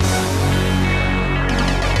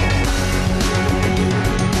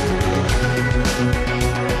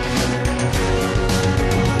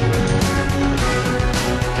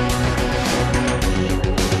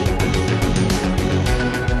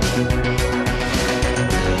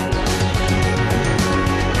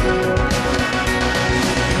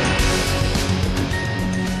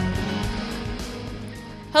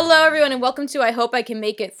everyone, and welcome to I Hope I Can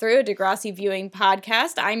Make It Through, a Degrassi viewing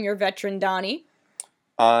podcast. I'm your veteran, Donnie.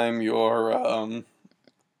 I'm your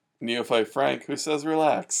neophyte Frank, who says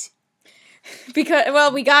relax. Because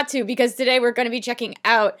today we're going to be checking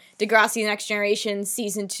out Degrassi Next Generation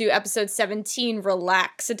Season 2, Episode 17,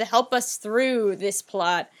 Relax. So to help us through this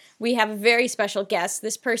plot, we have a very special guest.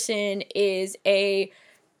 This person is a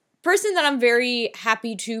person that I'm very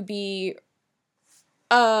happy to be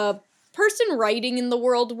person writing in the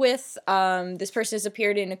world with. This person has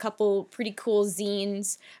appeared in a couple pretty cool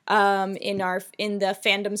zines in the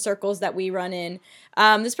fandom circles that we run in.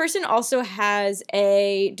 This person also has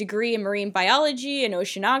a degree in marine biology and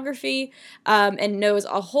oceanography, and knows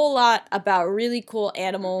a whole lot about really cool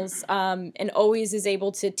animals, and always is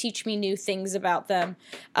able to teach me new things about them.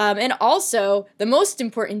 And also, the most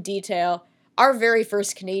important detail, our very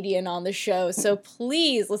first Canadian on the show. So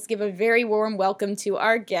please, let's give a very warm welcome to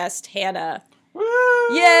our guest, Hannah. Woo!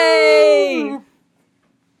 Yay!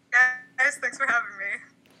 Guys, thanks for having me.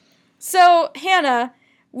 So, Hannah,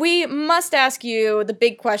 we must ask you the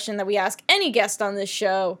big question that we ask any guest on this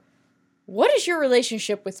show. What is your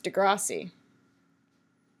relationship with Degrassi?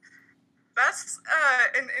 That's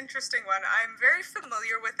an interesting one. I'm very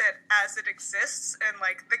familiar with it as it exists in,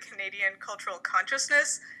 the Canadian cultural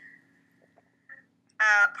consciousness.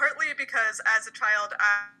 Partly because as a child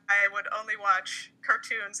I would only watch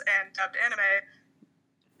cartoons and dubbed anime,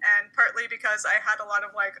 and partly because I had a lot of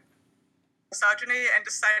misogyny and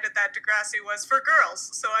decided that Degrassi was for girls,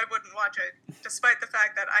 so I wouldn't watch it, despite the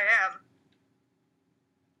fact that I am.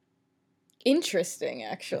 Interesting,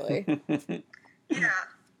 actually. Yeah.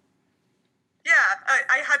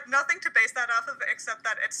 I had nothing to base that off of except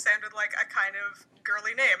that it sounded like a kind of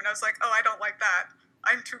girly name, and I was like, oh, I don't like that.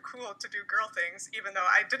 I'm too cool to do girl things, even though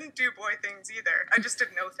I didn't do boy things either. I just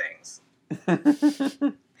didn't know things.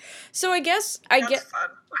 So I guess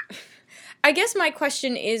my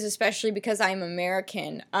question is, especially because I'm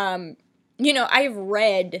American, I've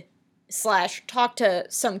read / talked to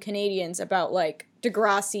some Canadians about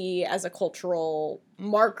Degrassi as a cultural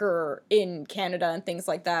marker in Canada and things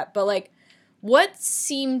like that. But what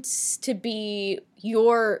seems to be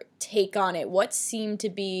your take on it? What seemed to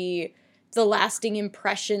be the lasting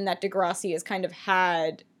impression that Degrassi has kind of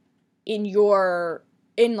had in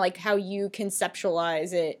how you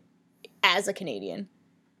conceptualize it as a Canadian?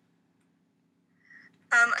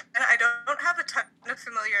 And I don't have a ton of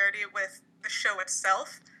familiarity with the show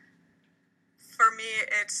itself. For me,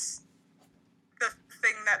 it's the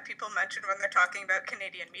thing that people mention when they're talking about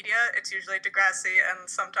Canadian media. It's usually Degrassi and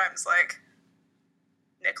sometimes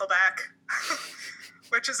Nickelback.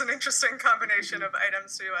 Which is an interesting combination of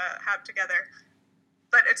items to have together.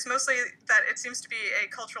 But it's mostly that it seems to be a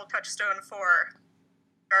cultural touchstone for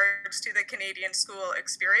regards to the Canadian school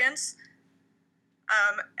experience.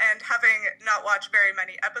 And having not watched very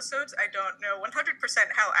many episodes, I don't know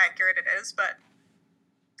 100% how accurate it is, but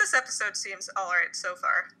this episode seems all right so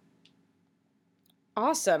far.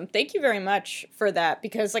 Awesome. Thank you very much for that,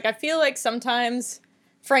 because I feel like sometimes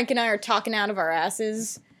Frank and I are talking out of our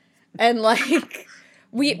asses, and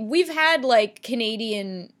We've had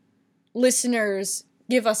Canadian listeners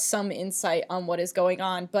give us some insight on what is going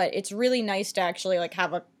on, but it's really nice to actually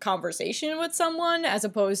have a conversation with someone as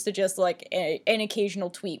opposed to just an occasional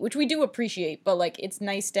tweet, which we do appreciate, but it's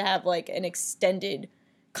nice to have an extended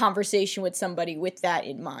conversation with somebody with that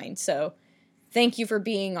in mind. So thank you for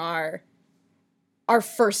being our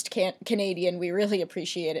first Canadian. We really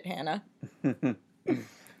appreciate it, Hannah. Honored.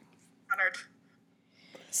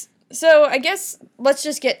 So I guess let's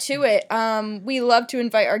just get to it. We love to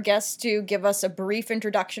invite our guests to give us a brief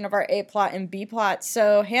introduction of our A-plot and B-plot.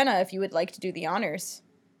 So Hannah, if you would like to do the honors.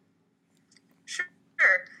 Sure.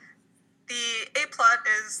 The A-plot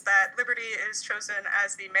is that Liberty is chosen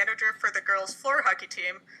as the manager for the girls' floor hockey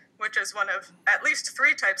team, which is one of at least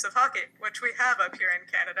 3 types of hockey, which we have up here in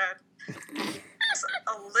Canada. It's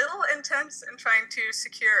a little intense in trying to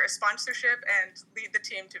secure a sponsorship and lead the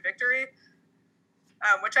team to victory.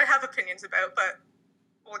 Which I have opinions about, but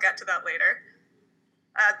we'll get to that later.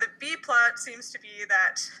 The B plot seems to be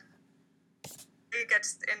that it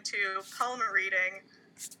gets into palm reading,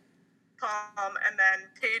 and then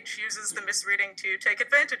Paige uses the misreading to take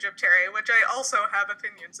advantage of Terry, which I also have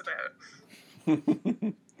opinions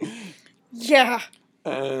about. Yeah.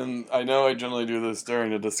 And I know I generally do this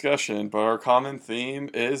during a discussion, but our common theme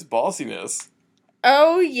is bossiness.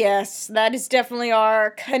 Oh, yes. That is definitely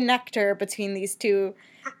our connector between these two.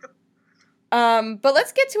 But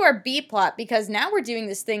let's get to our B plot, because now we're doing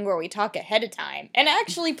this thing where we talk ahead of time and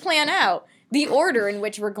actually plan out the order in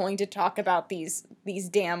which we're going to talk about these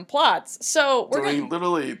damn plots. So we're doing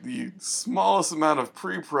literally the smallest amount of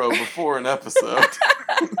pre-pro before an episode.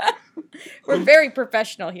 We're very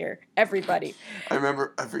professional here, everybody. I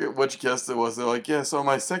forget which guest it was. They're like, yeah, so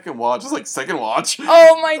my second watch is like, second watch?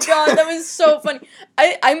 Oh my god, that was so funny.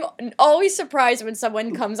 I'm always surprised when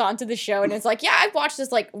someone comes onto the show and it's like, yeah, I've watched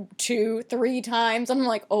this like 2-3 times. And I'm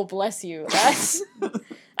like, oh, bless you. That's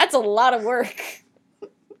a lot of work.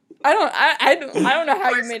 I don't know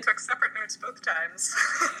how you made... took separate notes both times.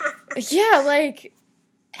 Yeah, like,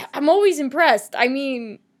 I'm always impressed. I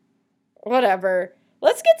mean, whatever.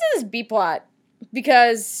 Let's get to this B-plot,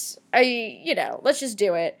 because let's just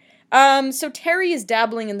do it. So Terry is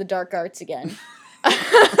dabbling in the dark arts again.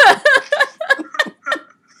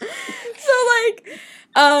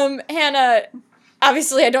 Hannah,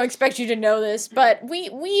 obviously I don't expect you to know this, but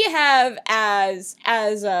we have, as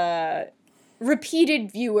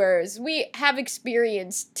repeated viewers, we have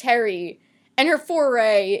experienced Terry and her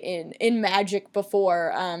foray in magic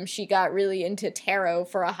before. She got really into tarot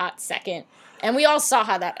for a hot second. And we all saw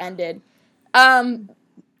how that ended. And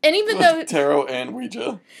even though... Tarot and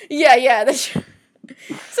Ouija. Yeah.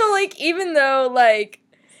 So, like, even though, like,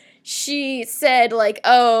 she said, like,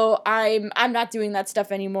 oh, I'm not doing that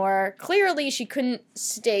stuff anymore, clearly she couldn't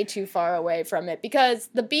stay too far away from it,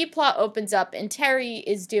 because the B-plot opens up and Terry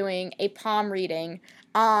is doing a palm reading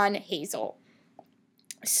on Hazel.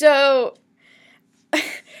 So...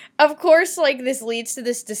 Of course, like, this leads to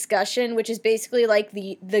this discussion, which is basically, like,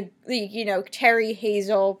 the Terry,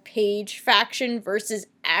 Hazel, Paige faction versus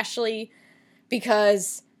Ashley,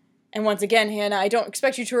 because, and once again, Hannah, I don't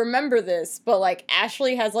expect you to remember this, but, like,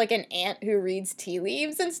 Ashley has, like, an aunt who reads tea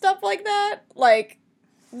leaves and stuff like that. Like,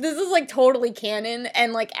 this is, like, totally canon,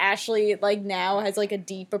 and, like, Ashley, like, now has, like, a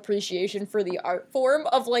deep appreciation for the art form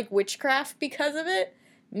of, like, witchcraft because of it.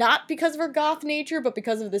 Not because of her goth nature, but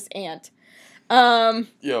because of this aunt.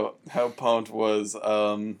 Yo, how pumped was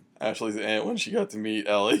Ashley's aunt when she got to meet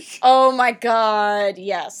Ellie? Oh my god,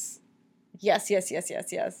 yes. Yes.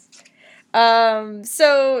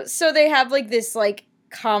 So they have, like, this, like,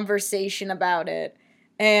 conversation about it,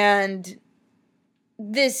 and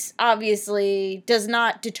this obviously does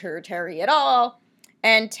not deter Terry at all,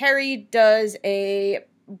 and Terry does a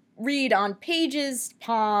read on Paige's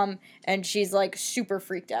palm, and she's, like, super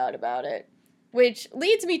freaked out about it. Which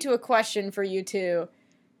leads me to a question for you two.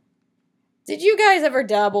 Did you guys ever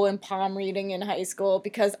dabble in palm reading in high school?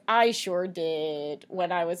 Because I sure did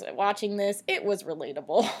when I was watching this. It was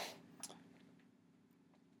relatable.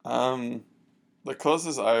 The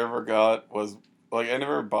closest I ever got was, like, I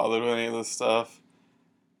never bothered with any of this stuff.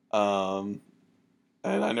 And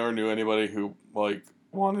I never knew anybody who, like,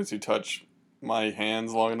 wanted to touch my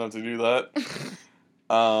hands long enough to do that.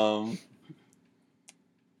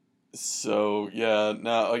 So, yeah,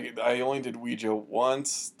 no, like, I only did Ouija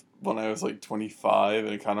once when I was, like, 25,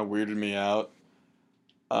 and it kind of weirded me out.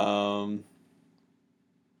 I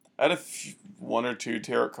had one or two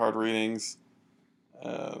tarot card readings.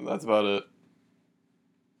 That's about it.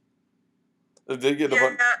 I did get I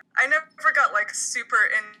never got, like, super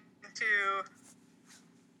into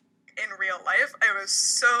in real life. I was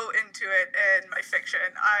so into it in my fiction.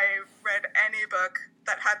 I read any book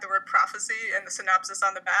that had the word prophecy and the synopsis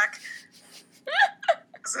on the back.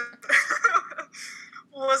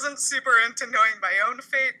 Wasn't super into knowing my own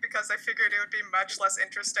fate, because I figured it would be much less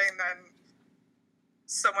interesting than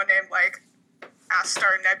someone named, like,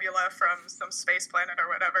 Astar Nebula from some space planet or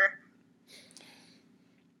whatever.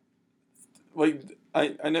 Like,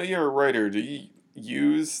 I know you're a writer. Do you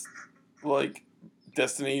use, like,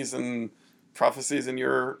 destinies and prophecies in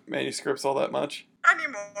your manuscripts all that much?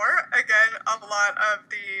 Anymore. Again, a lot of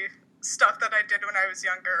the stuff that I did when I was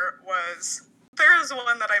younger was... There is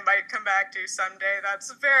one that I might come back to someday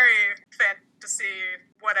that's very fantasy,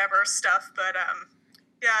 whatever stuff, but,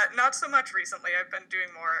 yeah, not so much recently. I've been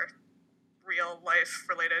doing more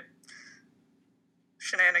real-life-related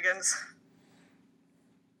shenanigans.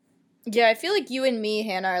 Yeah, I feel like you and me,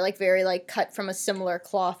 Hannah, are, like, very, like, cut from a similar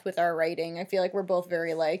cloth with our writing. I feel like we're both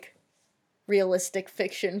very, like, realistic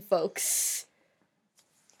fiction folks.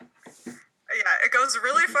 Yeah, it goes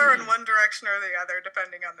really far in one direction or the other,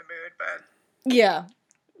 depending on the mood, but... Yeah.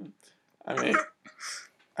 I mean,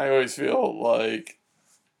 I always feel like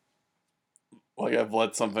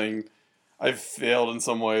I've failed in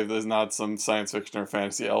some way if there's not some science fiction or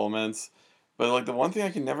fantasy elements. But, like, the one thing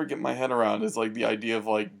I can never get my head around is, like, the idea of,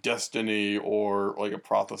 like, destiny or, like, a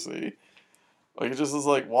prophecy. Like, it just is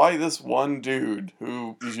like, why this one dude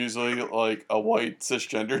who is usually, like, a white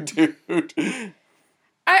cisgender dude?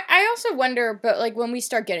 I also wonder, but, like, when we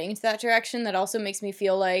start getting into that direction, that also makes me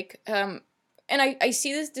feel like, and I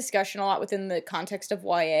see this discussion a lot within the context of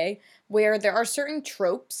YA, where there are certain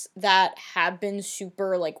tropes that have been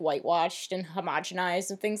super, like, whitewashed and homogenized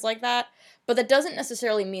and things like that, but that doesn't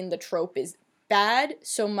necessarily mean the trope is bad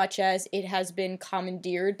so much as it has been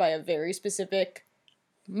commandeered by a very specific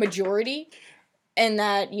majority, and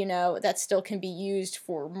that, you know, that still can be used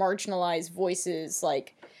for marginalized voices,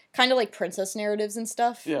 like, kind of like princess narratives and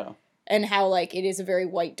stuff. Yeah. And how, like, it is a very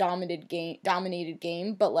white dominated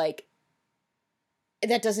game, but, like,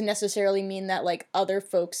 that doesn't necessarily mean that, like, other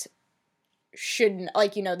folks shouldn't,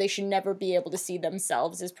 like, you know, they should never be able to see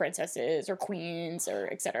themselves as princesses or queens or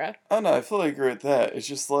etc. Oh, no, I fully agree with that. It's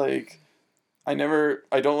just, like, I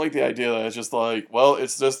don't like the idea that it's just, like, well,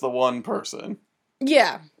 it's just the one person.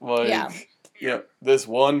 Yeah. Like, Yeah. This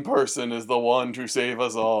one person is the one to save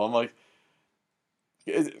us all. I'm like,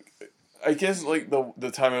 I guess, like,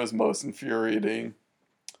 the time it was most infuriating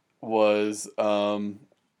was, I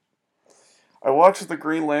watched the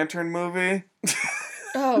Green Lantern movie.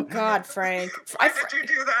 Oh, God, Frank. Why did you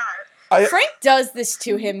do that? Frank does this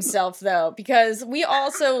to himself, though, because we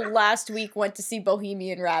also last week went to see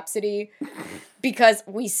Bohemian Rhapsody because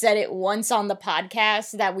we said it once on the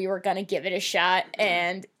podcast that we were going to give it a shot,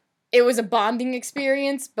 and it was a bonding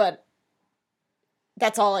experience, but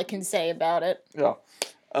that's all I can say about it. Yeah.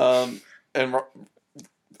 And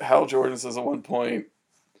Hal Jordan says at one point,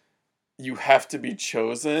 you have to be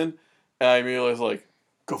chosen, and I immediately was like,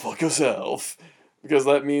 go fuck yourself. Because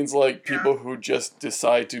that means, like, people who just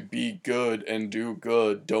decide to be good and do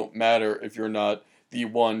good don't matter if you're not the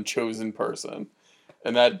one chosen person.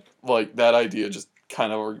 And that idea just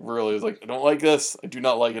kind of really is like, I don't like this. I do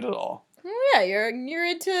not like it at all. Yeah, you're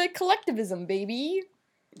into collectivism, baby.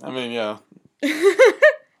 I mean, yeah.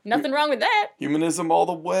 Nothing wrong with that. Humanism all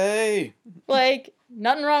the way. Like,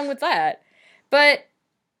 nothing wrong with that. But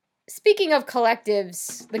speaking of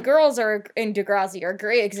collectives, the girls in Degrassi are a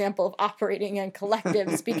great example of operating in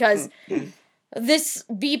collectives because this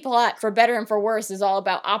B plot, for better and for worse, is all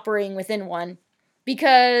about operating within one.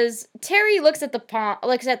 Because Terry looks at the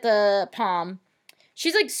palm.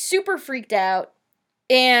 She's, like, super freaked out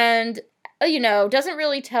and, you know, doesn't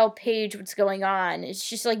really tell Paige what's going on. It's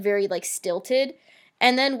just, like, very, like, stilted.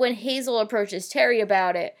 And then when Hazel approaches Terry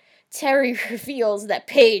about it, Terry reveals that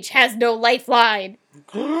Paige has no lifeline.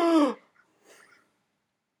 Dun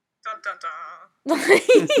dun dun.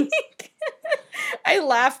 Like, I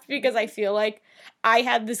laughed because I feel like I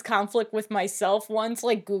had this conflict with myself once,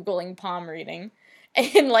 like, Googling palm reading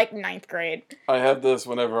in, like, 9th grade. I have this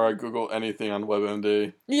whenever I Google anything on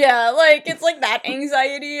WebMD. Yeah, like, it's like that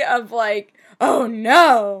anxiety of, like, oh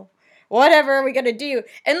no, whatever are we gonna do?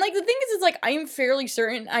 And, like, the thing is, like, I am fairly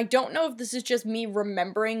certain, I don't know if this is just me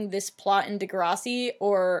remembering this plot in Degrassi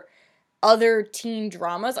or other teen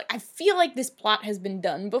dramas. Like, I feel like this plot has been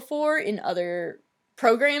done before in other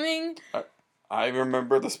programming. I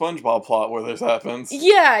remember the SpongeBob plot where this happens.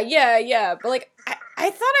 Yeah. But, like, I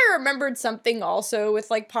thought I remembered something also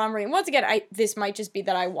with, like, palm reading. Once again, this might just be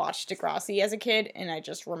that I watched Degrassi as a kid and I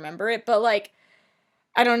just remember it. But, like,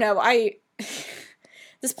 I don't know.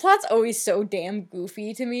 This plot's always so damn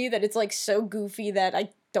goofy to me that it's, like, so goofy that I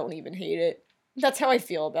don't even hate it. That's how I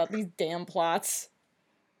feel about these damn plots.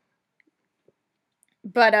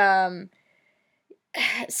 But,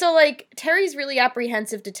 so, like, Terry's really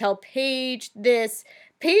apprehensive to tell Paige this.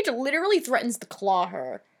 Paige literally threatens to claw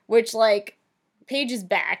her, which, like, Paige is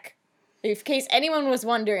back. In case anyone was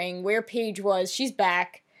wondering where Paige was, she's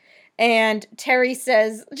back. And Terry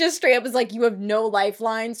says, just straight up, is like, you have no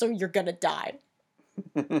lifeline, so you're gonna die.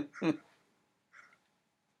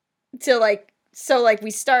 So,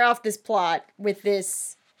 we start off this plot with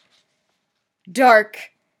this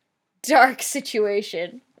dark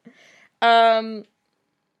situation.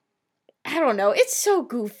 I don't know. It's so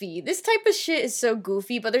goofy. This type of shit is so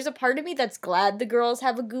goofy, but there's a part of me that's glad the girls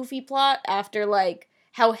have a goofy plot after, like,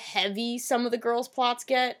 how heavy some of the girls' plots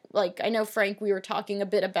get. Like, I know, Frank, we were talking a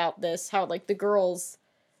bit about this, how, like, the girls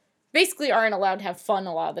basically aren't allowed to have fun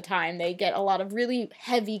a lot of the time. They get a lot of really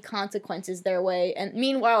heavy consequences their way, and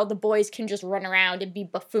meanwhile, the boys can just run around and be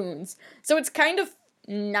buffoons. So it's kind of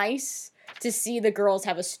nice to see the girls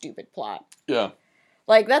have a stupid plot. Yeah.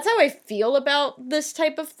 Like, that's how I feel about this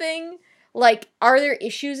type of thing. Like, are there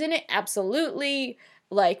issues in it? Absolutely.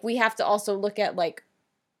 Like, we have to also look at, like,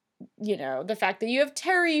 you know, the fact that you have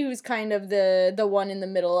Terry who's kind of the one in the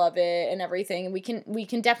middle of it and everything, and we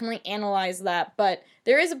can definitely analyze that, but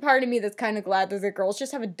there is a part of me that's kind of glad that the girls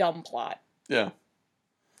just have a dumb plot. Yeah.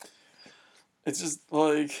 it's just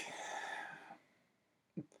like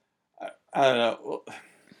I don't know.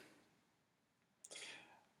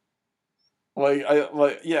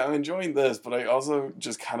 Yeah, I'm enjoying this, but I also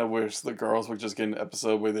just kind of wish the girls would just get an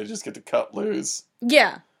episode where they just get to cut loose.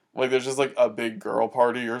 Yeah. Like there's just like a big girl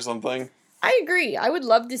party or something. I agree. I would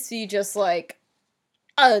love to see just like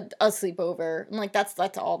a sleepover. And like that's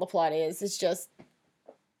all the plot is. It's just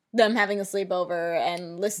them having a sleepover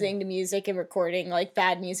and listening to music and recording like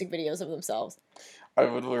bad music videos of themselves. I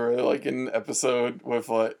would really like an episode with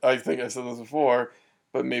like I think I said this before,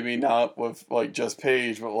 but maybe not with like just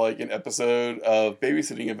Paige, but like an episode of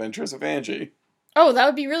Babysitting Adventures with Angie. Oh, that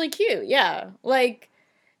would be really cute. Yeah. Like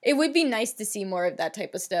it would be nice to see more of that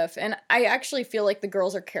type of stuff. And I actually feel like the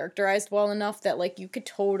girls are characterized well enough that, like, you could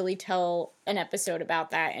totally tell an episode about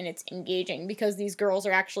that and it's engaging because these girls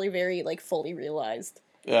are actually very, like, fully realized.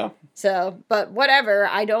 Yeah. So, but whatever.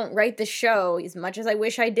 I don't write the show as much as I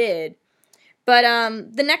wish I did. But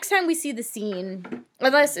the next time we see the scene,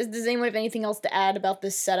 does anyone have anything else to add about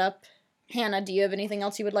this setup? Hannah, do you have anything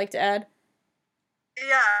else you would like to add?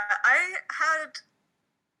 Yeah, I had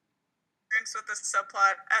with this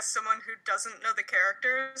subplot as someone who doesn't know the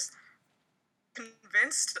characters,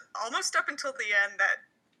 convinced almost up until the end that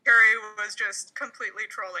Carrie was just completely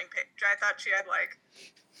trolling Paige. I thought she had like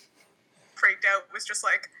freaked out, was just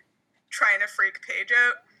like trying to freak Paige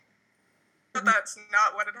out, but that's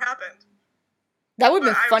not what had happened. That would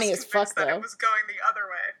have been funny as fuck, though. It was going the other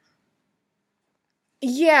way.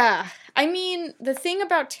 Yeah, I mean, the thing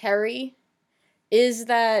about Terry is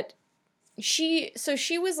that she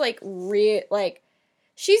was like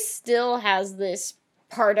she still has this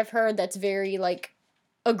part of her that's very like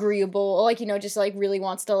agreeable, like, you know, just like really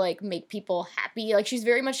wants to like make people happy. Like she's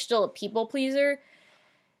very much still a people pleaser.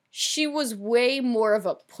 She was way more of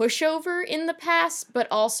a pushover in the past, but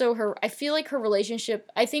also I feel like her relationship,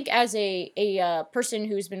 I think as a person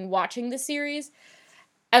who's been watching the series,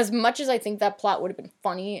 as much as I think that plot would have been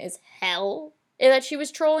funny as hell that she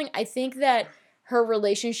was trolling, I think that her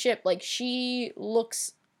relationship, like, she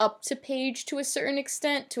looks up to Paige to a certain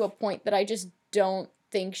extent, to a point that I just don't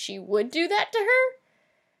think she would do that to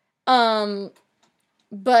her.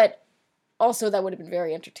 But also that would have been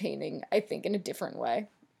very entertaining, I think, in a different way.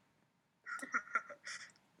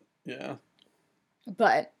 Yeah.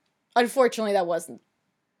 But unfortunately that wasn't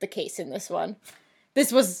the case in this one.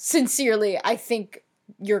 This was sincerely, I think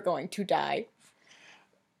you're going to die.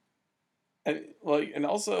 And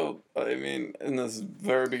also, I mean, in this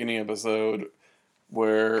very beginning episode,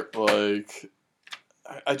 where, like,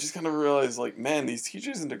 I just kind of realized, like, man, these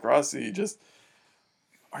teachers in Degrassi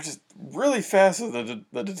are just really fast with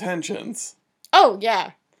the detentions. Oh,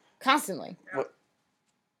 yeah. Constantly. What?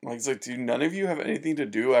 Like, it's like, do none of you have anything to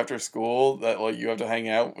do after school that, like, you have to hang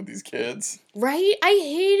out with these kids? Right? I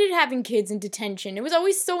hated having kids in detention. It was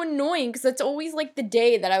always so annoying, because that's always, like, the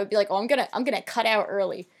day that I would be like, oh, I'm gonna cut out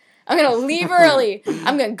early. I'm gonna leave early.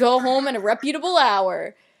 I'm gonna go home in a reputable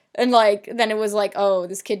hour. And, like, then it was like, oh,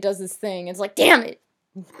 this kid does this thing. It's like, damn it.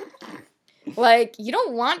 Like, you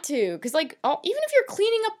don't want to. Because, like, even if you're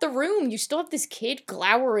cleaning up the room, you still have this kid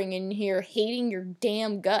glowering in here, hating your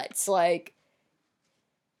damn guts. Like,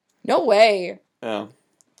 no way. Yeah.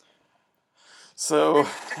 So...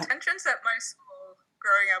 Detentions at my school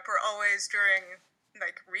growing up were always during,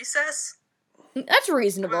 like, recess. That's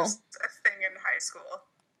reasonable. It was a thing in high school.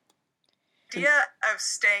 The idea of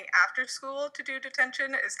staying after school to do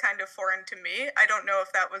detention is kind of foreign to me. I don't know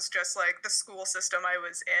if that was just, like, the school system I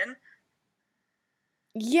was in.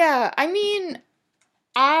 Yeah, I mean,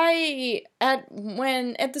 at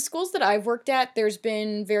the schools that I've worked at, there's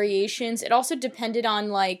been variations. It also depended on,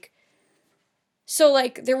 like, so,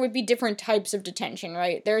 like, there would be different types of detention,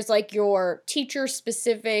 right? There's, like, your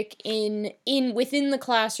teacher-specific within the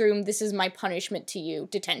classroom, this is my punishment to you,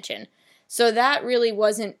 detention. So that really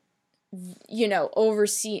wasn't, you know,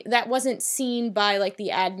 that wasn't seen by, like, the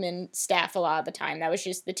admin staff a lot of the time. That was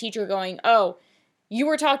just the teacher going, oh, you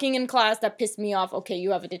were talking in class, that pissed me off, okay,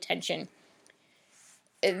 you have a detention.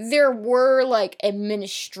 There were, like,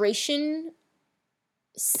 administration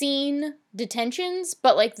scene detentions,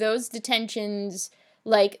 but, like, those detentions,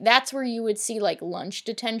 like, that's where you would see, like, lunch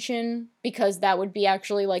detention, because that would be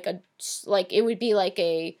actually, like, it would be like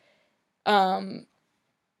a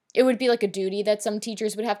duty that some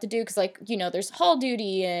teachers would have to do, because, like, you know, there's hall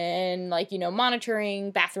duty and, like, you know,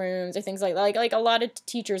 monitoring bathrooms or things like that. Like a lot of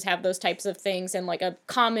teachers have those types of things, and, like, a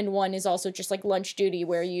common one is also just, like, lunch duty,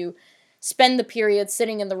 where you spend the period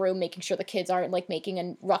sitting in the room making sure the kids aren't, like, making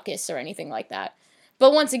a ruckus or anything like that.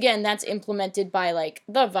 But once again, that's implemented by, like,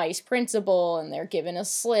 the vice principal, and they're given a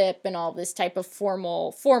slip and all this type of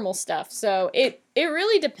formal stuff. So it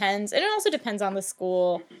really depends, and it also depends on the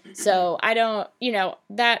school. So I don't,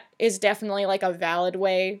 that is definitely, like, a valid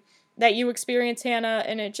way that you experience Hannah,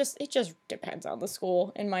 and it just depends on the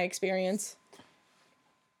school, in my experience.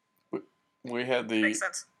 We had the Makes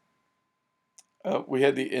sense. We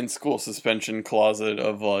had the in-school suspension closet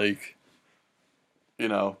of, like,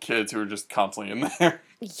 kids who were just constantly in there.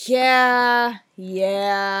 Yeah.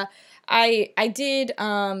 I did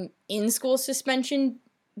in-school suspension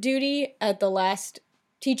duty at the last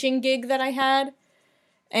teaching gig that I had,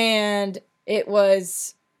 and it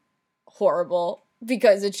was horrible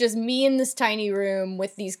because it's just me in this tiny room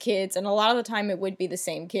with these kids, and a lot of the time it would be the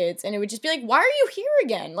same kids, and it would just be like, why are you here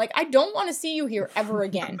again? Like, I don't want to see you here ever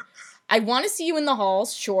again. I want to see you in the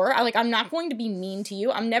halls, sure. I'm not going to be mean to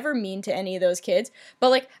you. I'm never mean to any of those kids. But,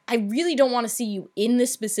 like, I really don't want to see you in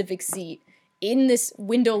this specific seat, in this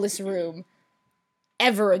windowless room,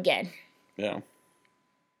 ever again. Yeah.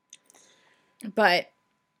 But,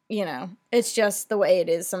 it's just the way it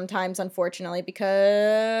is sometimes, unfortunately,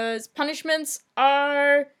 because punishments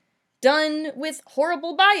are done with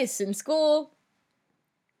horrible bias in school.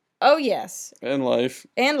 Oh, yes. And life.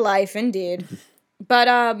 And life, indeed.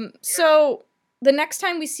 But, so the next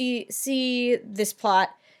time we see this plot,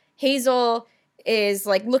 Hazel is,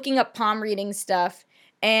 like, looking up palm reading stuff,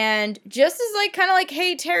 and just is, like, kind of like,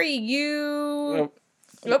 hey, Terry, you...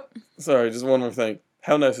 Sorry, just one more thing.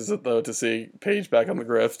 How nice is it, though, to see Paige back on the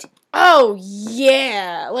grift? Oh,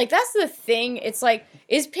 yeah. Like, that's the thing. It's like,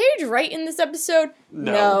 is Paige right in this episode?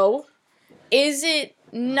 No. Is it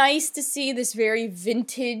nice to see this very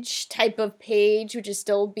vintage type of Paige, which is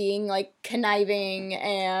still being, like, conniving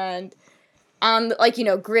and on, like,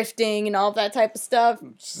 grifting and all that type of stuff?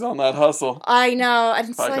 She's on that hustle. I know. And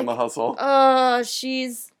it's back like, on the hustle.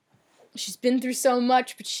 She's been through so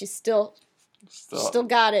much, but she's still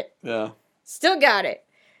got it. Yeah. Still got it.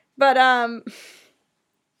 But,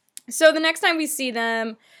 so the next time we see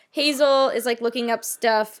them, Hazel is, like, looking up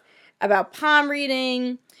stuff about palm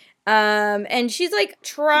reading, and she's, like,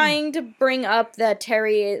 trying to bring up that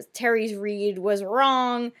Terry's read was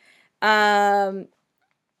wrong, and,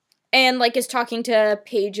 like, is talking to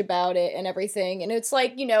Paige about it and everything, and it's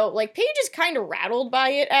like, like, Paige is kind of rattled by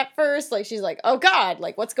it at first, like, she's like, oh god,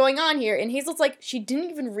 like, what's going on here? And Hazel's like, she didn't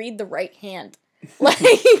even read the right hand.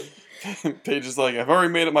 Like... Paige is like, I've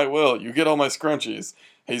already made it my will. You get all my scrunchies.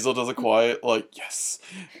 Hazel does a quiet, like, yes.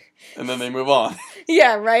 And then they move on.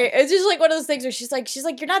 Yeah, right? It's just, like, one of those things where she's like,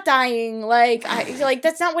 you're not dying. Like,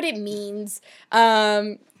 that's not what it means.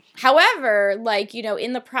 However, like,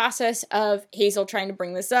 in the process of Hazel trying to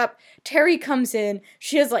bring this up, Terry comes in.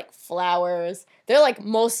 She has, like, flowers. They're, like,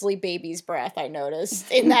 mostly baby's breath, I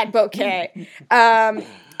noticed, in that bouquet.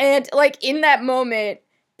 And, like, in that moment,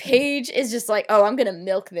 Paige is just like, oh, I'm gonna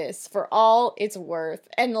milk this for all it's worth.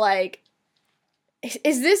 And, like,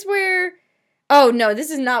 is this where... Oh, no, this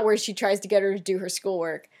is not where she tries to get her to do her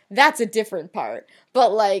schoolwork. That's a different part.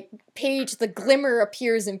 But, like, Paige, the glimmer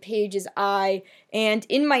appears in Paige's eye, and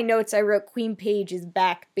in my notes I wrote, Queen Paige is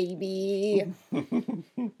back, baby.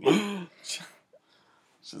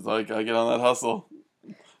 She's like, I get on that hustle.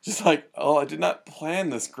 She's like, oh, I did not plan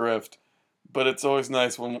this grift, but it's always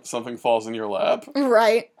nice when something falls in your lap.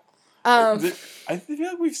 Right. I feel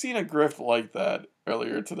like we've seen a grift like that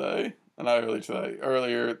earlier today.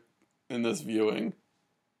 Earlier in this viewing.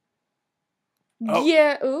 Oh,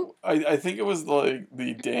 yeah, ooh. I think it was, like,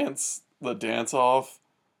 the dance off,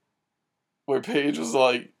 where Paige was,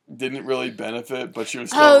 like, didn't really benefit, but she was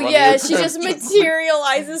still running her she just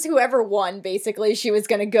materializes whoever won, basically. She was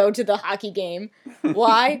gonna go to the hockey game.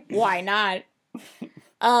 Why? Why not?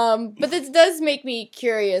 But this does make me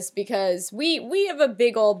curious because we have a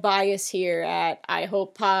big old bias here at I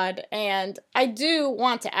Hope Pod, and I do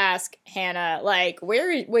want to ask Hannah, like,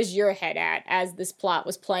 where was your head at as this plot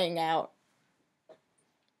was playing out?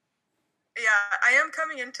 Yeah, I am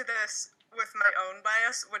coming into this with my own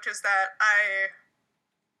bias, which is that I,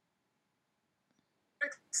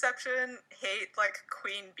 exception, hate, like,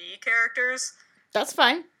 Queen Bee characters. That's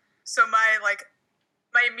fine. So my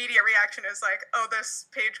immediate reaction is like, oh, this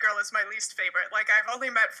Paige girl is my least favorite. Like, I've only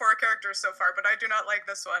met 4 characters so far, but I do not like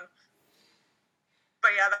this one.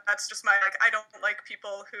 But yeah, that's just my, like, I don't like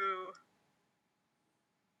people who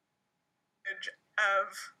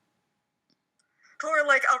or,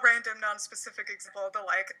 like, a random non-specific example, the,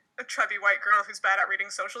 like, a chubby white girl who's bad at reading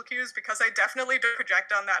social cues, because I definitely don't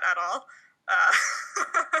project on that at all.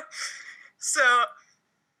 So,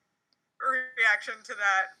 reaction to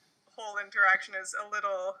that whole interaction is a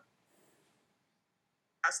little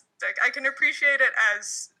fantastic. I can appreciate it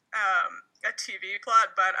as a TV plot,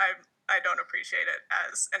 but I don't appreciate it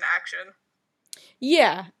as an action.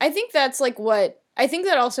 Yeah, I think that's like what I think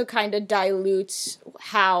that also kind of dilutes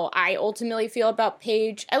how I ultimately feel about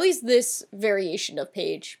Paige, at least this variation of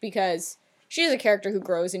Paige, because she is a character who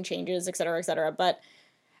grows and changes, etc., etc. But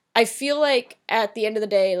I feel like at the end of the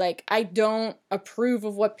day, like I don't approve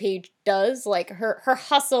of what Paige does. Like her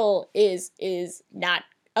hustle is not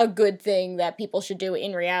a good thing that people should do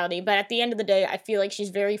in reality. But at the end of the day, I feel like she's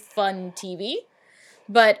very fun TV.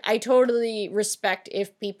 But I totally respect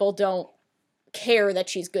if people don't care that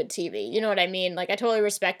she's good TV. You know what I mean? Like I totally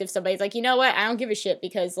respect if somebody's like, you know what, I don't give a shit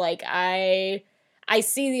because like I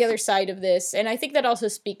see the other side of this, and I think that also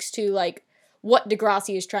speaks to like what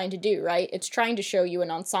Degrassi is trying to do, right? It's trying to show you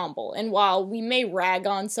an ensemble. And while we may rag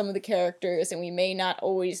on some of the characters and we may not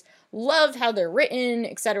always love how they're written,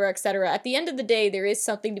 etc., etc., at the end of the day, there is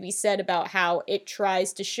something to be said about how it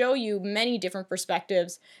tries to show you many different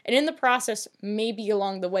perspectives. And in the process, maybe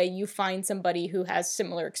along the way, you find somebody who has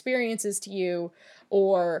similar experiences to you,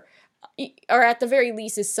 or at the very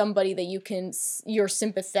least is somebody that you're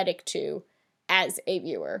sympathetic to as a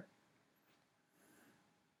viewer.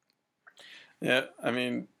 Yeah, I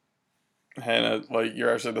mean, Hannah, like,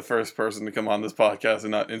 you're actually the first person to come on this podcast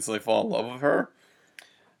and not instantly fall in love with her.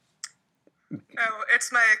 Oh,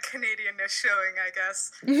 it's my Canadianness showing, I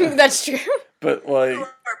guess. That's true. But, like... People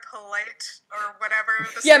are polite, or whatever,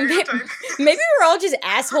 the yeah, stereotype. Maybe we're all just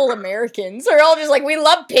asshole Americans. We're all just like, we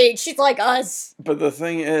love Paige, she's like us. But the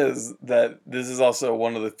thing is that this is also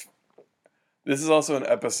this is also an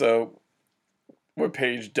episode where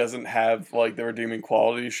Paige doesn't have, like, the redeeming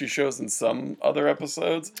qualities she shows in some other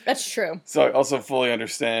episodes. That's true. So I also fully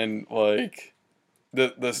understand, like,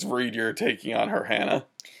 this read you're taking on her, Hannah.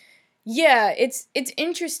 Yeah, it's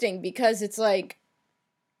interesting because it's like,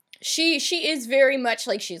 she is very much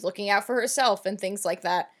like she's looking out for herself and things like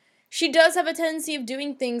that. She does have a tendency of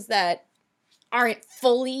doing things that aren't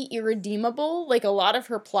fully irredeemable. Like, a lot of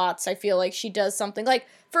her plots, I feel like she does something, like,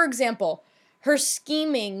 for example, her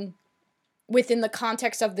scheming within the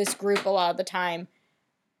context of this group a lot of the time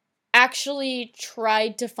actually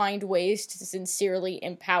tried to find ways to sincerely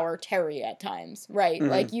empower Terry at times, right?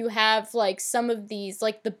 Mm-hmm. Like, you have, like, some of these,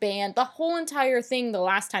 like, the band, the whole entire thing the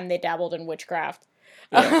last time they dabbled in witchcraft.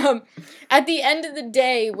 Yeah. At the end of the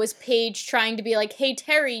day was Paige trying to be like, hey,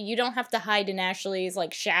 Terry, you don't have to hide in Ashley's,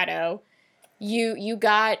 like, shadow. You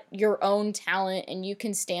got your own talent and you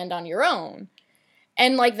can stand on your own.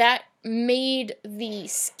 And, like, that made the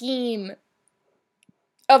scheme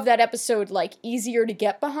of that episode, like, easier to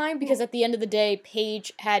get behind, because at the end of the day,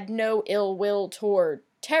 Paige had no ill will toward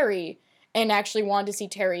Terry and actually wanted to see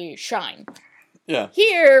Terry shine. Yeah.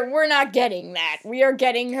 Here, we're not getting that. We are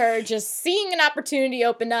getting her just seeing an opportunity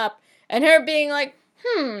open up and her being like,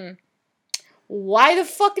 why the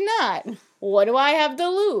fuck not? What do I have to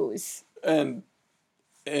lose? And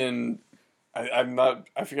I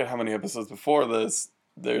forget how many episodes before this,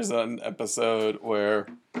 there's an episode where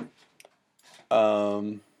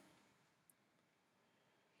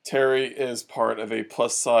Terry is part of a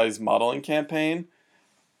plus-size modeling campaign,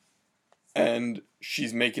 and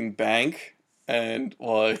she's making bank, and,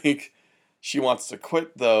 like, she wants to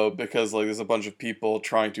quit, though, because, like, there's a bunch of people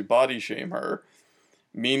trying to body shame her.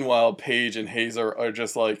 Meanwhile, Paige and Hazer are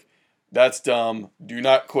just like, that's dumb, do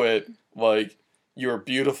not quit, like, you're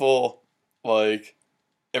beautiful, like,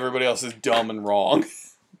 everybody else is dumb and wrong.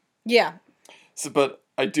 Yeah. So, but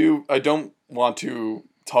I don't want to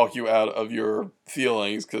talk you out of your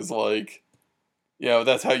feelings, because, like, you know,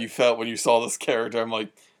 that's how you felt when you saw this character. I'm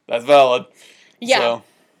like, that's valid. Yeah. So.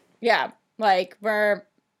 Yeah. Like,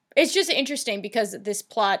 it's just interesting because this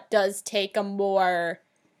plot does take a more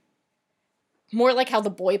like how the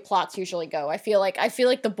boy plots usually go. I feel like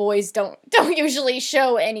the boys don't usually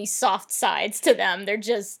show any soft sides to them. They're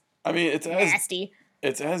just, I mean, it's nasty.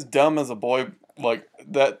 It's as dumb as a boy, like,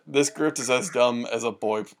 that, this grift is as dumb as a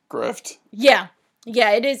boy grift. Yeah.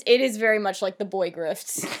 Yeah, it is very much like the boy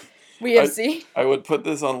grifts we have seen. I would put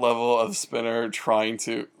this on level of Spinner trying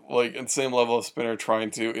to, like, in same level of Spinner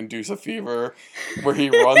trying to induce a fever, where he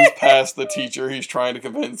runs past the teacher he's trying to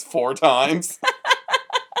convince 4 times.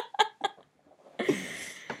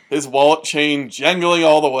 His wallet chain jangling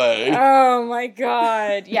all the way. Oh my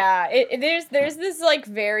god. Yeah, there's this, like,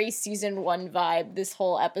 very season 1 vibe this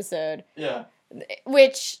whole episode. Yeah.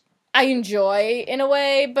 Which I enjoy in a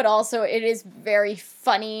way, but also it is very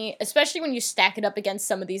funny, especially when you stack it up against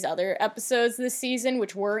some of these other episodes this season,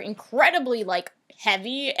 which were incredibly, like,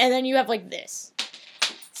 heavy, and then you have, like, this.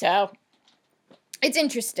 So, it's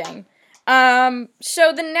interesting.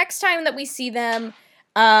 So the next time that we see them,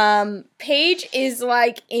 Paige is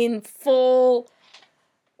like in full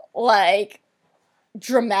like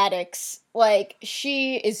dramatics. Like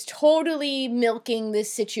she is totally milking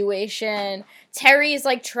this situation. Terry is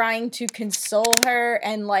like trying to console her,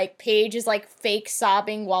 and like Paige is like fake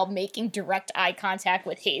sobbing while making direct eye contact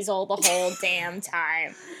with Hazel the whole damn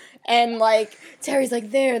time. And like Terry's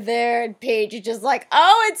like there, and Paige is just like,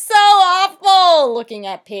 oh, it's so awful, looking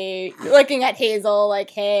at Hazel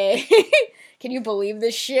like, hey, can you believe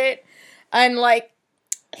this shit? And like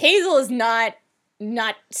Hazel is not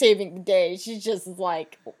saving the day. She's just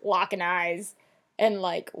like locking eyes and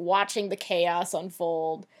like watching the chaos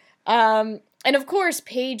unfold. And of course,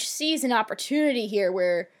 Paige sees an opportunity here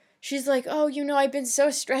where she's like, oh, I've been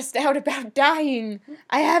so stressed out about dying.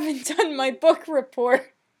 I haven't done my book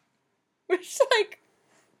report. Which, like,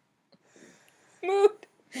 mood.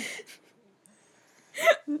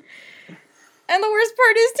 And the worst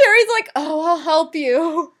part is Terry's like, oh, I'll help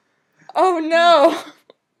you. Oh, no.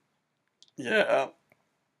 Yeah.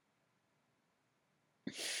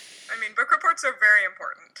 I mean, book reports are very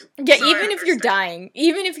important. Yeah, so even if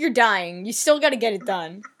you're dying, you still gotta get it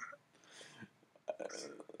done.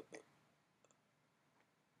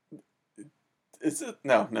 Is it?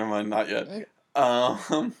 No, never mind, not yet.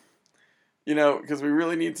 Because we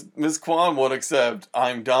really need to. Miss Kwan won't accept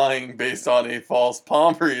I'm dying based on a false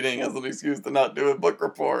palm reading as an excuse to not do a book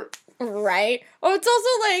report. Right? Oh, it's also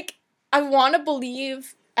like, I want to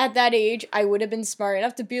believe at that age I would have been smart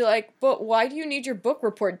enough to be like, but why do you need your book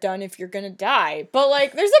report done if you're gonna die? But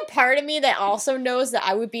like, there's a part of me that also knows that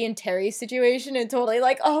I would be in Terry's situation and totally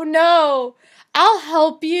like, oh no, I'll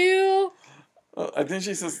help you. I think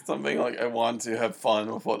she says something like, I want to have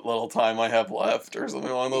fun with what little time I have left, or something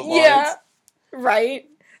along those lines. Yeah, right?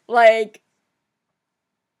 Like,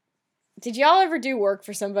 did y'all ever do work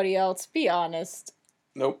for somebody else? Be honest.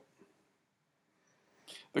 Nope.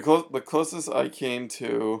 The closest I came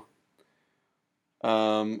to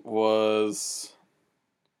was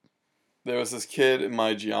there was this kid in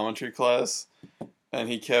my geometry class, and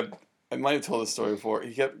I might have told this story before,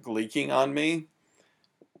 he kept gleeking on me.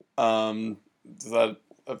 Is that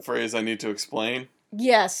a phrase I need to explain?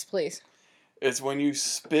 Yes, please. It's when you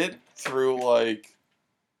spit through, like,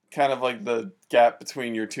 kind of like the gap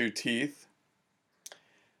between your two teeth.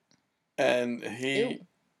 And he Ew.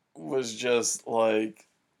 was just like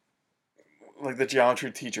the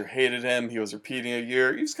geometry teacher hated him. He was repeating a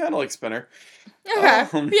year. He was kind of like Spinner.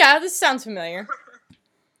 Okay. Yeah, this sounds familiar.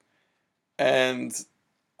 And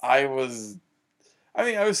I was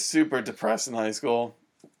super depressed in high school.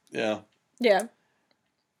 Yeah. Yeah.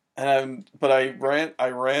 But I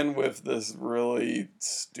ran with this really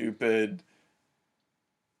stupid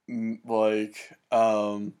motto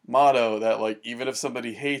that, like, even if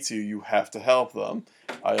somebody hates you, you have to help them.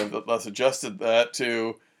 I have thus adjusted that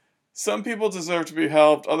to some people deserve to be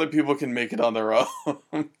helped, other people can make it on their own.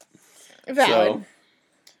 Valid.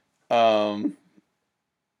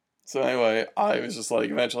 So anyway,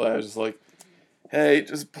 eventually I was just like, hey,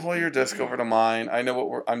 just pull your disc over to mine. I know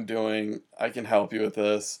what I'm doing. I can help you with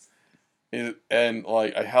this. And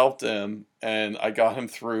like, I helped him, and I got him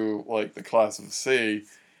through like the class of C.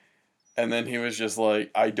 And then he was just like,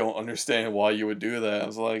 I don't understand why you would do that. I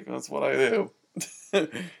was like, that's what I do.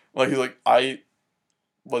 Like, he's like, I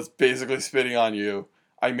was basically spitting on you.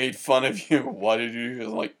 I made fun of you. Why did you? He was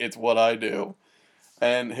like, it's what I do.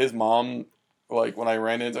 And his mom, like, when I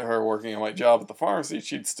ran into her working at my job at the pharmacy,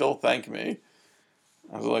 she'd still thank me.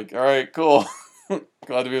 I was like, all right, cool.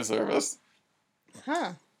 Glad to be of service.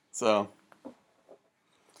 Huh. So.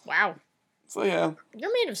 Wow. So, yeah.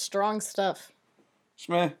 You're made of strong stuff.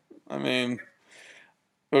 Shmeh. I mean,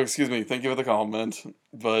 oh, excuse me. Thank you for the compliment.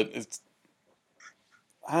 But it's,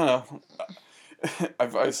 I don't know.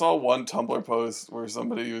 I saw one Tumblr post where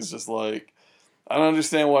somebody was just like, I don't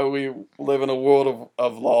understand why we live in a world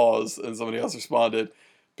of laws. And somebody else responded,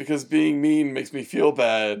 because being mean makes me feel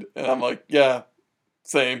bad. And I'm like, yeah,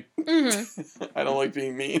 same. Mm-hmm. I don't like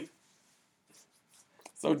being mean.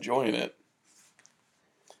 There's no joy in it.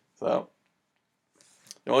 So,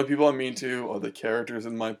 the only people I'm mean to are the characters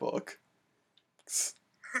in my book.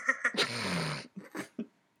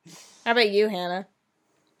 How about you, Hannah?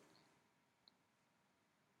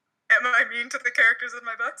 Am I mean to the characters in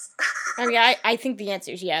my books? I mean, I think the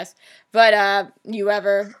answer is yes. But you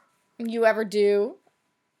ever do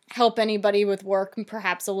help anybody with work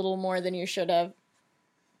perhaps a little more than you should have?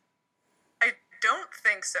 I don't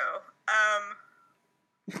think so.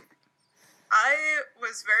 I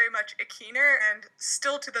was very much a keener, and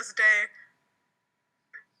still to this day,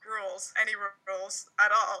 any rules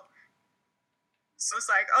at all. So it's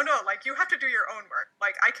like, oh no, like, you have to do your own work.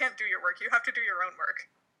 Like, I can't do your work. You have to do your own work.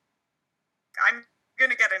 I'm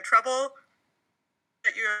gonna get in trouble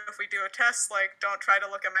at you if we do a test. Like, don't try to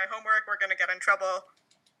look at my homework. We're gonna get in trouble.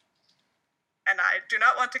 And I do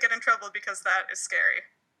not want to get in trouble because that is scary.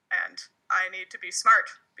 And I need to be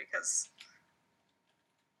smart because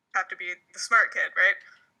I have to be the smart kid, right?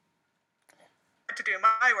 I have to do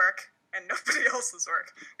my work and nobody else's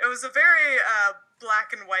work. It was a very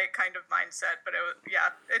black and white kind of mindset, but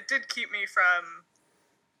it did keep me from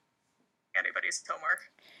anybody's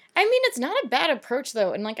homework. I mean, it's not a bad approach,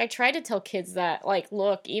 though. And, like, I try to tell kids that, like,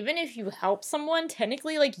 look, even if you help someone,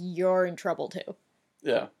 technically, like, you're in trouble, too.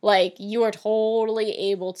 Yeah. Like, you are totally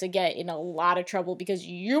able to get in a lot of trouble because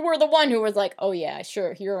you were the one who was like, oh, yeah,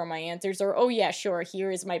 sure, here are my answers. Or, oh, yeah, sure,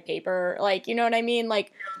 here is my paper. Like, you know what I mean?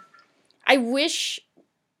 Like, I wish,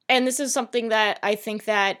 and this is something that I think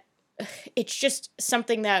that it's just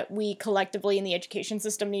something that we collectively in the education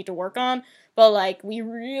system need to work on. But, like, we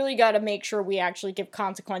really got to make sure we actually give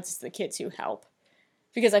consequences to the kids who help.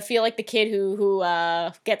 Because I feel like the kid who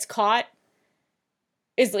gets caught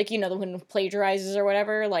is, like, you know, the one who plagiarizes or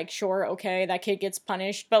whatever. Like, sure, okay, that kid gets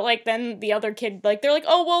punished. But, like, then the other kid, like, they're like,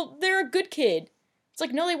 oh, well, they're a good kid. It's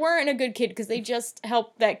like, no, they weren't a good kid because they just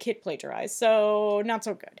helped that kid plagiarize. So, not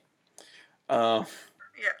so good. Yeah.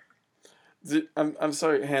 I'm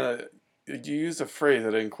sorry, Hannah. You used a phrase I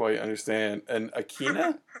didn't quite understand. An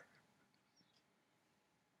Akina?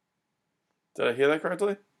 Did I hear that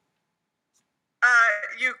correctly?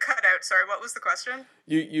 You cut out. Sorry, what was the question?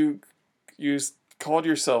 You called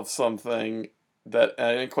yourself something that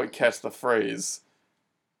I didn't quite catch the phrase.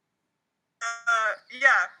 Yeah.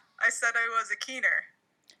 I said I was a keener.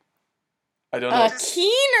 I don't know. A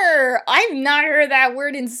keener! I've not heard that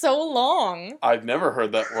word in so long. I've never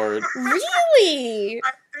heard that word. Really?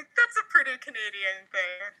 I think that's a pretty Canadian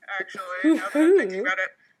thing, actually, now that I'm thinking about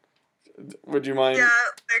it. Would you mind? Yeah,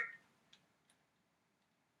 like,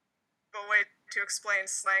 a way to explain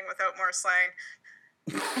slang without more slang.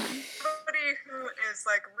 Somebody who is,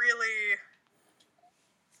 like, really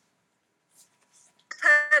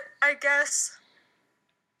pet, I guess.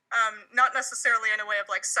 Not necessarily in a way of,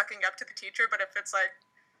 like, sucking up to the teacher, but if it's, like,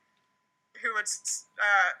 who would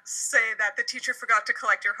say that the teacher forgot to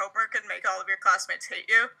collect your homework and make all of your classmates hate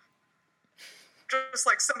you. Just,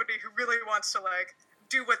 like, somebody who really wants to, like,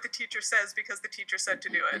 do what the teacher says because the teacher said to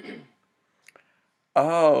do it.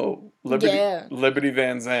 Oh, Liberty, Yeah. Liberty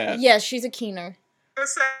Van Zant. Yeah, she's a keener. I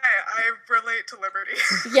say, I relate to Liberty.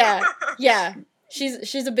 Yeah.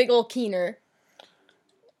 She's a big old keener.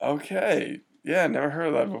 Okay. Yeah, never heard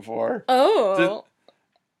of that before. Oh.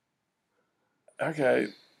 Okay.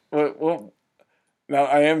 Well, now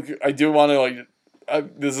I do want to, like,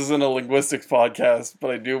 this isn't a linguistics podcast,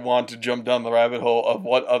 but I do want to jump down the rabbit hole of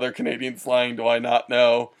what other Canadian slang do I not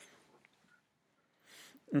know.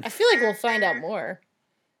 I feel like we'll find out more.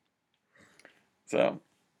 So.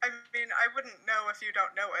 I mean, I wouldn't know if you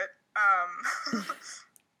don't know it.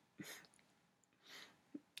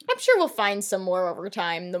 I'm sure we'll find some more over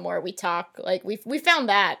time, the more we talk. Like, we found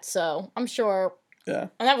that, so I'm sure. Yeah.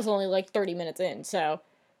 And that was only, like, 30 minutes in, so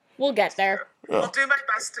we'll get there. I'll do my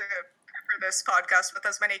best to pepper this podcast with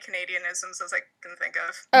as many Canadianisms as I can think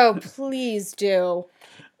of. Oh, please do.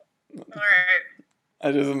 Alright.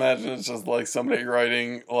 I just imagine it's just, like, somebody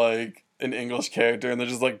writing, like, an English character, and they're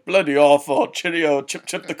just like, bloody awful, cheerio, chip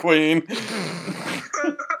chip the queen.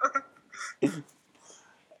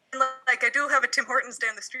 Like, I do have a Tim Hortons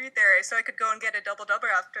down the street there, so I could go and get a double-double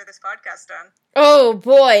after this podcast done. Oh,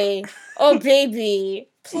 boy. Oh, baby.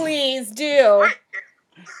 Please do.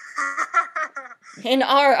 In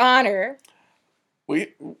our honor.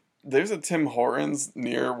 There's a Tim Hortons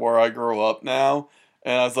near where I grew up now,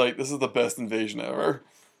 and I was like, this is the best invasion ever.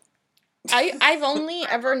 I've only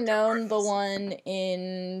ever known the one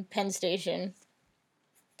in Penn Station,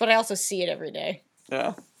 but I also see it every day.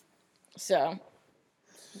 Yeah. So,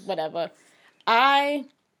 whatever.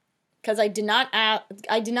 Because I did not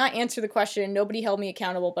answer the question. Nobody held me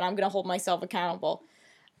accountable, but I'm gonna hold myself accountable.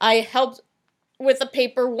 I helped with a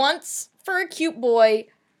paper once for a cute boy.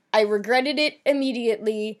 I regretted it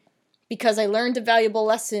immediately because I learned a valuable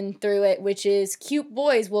lesson through it, which is cute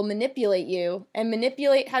boys will manipulate you and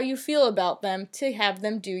manipulate how you feel about them to have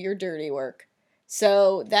them do your dirty work.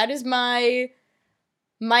 So that is my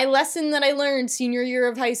lesson that I learned senior year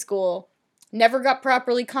of high school. Never got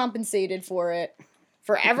properly compensated for it.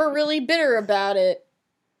 Forever really bitter about it.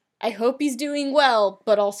 I hope he's doing well,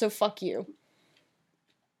 but also fuck you.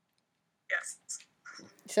 Yes.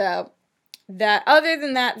 So, that, other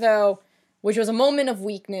than that though, which was a moment of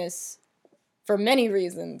weakness, for many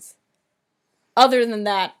reasons, other than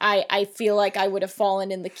that, I feel like I would have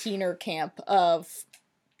fallen in the Keener camp of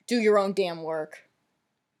do your own damn work.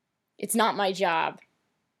 It's not my job.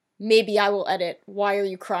 Maybe I will edit. Why are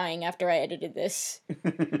you crying after I edited this?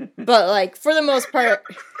 But, like, for the most part,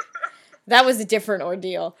 that was a different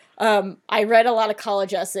ordeal. I read a lot of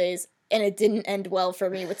college essays, and it didn't end well for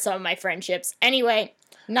me with some of my friendships. Anyway,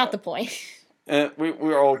 not the point. And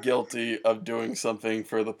we're all guilty of doing something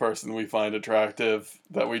for the person we find attractive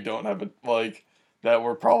that we don't have, that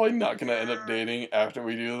we're probably not going to end up dating after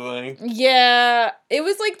we do the thing. Yeah, it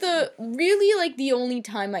was, like, the only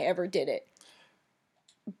time I ever did it.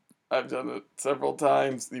 I've done it several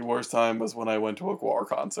times. The worst time was when I went to a GWAR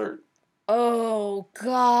concert. Oh,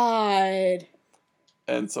 God.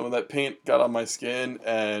 And some of that paint got on my skin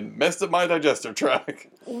and messed up my digestive tract.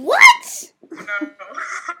 What? No.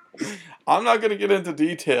 I'm not going to get into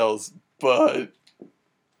details, but...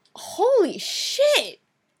 Holy shit.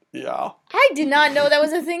 Yeah. I did not know that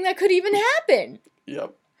was a thing that could even happen.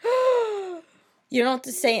 Yep. You don't have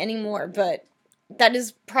to say anymore, but that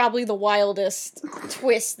is probably the wildest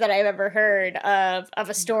twist that I've ever heard of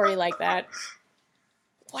a story like that.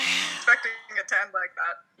 Wow. Expecting it to end like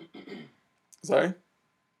that. Sorry?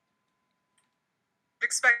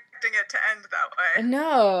 Expecting it to end that way.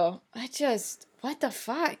 No, what the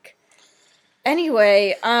fuck?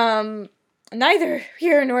 Anyway, neither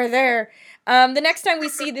here nor there. The next time we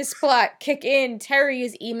see this plot kick in, Terry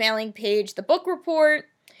is emailing Paige the book report,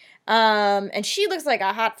 and she looks like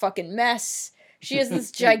a hot fucking mess. She has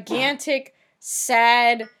this gigantic,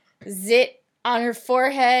 sad zit on her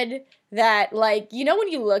forehead that, like, you know when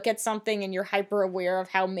you look at something and you're hyper aware of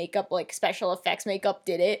how makeup, like, special effects makeup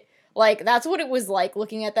did it? Like, that's what it was like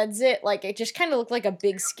looking at that zit. Like, it just kind of looked like a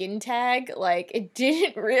big skin tag. Like, it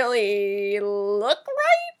didn't really look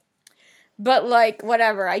right. But, like,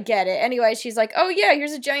 whatever, I get it. Anyway, she's like, oh yeah,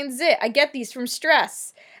 here's a giant zit. I get these from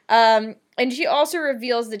stress. And she also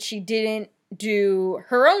reveals that she didn't do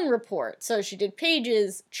her own report. So she did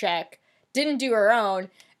Paige's check, didn't do her own.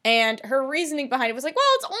 And her reasoning behind it was like, well,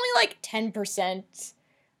 it's only like 10%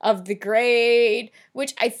 of the grade,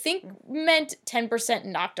 which I think meant 10%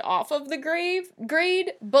 knocked off of the grade,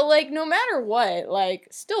 but, like, no matter what, like,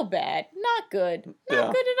 still bad. Not good.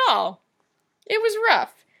 Not good at all. It was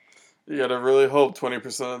rough. You gotta really hope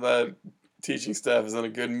 20% of that teaching staff is in a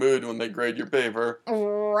good mood when they grade your paper.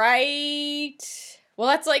 Right.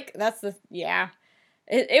 Well, yeah.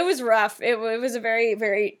 It was rough. It was a very,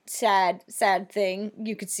 very sad thing.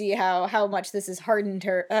 You could see how much this has hardened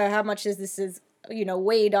her, how much this is,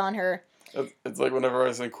 weighed on her. It's like whenever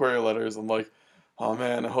I send query letters, I'm like, oh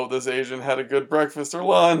man, I hope this Asian had a good breakfast or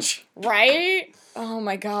lunch. Right? Oh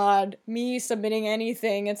my god. Me submitting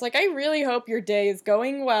anything. It's like, I really hope your day is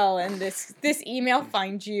going well and this email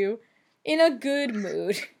finds you in a good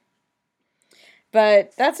mood.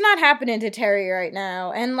 But that's not happening to Terry right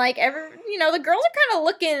now. And, like, the girls are kind of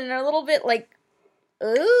looking and a little bit like,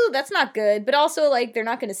 ooh, that's not good. But also, like, they're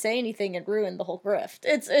not going to say anything and ruin the whole grift.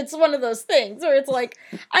 It's one of those things where it's like,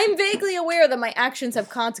 I'm vaguely aware that my actions have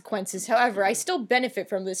consequences. However, I still benefit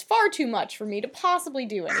from this far too much for me to possibly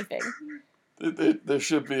do anything. There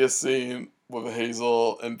should be a scene with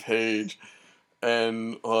Hazel and Paige.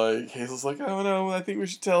 And, like, Hazel's like, oh no, I think we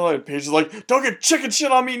should tell her. And Paige is like, don't get chicken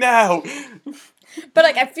shit on me now! But,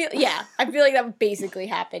 like, I feel like that basically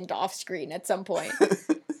happened off screen at some point. Because,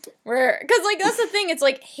 like, that's the thing, it's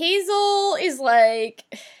like, Hazel is like,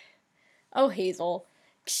 oh, Hazel.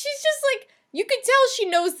 She's just like, you can tell she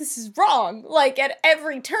knows this is wrong, like, at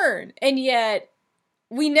every turn. And yet,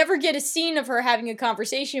 we never get a scene of her having a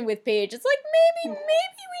conversation with Paige. It's like, maybe we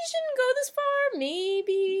shouldn't go this far.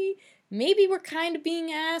 Maybe we're kind of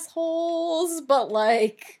being assholes, but,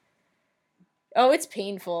 like, oh, it's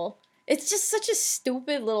painful. It's just such a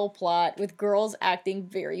stupid little plot with girls acting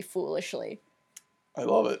very foolishly. I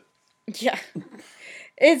love it. Yeah.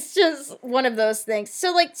 It's just one of those things.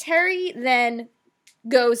 So, like, Terry then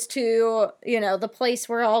goes to, the place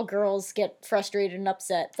where all girls get frustrated and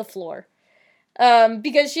upset, the floor.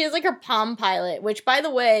 Because she has, like, her Palm Pilot, which, by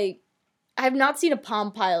the way, I have not seen a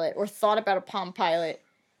Palm Pilot or thought about a Palm Pilot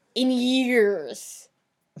in years.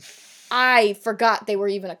 I forgot they were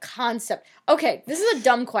even a concept. Okay, this is a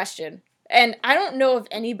dumb question, and I don't know if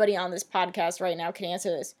anybody on this podcast right now can answer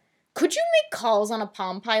this. Could you make calls on a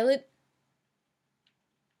Palm Pilot?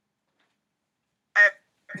 I have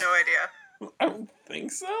no idea. I don't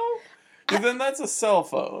think so. But then that's a cell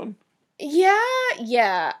phone.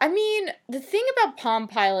 Yeah. I mean, the thing about Palm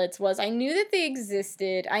Pilots was I knew that they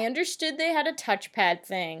existed. I understood they had a touchpad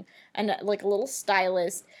thing and, like, a little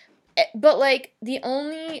stylus. But, like, the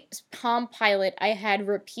only Palm Pilot I had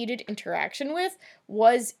repeated interaction with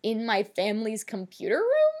was in my family's computer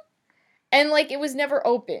room. And, like, it was never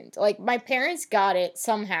opened. Like, my parents got it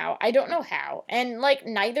somehow. I don't know how. And, like,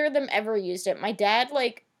 neither of them ever used it. My dad,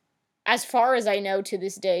 like, as far as I know to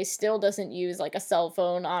this day, still doesn't use, like, a cell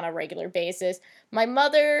phone on a regular basis. My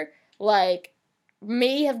mother, like,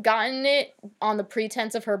 may have gotten it on the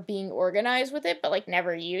pretense of her being organized with it, but, like,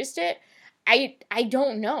 never used it. I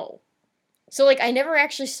don't know. So, like, I never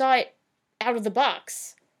actually saw it out of the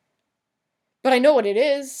box. But I know what it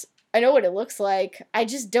is. I know what it looks like. I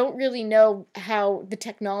just don't really know how the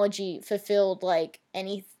technology fulfilled, like,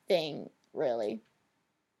 anything, really.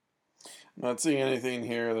 I'm not seeing anything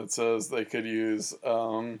here that says they could use,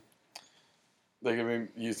 they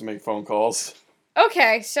could be used to make phone calls.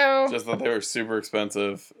 Okay, so... Just that they were super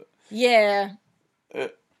expensive. Yeah.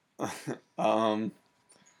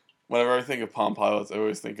 Whenever I think of Palm Pilots, I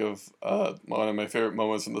always think of one of my favorite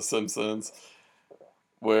moments from The Simpsons,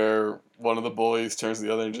 where one of the bullies turns to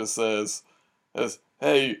the other and just says,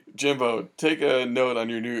 "Hey, Jimbo, take a note on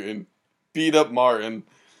your Newton. Beat up Martin."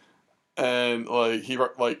 And, like, he,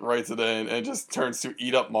 like, writes it in, and it just turns to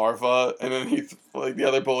 "Eat up Marfa," and then the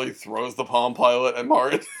other bully throws the Palm Pilot at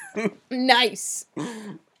Martin. Nice.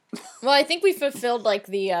 Well, I think we fulfilled, like,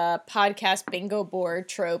 the podcast bingo board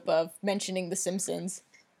trope of mentioning The Simpsons.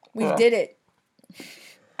 We did it.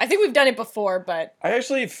 I think we've done it before, but... I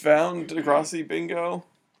actually found Degrassi Bingo,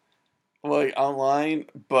 like, online,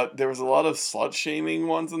 but there was a lot of slut-shaming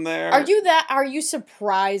ones in there. Are you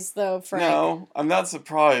surprised, though, Frank? No, I'm not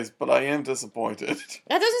surprised, but I am disappointed.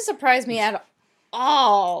 That doesn't surprise me at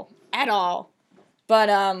all. At all. But,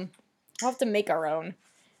 we'll have to make our own.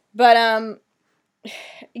 But,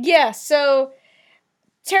 yeah, so...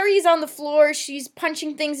 Terry's on the floor. She's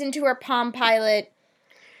punching things into her Palm Pilot.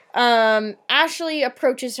 Ashley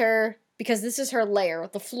approaches her because this is her lair,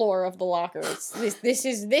 the floor of the lockers. This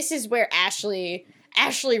is where Ashley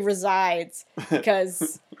resides,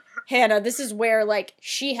 because Hannah, this is where, like,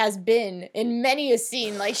 she has been in many a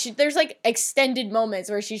scene. Like, there's, like, extended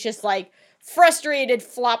moments where she's just, like, frustrated,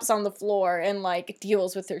 flops on the floor, and, like,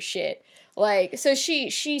 deals with her shit. Like, so she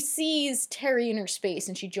sees Terry in her space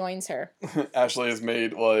and she joins her. Ashley has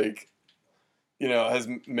made, like,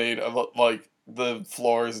 like, the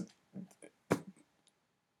floors,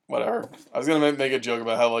 whatever. I was gonna make a joke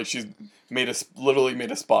about how, like, she's literally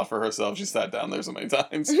made a spot for herself. She sat down there so many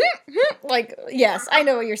times. Like, yes, I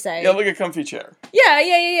know what you're saying. Yeah, like a comfy chair.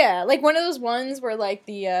 Yeah. Like one of those ones where, like,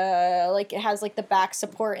 the, like, it has, like, the back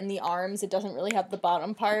support in the arms. It doesn't really have the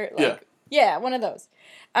bottom part. Like, yeah, one of those.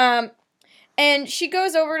 And she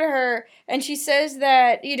goes over to her, and she says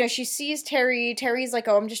that, she sees Terry. Terry's like,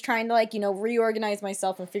 oh, I'm just trying to, like, reorganize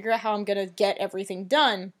myself and figure out how I'm gonna get everything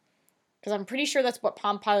done. Because I'm pretty sure that's what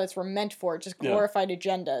Palm Pilots were meant for, just glorified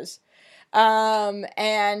agendas.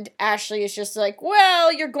 And Ashley is just like,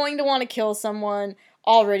 well, you're going to want to kill someone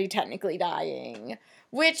already technically dying.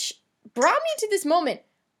 Which brought me to this moment.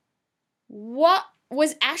 What?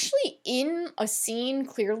 Was Ashley in a scene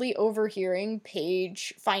clearly overhearing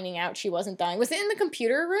Paige finding out she wasn't dying? Was it in the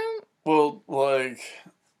computer room? Well, like,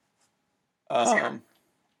 I'm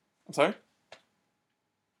sorry?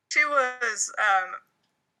 She was,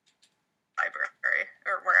 library,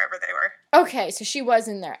 or wherever they were. Okay, so she was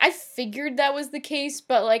in there. I figured that was the case,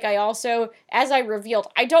 but, like, I also, as I revealed,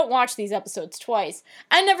 I don't watch these episodes twice.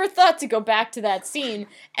 I never thought to go back to that scene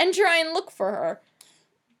and try and look for her.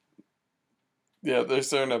 Yeah, there's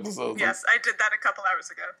certain episodes. Yes, I did that a couple hours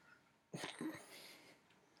ago.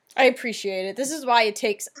 I appreciate it. This is why it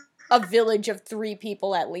takes a village of 3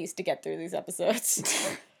 people at least to get through these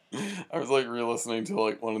episodes. I was, like, re-listening to,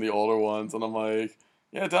 like, one of the older ones, and I'm like,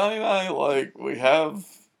 yeah, Donnie and I, like, we have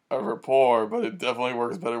a rapport, but it definitely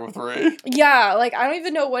works better with Ray. Yeah, like, I don't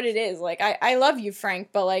even know what it is. Like, I love you, Frank,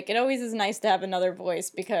 but, like, it always is nice to have another voice,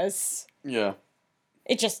 because... Yeah.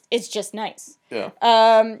 It's just nice. Yeah.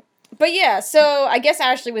 But yeah, so I guess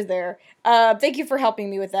Ashley was there. Thank you for helping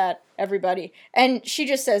me with that, everybody. And she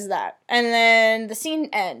just says that. And then the scene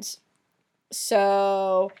ends.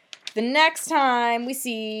 So the next time we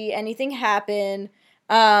see anything happen,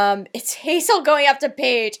 it's Hazel going up to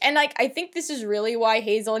Paige. And, like, I think this is really why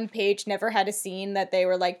Hazel and Paige never had a scene that they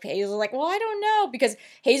were like, Hazel's like, well, I don't know. Because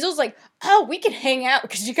Hazel's like, oh, we can hang out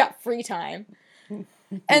because you got free time.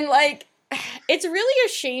 And, like, it's really a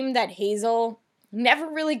shame that Hazel never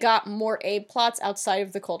really got more A-plots outside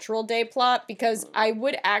of the Cultural Day plot, because I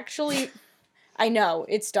would actually... I know,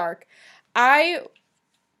 it's dark. I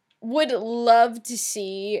would love to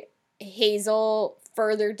see Hazel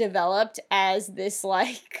further developed as this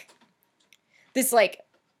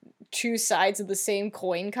two sides of the same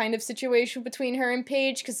coin kind of situation between her and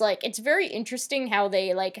Paige, because, like, it's very interesting how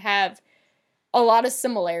they, like, have a lot of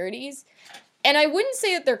similarities. And I wouldn't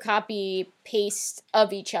say that they're copy-paste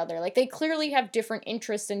of each other. Like, they clearly have different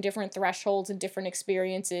interests and different thresholds and different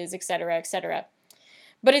experiences, etc., etc.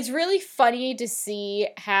 But it's really funny to see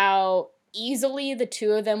how easily the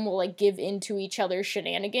two of them will, like, give into each other's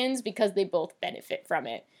shenanigans because they both benefit from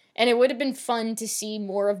it. And it would have been fun to see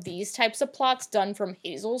more of these types of plots done from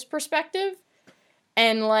Hazel's perspective.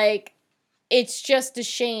 And, like, it's just a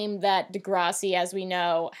shame that Degrassi, as we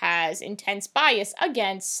know, has intense bias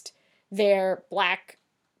against their black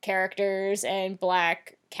characters and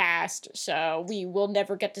black cast. So we will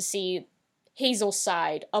never get to see Hazel's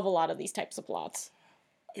side of a lot of these types of plots.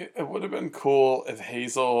 It would have been cool if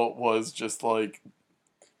Hazel was just, like,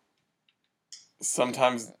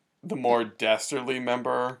 sometimes the more dastardly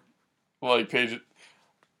member, like Paige,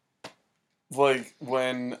 like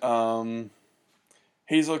when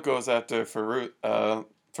Hazel goes after Farisa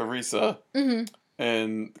Mm-hmm.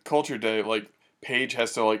 in Culture Day, like Paige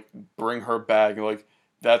has to like bring her back, and like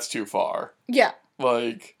that's too far. Yeah.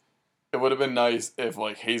 Like it would have been nice if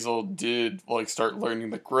like Hazel did like start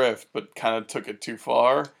learning the grift, but kind of took it too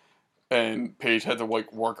far, and Paige had to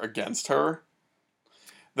like work against her.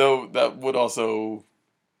 Though that would also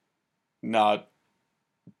not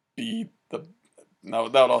be the no,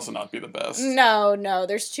 that would also not be the best. No,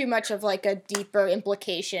 there's too much of, like, a deeper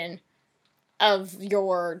implication of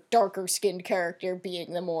your darker-skinned character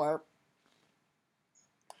being the more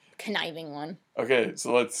conniving one. Okay,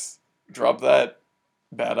 so let's drop that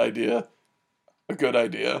bad idea. A good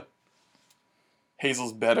idea.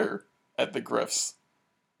 Hazel's better at the grifts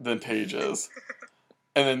than Paige is.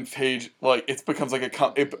 And then Paige, like, it becomes like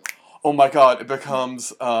oh my god, it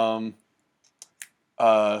becomes, The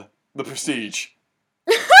Prestige.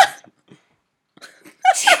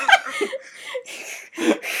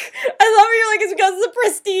 I love how you're like, it's because of the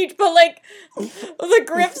Prestige, but, like, the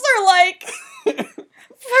grifts are, like,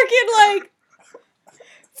 fucking, like,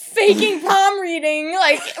 faking palm reading,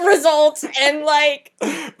 like, results, and, like,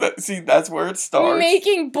 See, that's where it starts.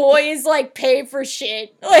 making boys, like, pay for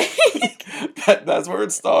shit. Like, That's where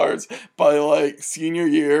it starts. By, like, senior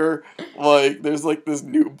year, like, there's this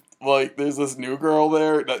new girl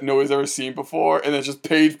there that nobody's ever seen before, and then just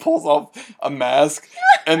Paige pulls off a mask,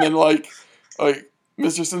 and then, like,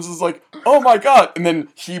 Mr. Simpson's like, oh my god, and then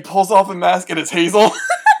he pulls off a mask, and it's Hazel.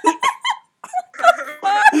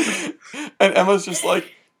 And Emma's just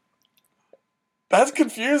like, that's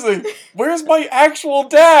confusing. Where's my actual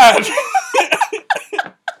dad?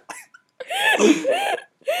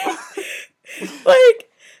 like,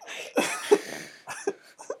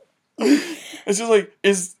 It's just like,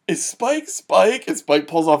 is Spike? And Spike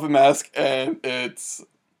pulls off a mask, and it's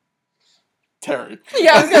Terry.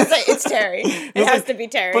 yeah, I was gonna say, it's Terry. It has to be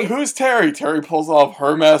Terry. But who's Terry? Terry pulls off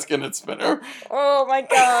her mask, and it's Spinner. Oh my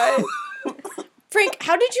god. Frank,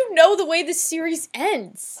 how did you know the way this series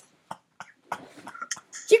ends?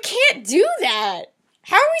 You can't do that.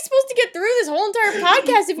 How are we supposed to get through this whole entire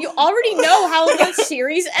podcast if you already know how the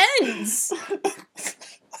series ends?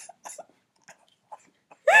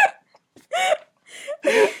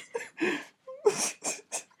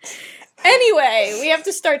 Anyway, we have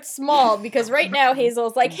to start small because right now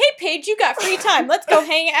Hazel's like, hey Paige, you got free time. Let's go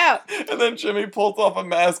hang out. And then Jimmy pulls off a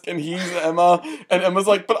mask and he's Emma. And Emma's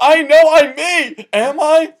like, but I know I'm me. Am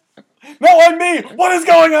I? No, I'm me. What is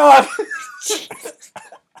going on?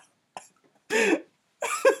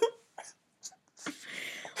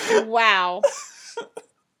 Wow.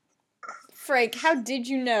 Frank, how did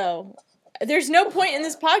you know? There's no point in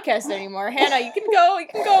this podcast anymore. Hannah, you can go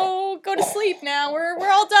to sleep now. We're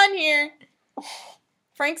all done here.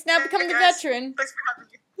 Frank's now become the veteran. Thanks for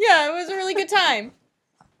having me. Yeah, it was a really good time.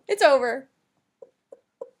 It's over.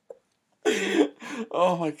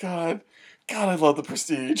 Oh my god. God, I love The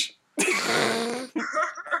Prestige.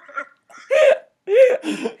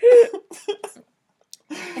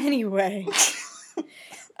 Anyway.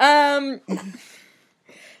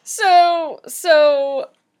 So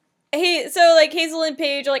like Hazel and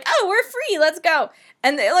Paige are like, oh, we're free, let's go.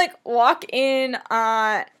 And they like walk in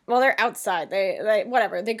well, they're outside. They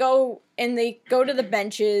whatever. They go to the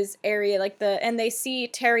benches area, and they see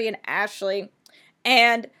Terry and Ashley.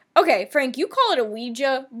 And okay, Frank, you call it a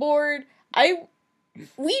Ouija board.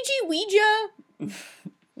 Ouija?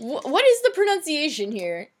 What is the pronunciation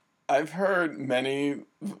here? I've heard many,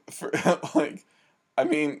 for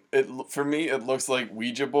me, it looks like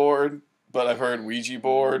Ouija board, but I've heard Ouija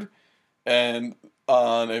board, and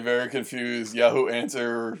on a very confused Yahoo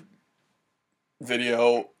Answer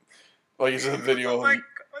video, like it's just a video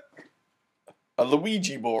A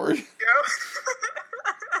Luigi board. Yo.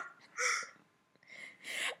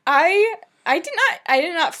 I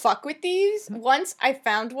did not fuck with these. Once I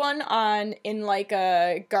found one in like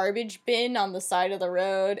a garbage bin on the side of the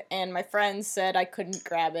road, and my friends said I couldn't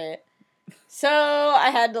grab it. So I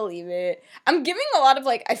had to leave it. I'm giving a lot of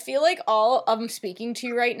like, I feel like all I'm speaking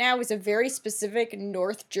to right now is a very specific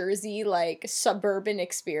North Jersey, like, suburban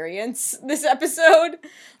experience this episode.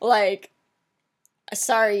 Like,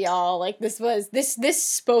 sorry y'all, like, this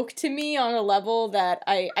spoke to me on a level that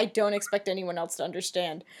I don't expect anyone else to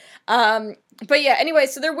understand. But yeah, anyway,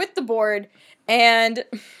 so they're with the board, and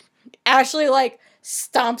Ashley, like,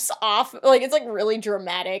 stomps off, like, it's like really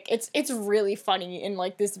dramatic. It's really funny in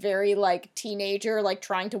like this very like teenager like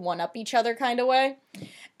trying to one up each other kind of way.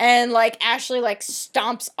 And like Ashley like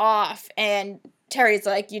stomps off, and Terry's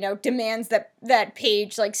like, you know, demands that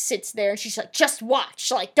Paige like sits there, and she's like, just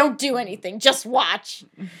watch, like, don't do anything, just watch.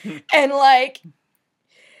 And like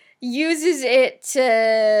uses it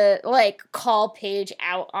to like call Paige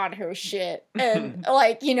out on her shit, and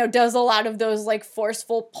like, you know, does a lot of those like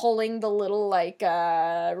forceful pulling the little like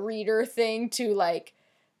reader thing to like,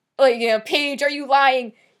 you know, Paige, are you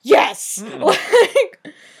lying? Yes.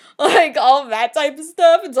 like all that type of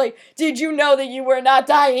stuff. It's like, did you know that you were not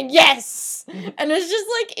dying? Yes. And it's just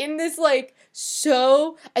like in this like,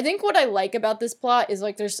 so I think what I like about this plot is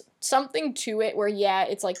like there's something to it where, yeah,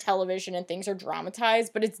 it's like television and things are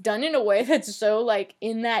dramatized, but it's done in a way that's so like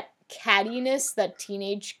in that cattiness that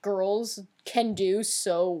teenage girls can do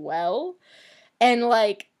so well. And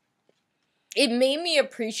like it made me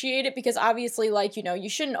appreciate it because obviously, like, you know, you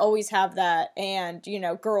shouldn't always have that, and, you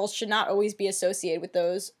know, girls should not always be associated with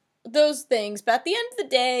those things. But at the end of the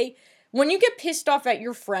day, when you get pissed off at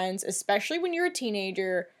your friends, especially when you're a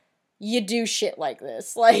teenager, you do shit like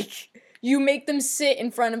this. Like, you make them sit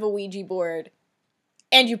in front of a Ouija board,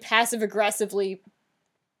 and you passive-aggressively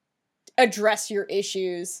address your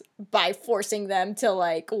issues by forcing them to,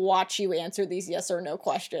 like, watch you answer these yes or no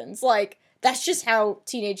questions. Like, that's just how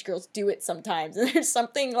teenage girls do it sometimes. And there's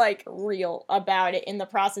something, like, real about it in the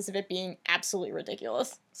process of it being absolutely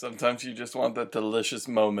ridiculous. Sometimes you just want that delicious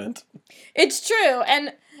moment. It's true.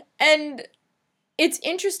 And it's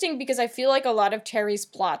interesting because I feel like a lot of Terry's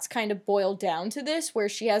plots kind of boil down to this, where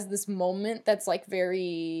she has this moment that's, like,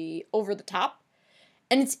 very over the top.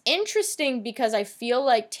 And it's interesting because I feel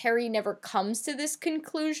like Terry never comes to this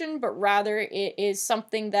conclusion, but rather it is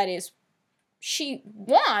something that is she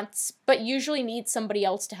wants, but usually needs somebody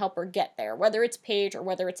else to help her get there, whether it's Paige or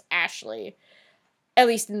whether it's Ashley. At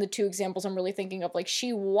least in the two examples I'm really thinking of, like,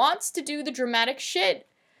 she wants to do the dramatic shit,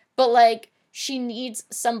 but, like, she needs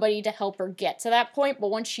somebody to help her get to that point,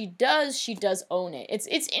 but once she does own it.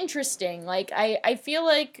 It's interesting. Like, I feel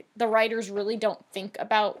like the writers really don't think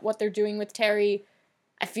about what they're doing with Terry.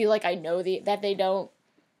 I feel like I know that they don't.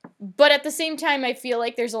 But at the same time, I feel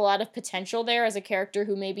like there's a lot of potential there as a character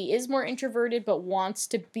who maybe is more introverted but wants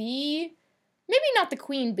to be, maybe not the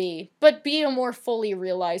queen bee, but be a more fully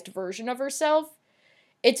realized version of herself.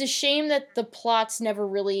 It's a shame that the plots never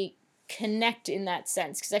really connect in that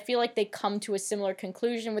sense, because I feel like they come to a similar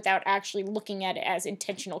conclusion without actually looking at it as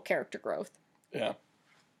intentional character growth. Yeah.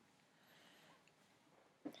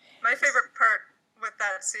 My favorite part with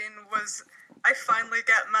that scene was I finally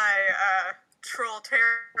get my troll Terry.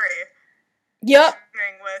 Yep.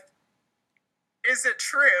 With, is it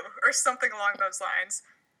true? Or something along those lines.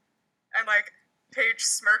 And like Paige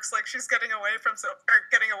smirks like she's getting away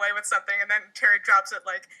with something, and then Terry drops it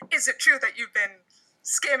like, is it true that you've been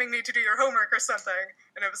scamming me to do your homework or something?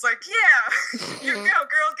 And it was like, yeah, you go,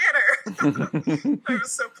 girl, get her. I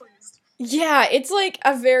was so pleased. Yeah, it's like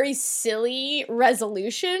a very silly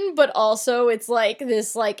resolution, but also it's like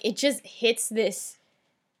this, like, it just hits this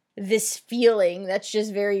feeling that's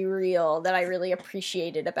just very real that I really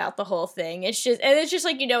appreciated about the whole thing. It's just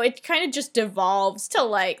like, you know, it kind of just devolves to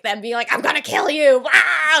like them being like, I'm gonna kill you,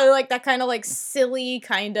 wow! Like that kind of like silly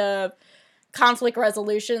kind of conflict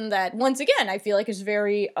resolution that, once again, I feel like is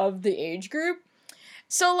very of the age group.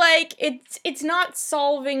 So, like, it's not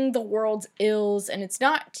solving the world's ills, and it's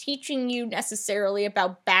not teaching you necessarily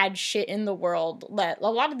about bad shit in the world that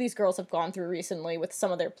a lot of these girls have gone through recently with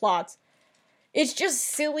some of their plots. It's just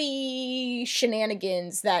silly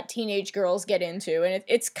shenanigans that teenage girls get into, and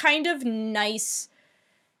it's kind of nice.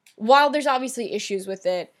 While there's obviously issues with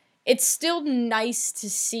it, it's still nice to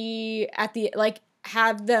see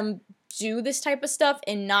have them do this type of stuff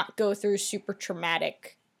and not go through super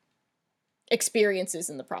traumatic experiences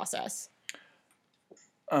in the process.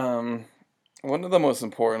 One of the most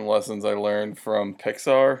important lessons I learned from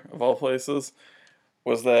Pixar, of all places,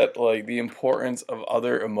 was that, like, the importance of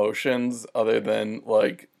other emotions other than,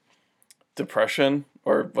 like, depression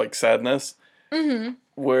or like sadness, Mm-hmm.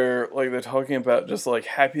 where like they're talking about just like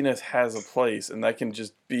happiness has a place, and that can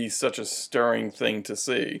just be such a stirring thing to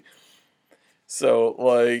see. So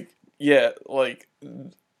like yeah, like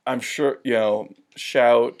I'm sure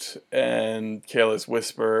Shout and Careless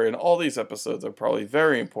Whisper and all these episodes are probably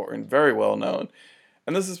very important, very well known.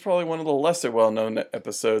 And this is probably one of the lesser well known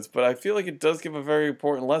episodes, but I feel like it does give a very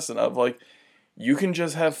important lesson of like you can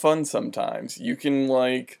just have fun sometimes. You can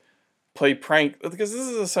like play prank because this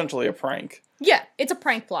is essentially a prank. Yeah, it's a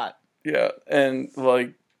prank plot. Yeah, and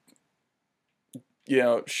like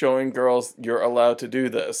showing girls you're allowed to do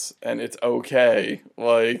this and it's okay.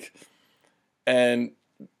 Like, and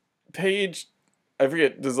Paige, I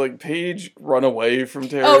forget, does like Paige run away from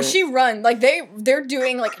Terry? Oh, she run. Like they're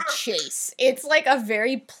doing like a chase. It's like a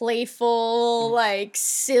very playful, like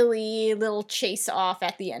silly little chase off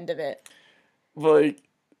at the end of it. Like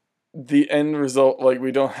the end result, like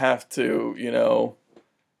we don't have to,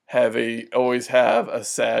 always have a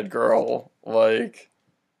sad girl like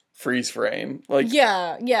freeze frame. Like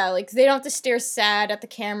yeah, like they don't have to stare sad at the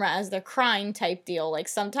camera as they're crying type deal. Like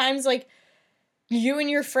sometimes like you and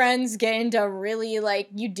your friends get into really like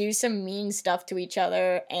you do some mean stuff to each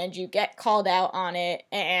other and you get called out on it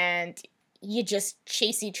and you just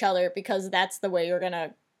chase each other because that's the way you're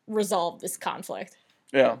gonna resolve this conflict.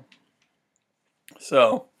 Yeah.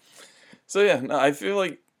 So yeah, no, I feel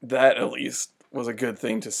like that at least was a good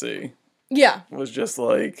thing to see. Yeah. It was just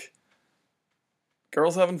like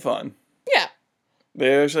girls having fun. Yeah.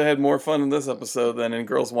 They actually had more fun in this episode than in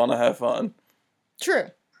Girls Wanna Have Fun.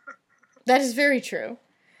 True. That is very true.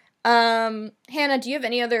 Hannah, do you have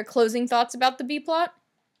any other closing thoughts about the B plot?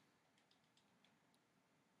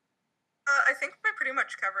 I think we pretty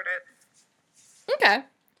much covered it. Okay.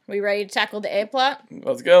 We ready to tackle the A plot?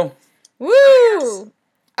 Let's go. Woo! Yes.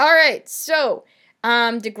 All right, so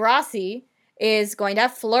Degrassi is going to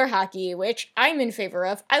have floor hockey, which I'm in favor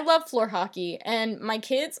of. I love floor hockey, and my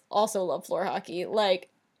kids also love floor hockey. Like,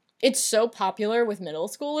 it's so popular with middle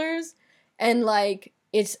schoolers, and like,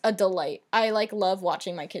 it's a delight. I like love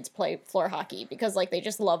watching my kids play floor hockey because like they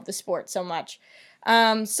just love the sport so much.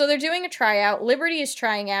 So they're doing a tryout. Liberty is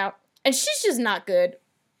trying out, and she's just not good.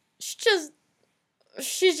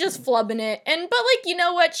 She's just flubbing it. But like, you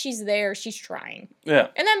know what? She's there. She's trying. Yeah.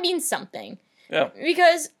 And that means something. Yeah.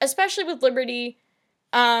 Because especially with Liberty,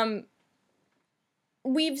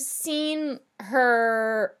 we've seen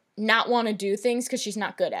her not want to do things because she's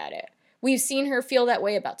not good at it. We've seen her feel that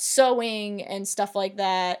way about sewing and stuff like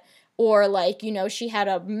that. Or like, she had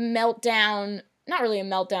a meltdown. Not really a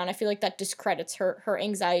meltdown. I feel like that discredits her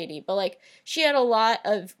anxiety. But like, she had a lot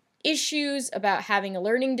of issues about having a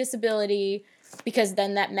learning disability because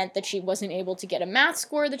then that meant that she wasn't able to get a math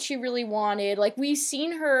score that she really wanted. Like, we've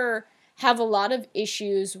seen her have a lot of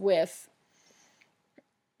issues with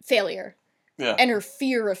failure. Yeah. And her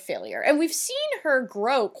fear of failure. And we've seen her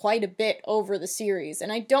grow quite a bit over the series.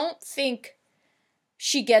 And I don't think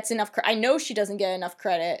she gets enough credit. I know she doesn't get enough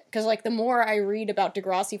credit. Because, like, the more I read about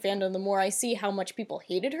Degrassi fandom, the more I see how much people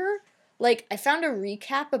hated her. Like, I found a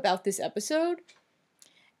recap about this episode.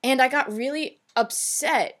 And I got really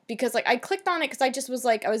upset. Because, like, I clicked on it because I just was,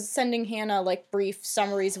 like, I was sending Hannah, like, brief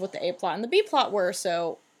summaries of what the A plot and the B plot were.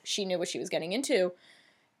 So she knew what she was getting into.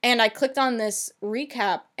 And I clicked on this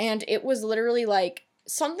recap, and it was literally, like,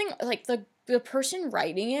 something, like, the person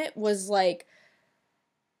writing it was, like,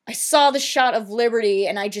 I saw the shot of Liberty,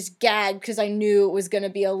 and I just gagged because I knew it was going to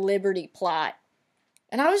be a Liberty plot.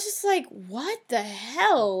 And I was just like, what the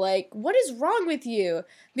hell? Like, what is wrong with you?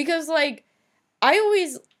 Because, like, I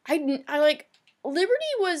like, Liberty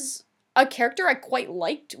was a character I quite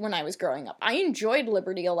liked when I was growing up. I enjoyed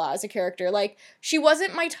Liberty a lot as a character. Like, she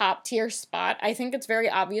wasn't my top tier spot. I think it's very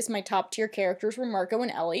obvious my top tier characters were Marco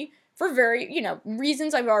and Ellie for very,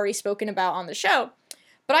 reasons I've already spoken about on the show.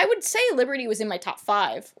 But I would say Liberty was in my top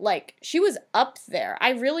 5. Like, she was up there. I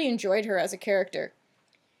really enjoyed her as a character.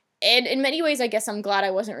 And in many ways, I guess I'm glad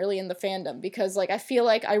I wasn't really in the fandom because, like, I feel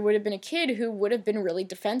like I would have been a kid who would have been really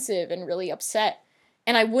defensive and really upset.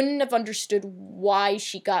 And I wouldn't have understood why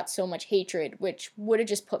she got so much hatred, which would have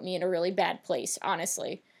just put me in a really bad place,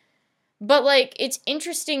 honestly. But, like, it's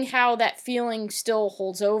interesting how that feeling still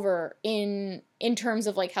holds over in terms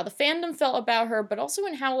of, like, how the fandom felt about her, but also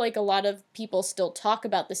in how, like, a lot of people still talk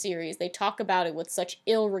about the series. They talk about it with such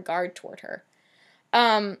ill regard toward her.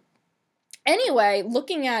 Anyway,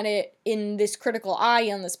 looking at it in this critical eye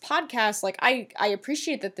on this podcast, like, I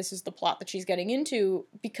appreciate that this is the plot that she's getting into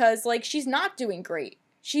because, like, she's not doing great.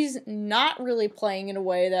 She's not really playing in a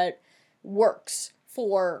way that works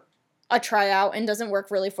for a tryout and doesn't work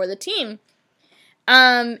really for the team.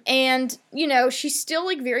 And, you know, she's still,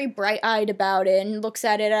 like, very bright-eyed about it and looks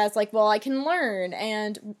at it as, like, well, I can learn.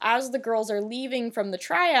 And as the girls are leaving from the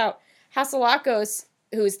tryout, Hatzilakos,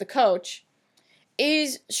 who is the coach,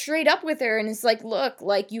 is straight up with her and is like, look,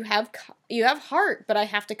 like, you have heart, but I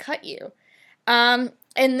have to cut you. And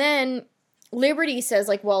then Liberty says,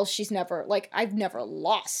 like, well, I've never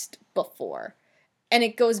lost before. And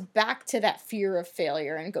it goes back to that fear of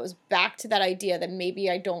failure, and it goes back to that idea that maybe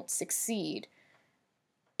I don't succeed.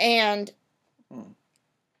 And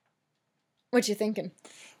what you thinking?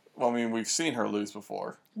 Well, I mean, we've seen her lose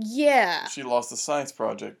before. Yeah. She lost the science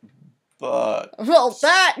project, but... Well,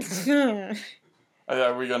 that...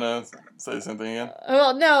 Are we gonna say something again?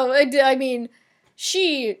 Well, no, I mean,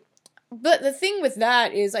 but the thing with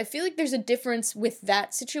that is, I feel like there's a difference with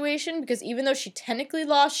that situation, because even though she technically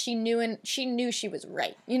lost, she knew she was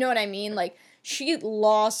right. You know what I mean? Like, she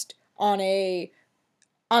lost on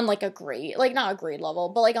like a grade, like not a grade level,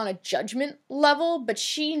 but like on a judgment level, but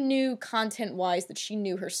she knew content-wise that she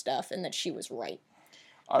knew her stuff and that she was right.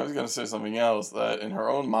 I was gonna say something else, that in her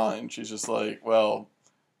own mind, she's just like, well,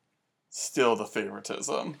 still the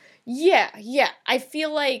favoritism. Yeah. I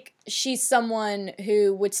feel like she's someone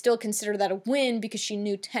who would still consider that a win because she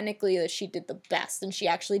knew technically that she did the best and she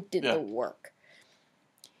actually did the work.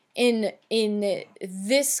 In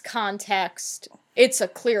this context, it's a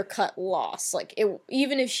clear-cut loss. Like,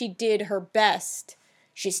 even if she did her best,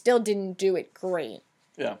 she still didn't do it great.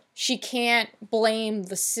 Yeah. She can't blame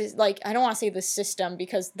I don't want to say the system,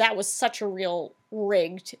 because that was such a real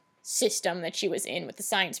rigged system that she was in with the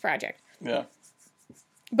science project. Yeah.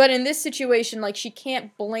 But in this situation, like, she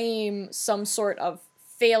can't blame some sort of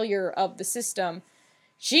failure of the system.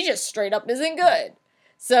 She just straight up isn't good.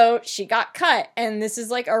 So she got cut, and this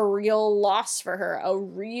is like a real loss for her, a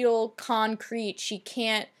real concrete.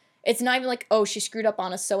 It's not even like, oh, she screwed up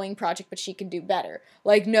on a sewing project, but she can do better.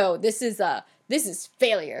 Like, no, this is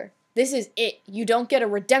failure. This is it. You don't get a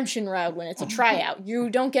redemption route when it's a tryout.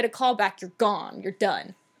 You don't get a callback. You're gone. You're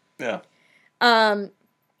done. Yeah. And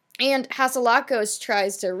Hatzilakos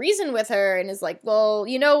tries to reason with her and is like, well,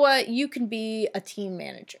 you know what? You can be a team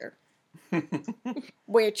manager.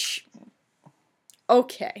 Which,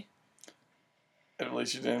 okay. At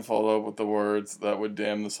least you didn't follow up with the words that would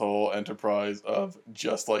damn this whole enterprise of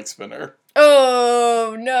just like Spinner.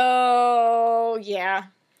 Oh, no. Yeah.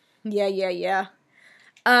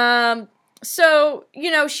 So,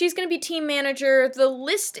 you know, she's going to be team manager. The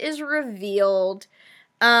list is revealed.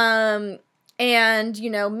 And,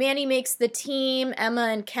 you know, Manny makes the team. Emma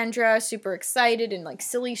and Kendra super excited and, like,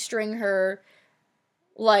 silly string her.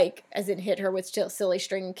 Like, as in hit her with silly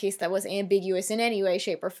string in case that was ambiguous in any way,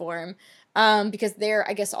 shape, or form. Because they're,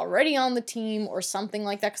 I guess, already on the team or something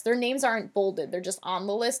like that. Because their names aren't bolded. They're just on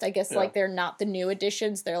the list. I guess, like, they're not the new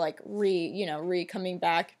additions. They're, like, coming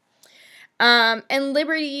back. And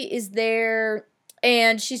Liberty is there.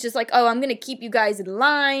 And she's just like, oh, I'm going to keep you guys in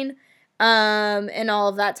line. And all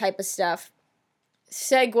of that type of stuff.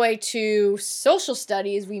 Segue to social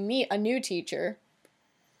studies. We meet a new teacher.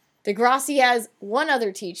 Degrassi has one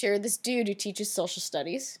other teacher, this dude who teaches social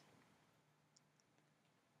studies.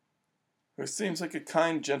 Who seems like a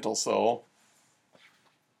kind, gentle soul.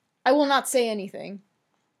 I will not say anything.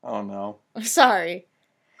 Oh, no. I'm sorry.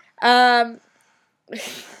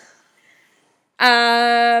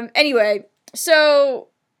 Anyway, so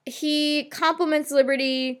he compliments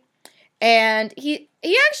Liberty, and he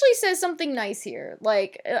actually says something nice here.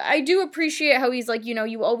 Like, I do appreciate how he's like, you know,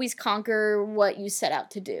 you always conquer what you set out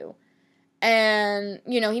to do. And,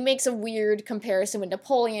 you know, he makes a weird comparison with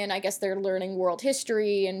Napoleon. I guess they're learning world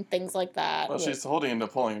history and things like that. Well, she's holding a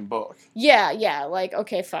Napoleon book. Yeah, like,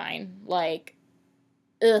 okay, fine. Like,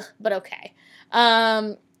 but okay.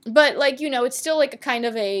 But, like, you know, it's still, like, a kind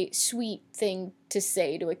of a sweet thing to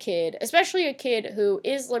say to a kid. Especially a kid who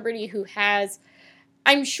is Liberty, who has...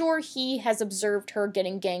 I'm sure he has observed her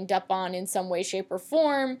getting ganged up on in some way, shape, or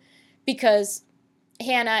form, because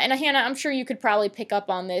Hannah, I'm sure you could probably pick up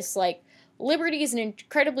on this, like, Liberty is an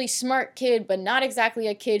incredibly smart kid, but not exactly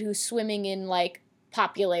a kid who's swimming in, like,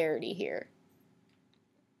 popularity here.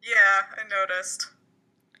 Yeah, I noticed.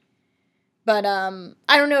 But,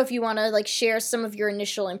 I don't know if you want to, like, share some of your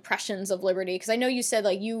initial impressions of Liberty, because I know you said,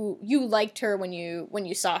 like, you liked her when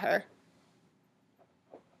you saw her.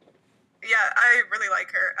 Yeah, I really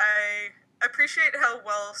like her. I appreciate how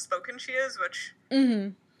well-spoken she is, which... Mm-hmm.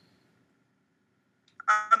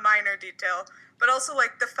 A minor detail. But also,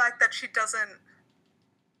 like, the fact that she doesn't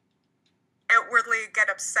outwardly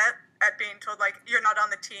get upset at being told, like, you're not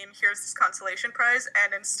on the team, here's this consolation prize,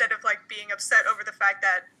 and instead of, like, being upset over the fact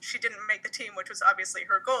that she didn't make the team, which was obviously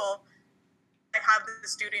her goal, I have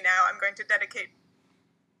this duty now, I'm going to dedicate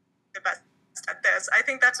the best at this. I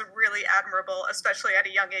think that's really admirable, especially at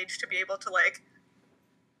a young age, to be able to like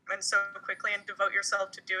and so quickly and devote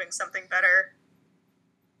yourself to doing something better.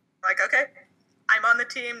 Like, okay, I'm on the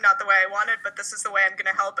team, not the way I wanted, but this is the way I'm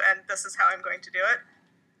going to help, and this is how I'm going to do it.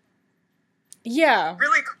 Yeah.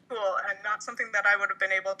 Really cool, and not something that I would have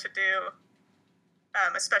been able to do,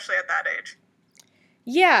 especially at that age.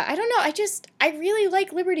 Yeah, I don't know. I really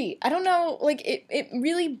like Liberty. I don't know, like, it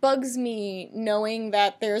really bugs me knowing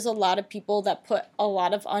that there's a lot of people that put a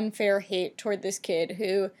lot of unfair hate toward this kid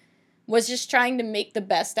who was just trying to make the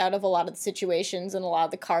best out of a lot of the situations and a lot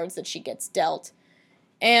of the cards that she gets dealt.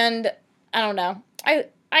 And I don't know.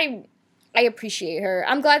 I appreciate her.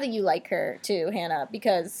 I'm glad that you like her too, Hannah,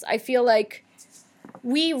 because I feel like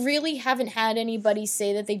we really haven't had anybody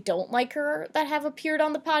say that they don't like her that have appeared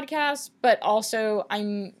on the podcast, but also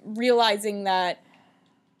I'm realizing that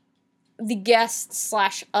the guests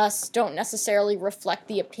 / us don't necessarily reflect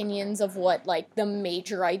the opinions of what, like, the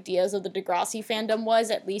major ideas of the Degrassi fandom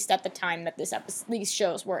was, at least at the time that this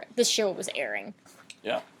show was airing.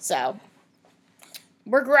 Yeah. So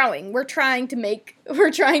we're growing. We're trying to make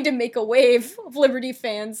a wave of Liberty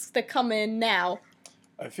fans that come in now.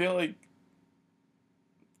 I feel like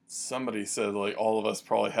somebody said, like, all of us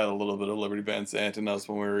probably had a little bit of Liberty Band Santa in us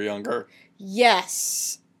when we were younger.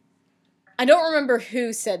 Yes. I don't remember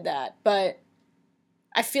who said that, but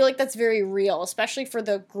I feel like that's very real, especially for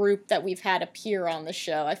the group that we've had appear on the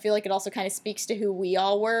show. I feel like it also kind of speaks to who we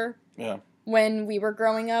all were when we were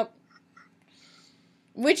growing up.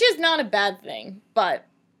 Which is not a bad thing, but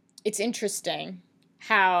it's interesting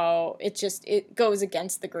how it goes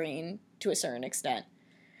against the grain to a certain extent.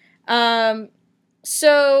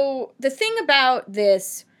 So the thing about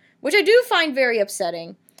this, which I do find very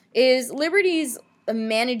upsetting, is Liberty's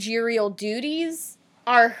managerial duties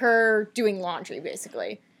are her doing laundry,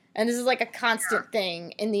 basically. And this is like a constant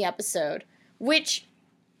thing in the episode, which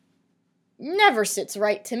never sits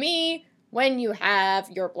right to me when you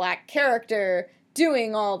have your black character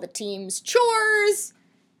doing all the team's chores.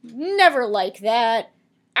 Never like that.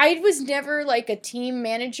 I was never, like, a team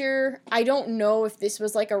manager. I don't know if this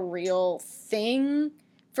was, like, a real thing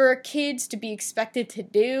for kids to be expected to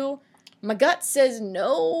do. My gut says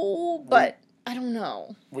no, but I don't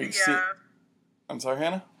know. I'm sorry,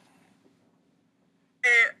 Hannah?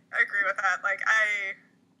 I agree with that. Like,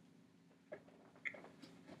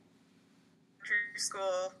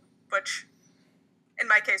 school, which in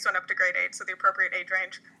my case went up to grade 8, so the appropriate age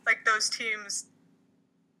range. Like, those teams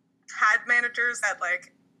had managers that,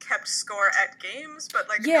 like, kept score at games, but,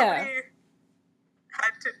 like, nobody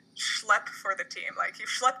had to schlep for the team. Like, you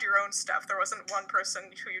schlepped your own stuff. There wasn't one person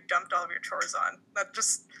who you dumped all of your chores on. That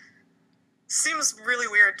just seems really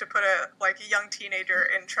weird to put a young teenager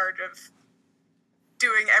in charge of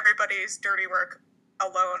doing everybody's dirty work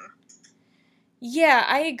alone. Yeah,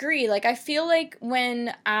 I agree. Like, I feel like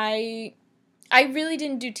when I really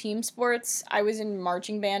didn't do team sports. I was in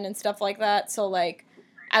marching band and stuff like that, so, like,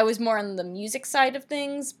 I was more on the music side of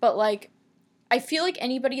things, but, like, I feel like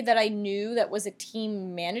anybody that I knew that was a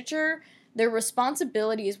team manager, their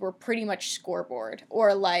responsibilities were pretty much scoreboard,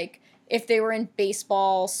 or, like, if they were in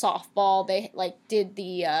baseball, softball, they, like, did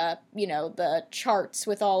the, the charts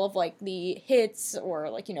with all of, like, the hits, or,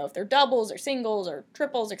 like, if they're doubles, or singles, or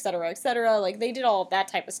triples, etc., like, they did all of that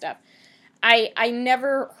type of stuff. I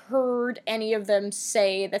never heard any of them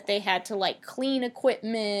say that they had to, like, clean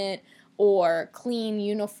equipment, or clean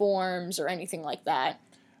uniforms, or anything like that.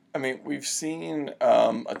 I mean, we've seen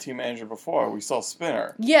a team manager before. We saw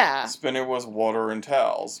Spinner. Yeah. Spinner was water and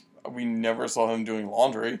towels. We never saw him doing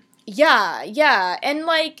laundry. Yeah. And,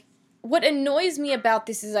 like, what annoys me about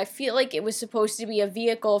this is I feel like it was supposed to be a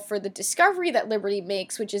vehicle for the discovery that Liberty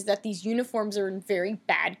makes, which is that these uniforms are in very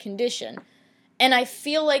bad condition. And I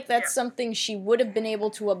feel like that's something she would have been able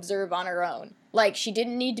to observe on her own. Like, she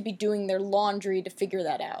didn't need to be doing their laundry to figure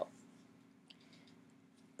that out.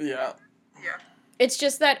 Yeah. It's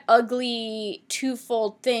just that ugly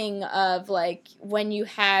twofold thing of, like, when you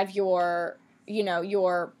have your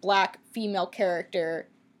black female character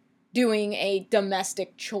doing a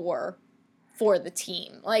domestic chore for the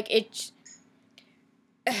team. Like, and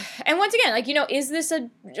once again, like, is this a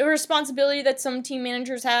responsibility that some team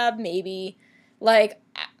managers have? Maybe. Like,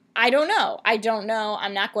 I don't know.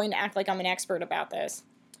 I'm not going to act like I'm an expert about this.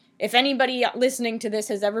 If anybody listening to this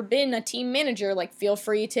has ever been a team manager, like, feel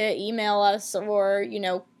free to email us or,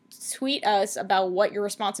 tweet us about what your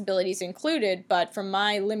responsibilities included. But from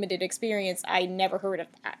my limited experience, I never heard of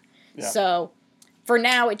that. Yeah. So, for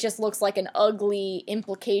now, it just looks like an ugly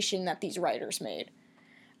implication that these writers made.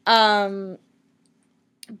 But,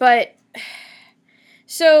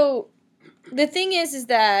 so, the thing is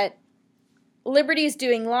that Liberty's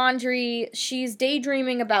doing laundry. She's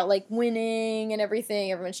daydreaming about, like, winning and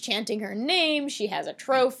everything. Everyone's chanting her name. She has a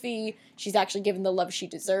trophy. She's actually given the love she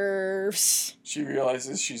deserves. She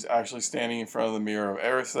realizes she's actually standing in front of the mirror of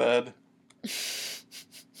Erised.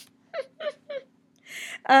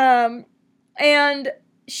 And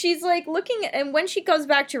she's, like, looking, and when she goes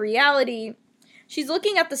back to reality, she's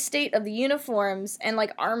looking at the state of the uniforms, and,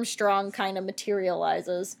 like, Armstrong kind of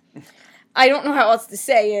materializes. I don't know how else to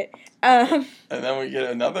say it. And then we get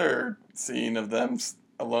another scene of them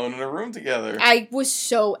alone in a room together. I was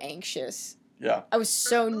so anxious. Yeah. I was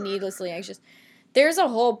so needlessly anxious. There's a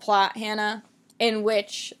whole plot, Hannah, in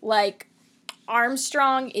which, like,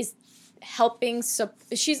 Armstrong is helping...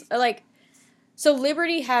 she's, like... So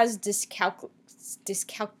Liberty has dyscalculia,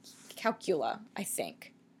 I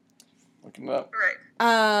think. Looking it up.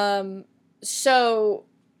 Right. So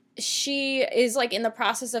she is, like, in the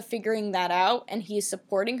process of figuring that out, and he's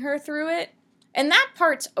supporting her through it. And that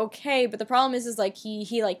part's okay, but the problem is like,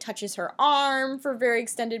 he like, touches her arm for very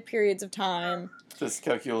extended periods of time.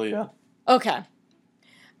 Dyscalculia. Okay.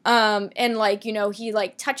 And, like, you know, he,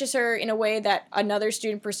 like, touches her in a way that another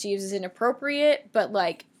student perceives as inappropriate, but,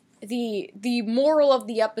 like, the moral of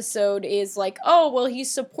the episode is, like, oh, well,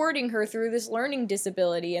 he's supporting her through this learning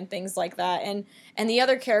disability and things like that, and the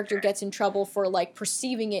other character gets in trouble for, like,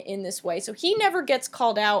 perceiving it in this way, so he never gets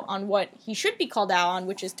called out on what he should be called out on,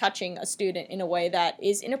 which is touching a student in a way that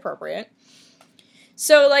is inappropriate.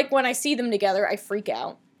 So, like, when I see them together, I freak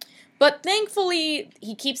out. But thankfully,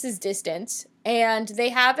 he keeps his distance, and they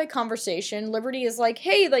have a conversation. Liberty is like,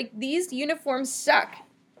 hey, like, these uniforms suck.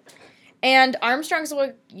 And Armstrong's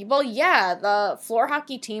like, well, yeah, the floor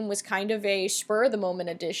hockey team was kind of a spur-of-the-moment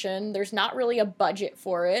addition. There's not really a budget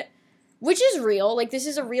for it, which is real. Like, this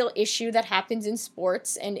is a real issue that happens in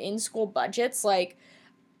sports and in school budgets. Like,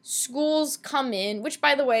 schools come in, which,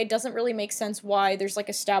 by the way, doesn't really make sense why there's, like,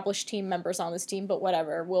 established team members on this team, but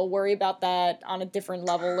whatever. We'll worry about that on a different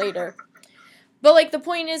level later. But, like, the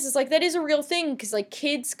point is, like, that is a real thing, because, like,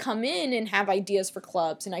 kids come in and have ideas for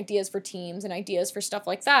clubs and ideas for teams and ideas for stuff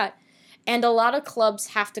like that. And a lot of clubs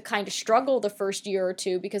have to kind of struggle the first year or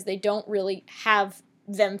two because they don't really have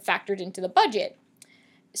them factored into the budget.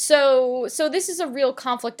 So this is a real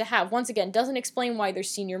conflict to have. Once again, doesn't explain why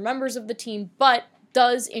there's senior members of the team, but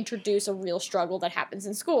does introduce a real struggle that happens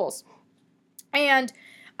in schools. And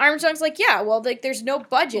Armstrong's like, yeah, well, like, there's no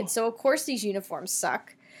budget, so of course these uniforms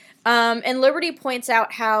suck. And Liberty points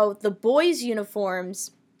out how the boys'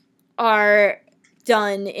 uniforms are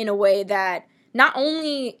done in a way that not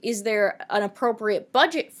only is there an appropriate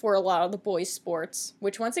budget for a lot of the boys' sports,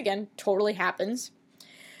 which once again totally happens,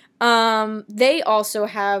 they also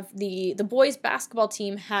have the boys' basketball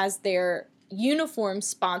team has their uniform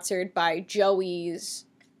sponsored by Joey's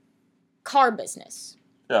car business.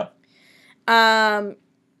 Yeah. And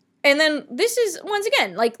then this is, once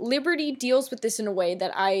again, like, Liberty deals with this in a way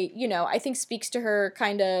that I think speaks to her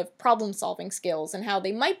kind of problem-solving skills and how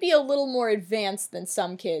they might be a little more advanced than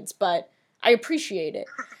some kids, but I appreciate it.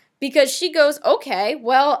 Because she goes, okay,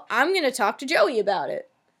 well, I'm going to talk to Joey about it.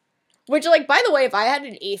 Which, like, by the way, if I had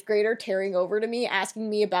an 8th grader tearing over to me asking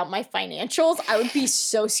me about my financials, I would be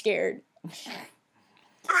so scared.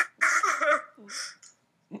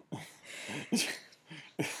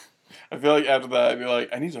 I feel like after that, I'd be like,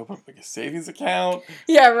 I need to open up, like, a savings account.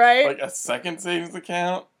 Yeah, right? Like, a second savings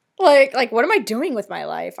account. Like, what am I doing with my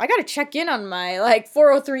life? I gotta check in on my, like,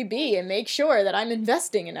 403B and make sure that I'm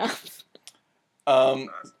investing enough.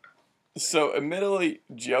 So, admittedly,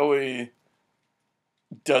 Joey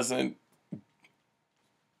doesn't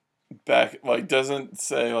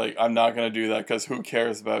say, like, I'm not gonna do that, because who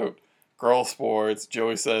cares about girl sports?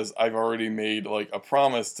 Joey says, I've already made, like, a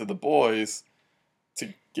promise to the boys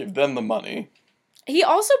to give them the money. He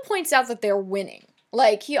also points out that they're winning.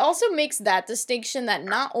 Like, he also makes that distinction that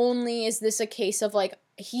not only is this a case of, like,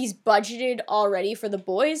 he's budgeted already for the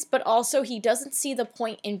boys, but also he doesn't see the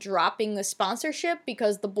point in dropping the sponsorship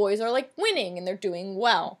because the boys are, like, winning and they're doing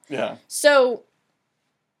well. Yeah. So,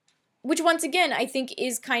 which once again, I think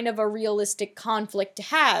is kind of a realistic conflict to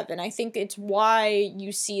have, and I think it's why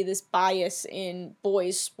you see this bias in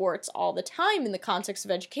boys' sports all the time in the context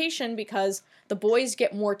of education, because the boys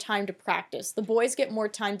get more time to practice, the boys get more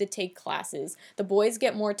time to take classes, the boys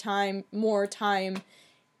get more time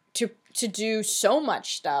to do so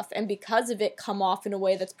much stuff, and because of it come off in a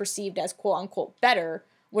way that's perceived as quote-unquote better,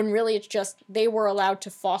 when really it's just they were allowed to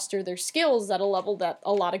foster their skills at a level that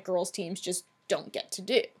a lot of girls' teams just don't get to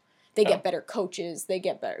do. They get better coaches, they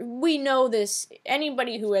get better... We know this,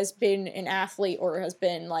 anybody who has been an athlete or has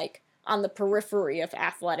been, like, on the periphery of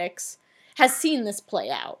athletics has seen this play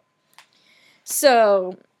out.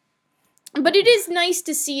 So, But it is nice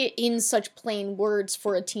to see it in such plain words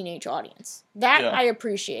for a teenage audience. That Yeah. I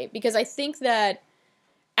appreciate, because I think that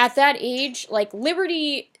at that age, like,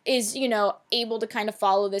 Liberty is, able to kind of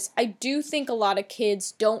follow this. I do think a lot of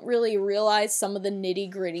kids don't really realize some of the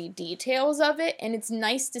nitty-gritty details of it, and it's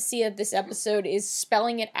nice to see that this episode is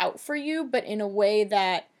spelling it out for you, but in a way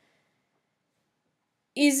that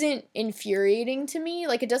isn't infuriating to me.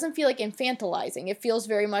 Like, it doesn't feel like infantilizing. It feels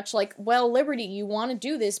very much like, well, Liberty, you want to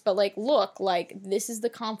do this, but, like, look, like, this is the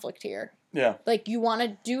conflict here. Yeah. Like, you want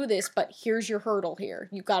to do this, but here's your hurdle here.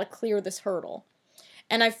 You got to clear this hurdle.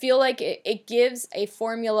 And I feel like it gives a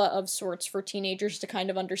formula of sorts for teenagers to kind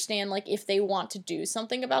of understand, like, if they want to do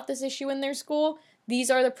something about this issue in their school,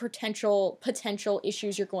 these are the potential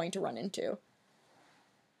issues you're going to run into.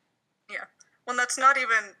 Yeah. Well, that's not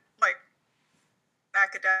even, like,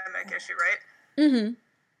 academic issue, right? Mm-hmm.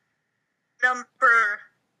 Number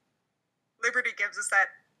Liberty gives us that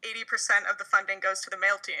 80% of the funding goes to the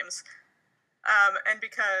male teams. And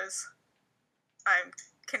because I'm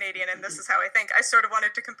Canadian and this is how I think, I sort of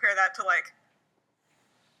wanted to compare that to, like,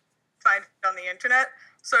 find on the internet.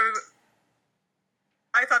 So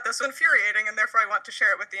I thought this was infuriating, and therefore I want to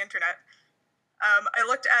share it with the internet. I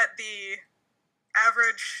looked at the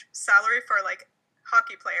average salary for, like,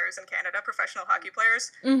 hockey players in Canada, professional hockey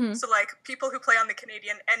players. Mm-hmm. So, like, people who play on the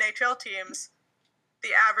Canadian NHL teams,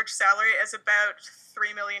 the average salary is about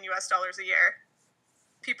 $3 million a year.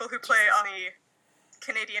 People who play on the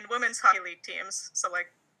Canadian Women's Hockey League teams, so, like,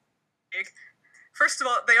 first of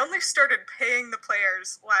all, they only started paying the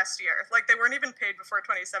players last year. Like, they weren't even paid before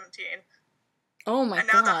 2017. Oh my god. And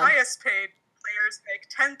now the highest paid players make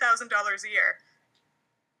 $10,000 a year.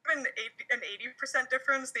 Even an 80%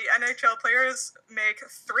 difference, the NHL players make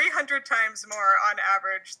 300 times more on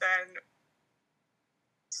average than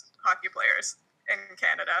hockey players in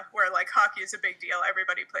Canada, where, like, hockey is a big deal.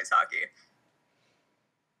 Everybody plays hockey.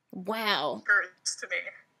 Wow. Hurts to me.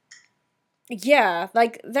 Yeah,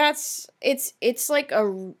 like, it's like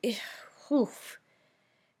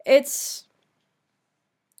it's,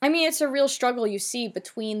 I mean, it's a real struggle you see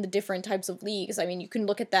between the different types of leagues. I mean, you can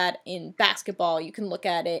look at that in basketball, you can look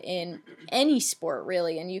at it in any sport,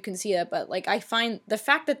 really, and you can see that, but, like, I find the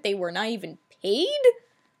fact that they were not even paid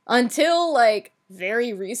until, like,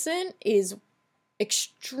 very recent is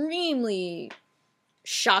extremely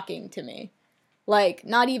shocking to me. Like,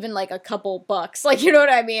 not even, like, a couple bucks. Like, you know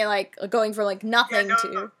what I mean? Like, going from, like, nothing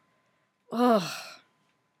to... Ugh.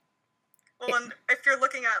 Well, and if you're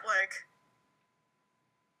looking at, like,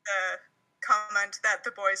 the comment that the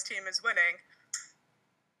boys' team is winning,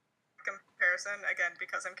 comparison, again,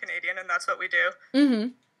 because I'm Canadian and that's what we do, Mm-hmm.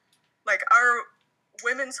 like, our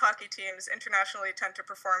women's hockey teams internationally tend to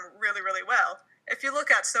perform really, really well. If you look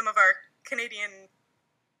at some of our Canadian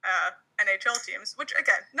NHL teams, which,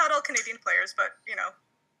 again, not all Canadian players, but, you know,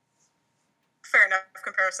 fair enough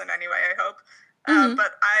comparison anyway, I hope. Mm-hmm.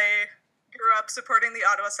 But I grew up supporting the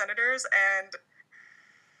Ottawa Senators, and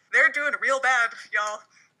they're doing real bad, y'all.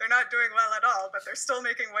 They're not doing well at all, but they're still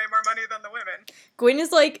making way more money than the women. Gwen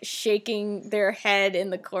is, like, shaking their head in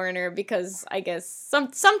the corner because I guess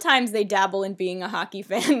sometimes they dabble in being a hockey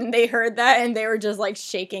fan, and they heard that, and they were just, like,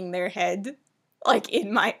 shaking their head, like,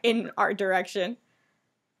 in our direction.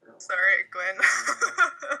 Sorry, Gwen.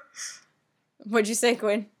 What'd you say,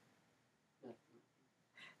 Gwen?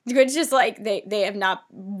 Gwen's just like, they have not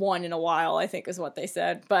won in a while, I think is what they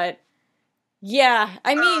said. But, yeah,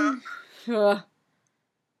 I mean,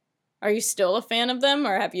 are you still a fan of them,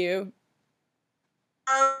 or have you?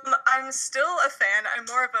 I'm still a fan. I'm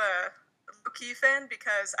more of a low-key fan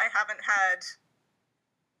because I haven't had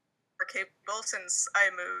cable since I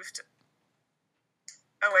moved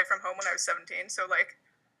away from home when I was 17, so, like,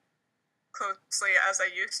 closely as I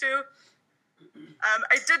used to.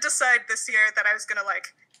 I did decide this year that I was going to,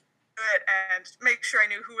 like, do it and make sure I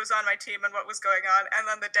knew who was on my team and what was going on, and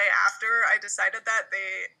then the day after I decided that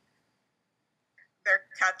their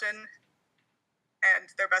captain and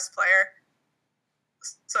their best player,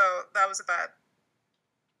 so that was a bad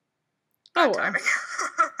timing.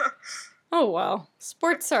 Oh, well.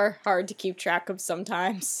 Sports are hard to keep track of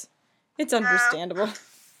sometimes. It's understandable.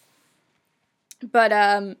 But,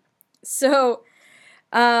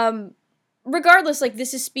 regardless, like,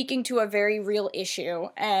 this is speaking to a very real issue,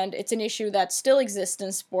 and it's an issue that still exists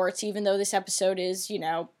in sports, even though this episode is, you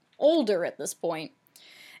know, older at this point.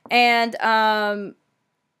 And,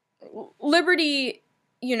 Liberty,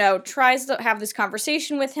 you know, tries to have this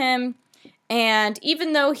conversation with him, and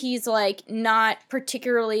even though he's, like, not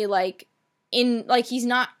particularly, like, he's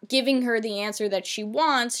not giving her the answer that she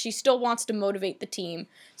wants, she still wants to motivate the team.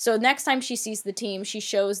 So next time she sees the team, she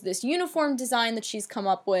shows this uniform design that she's come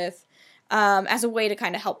up with, as a way to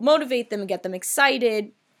kind of help motivate them and get them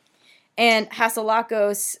excited. And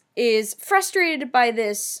Hatzilakos is frustrated by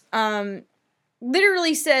this,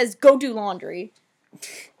 literally says, go do laundry.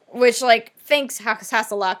 Which, like, thanks,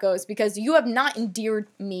 Hatzilakos, because you have not endeared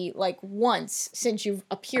me, like, once since you've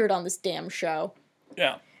appeared on this damn show.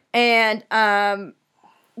 Yeah. And,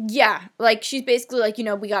 yeah, like, she's basically like, you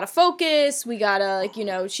know, we gotta focus, we gotta, like, you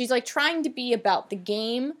know, she's, like, trying to be about the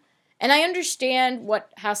game. And I understand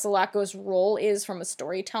what Hatzilakos' role is from a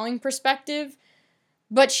storytelling perspective,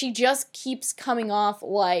 but she just keeps coming off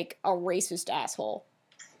like a racist asshole.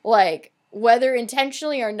 Like, whether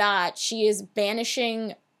intentionally or not, she is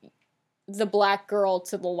banishing the black girl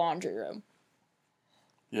to the laundry room.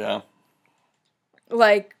 Yeah.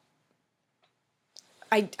 Like,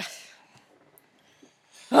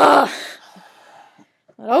 Ugh.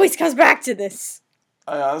 It always comes back to this.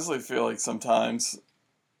 I honestly feel like sometimes,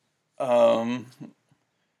 like,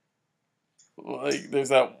 there's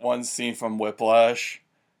that one scene from Whiplash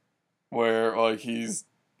where, like,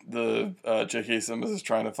 J.K. Simmons is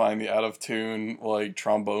trying to find the out-of-tune, like,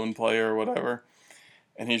 trombone player or whatever,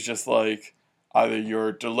 and he's just like, either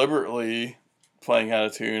you're deliberately playing out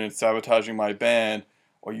of tune and sabotaging my band,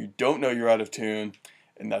 or you don't know you're out of tune,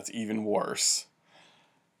 and that's even worse.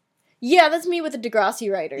 Yeah, that's me with the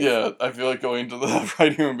Degrassi writers. Yeah, I feel like going to the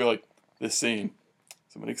writing room and be like, this scene,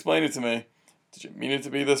 somebody explain it to me. Did you mean it to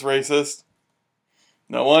be this racist?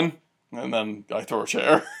 No one? And then I throw a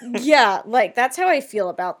chair. Yeah, like, that's how I feel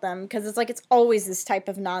about them, because it's like, it's always this type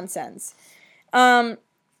of nonsense.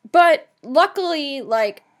 But luckily,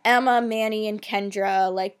 like, Emma, Manny, and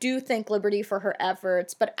Kendra, like, do thank Liberty for her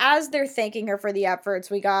efforts, but as they're thanking her for the efforts,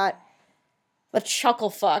 we got the chuckle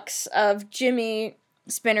fucks of Jimmy,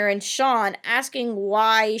 Spinner, and Sean asking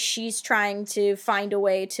why she's trying to find a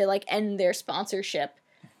way to, like, end their sponsorship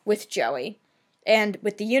with Joey and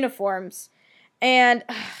with the uniforms. And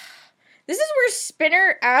this is where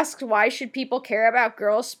Spinner asked why should people care about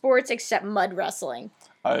girls' sports except mud wrestling.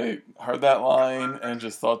 I heard that line and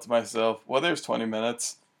just thought to myself, well, there's 20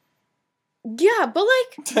 minutes. Yeah, but,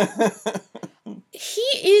 like,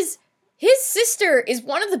 his sister is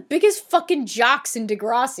one of the biggest fucking jocks in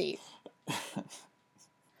Degrassi.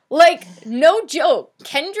 Like, no joke.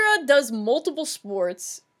 Kendra does multiple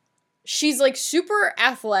sports. She's, like, super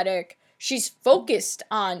athletic. She's focused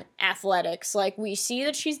on athletics. Like, we see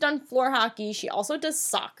that she's done floor hockey. She also does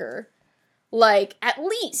soccer. Like, at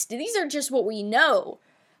least. These are just what we know.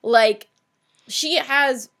 Like, she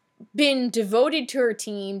has been devoted to her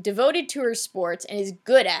team, devoted to her sports, and is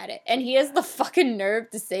good at it. And he has the fucking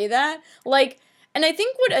nerve to say that. Like, and I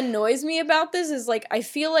think what annoys me about this is, like, I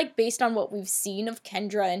feel like based on what we've seen of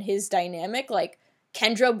Kendra and his dynamic, like,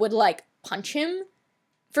 Kendra would, like, punch him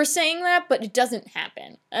for saying that, but it doesn't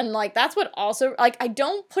happen. And, like, that's what also, like, I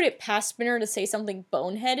don't put it past Spinner to say something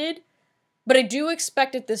boneheaded, but I do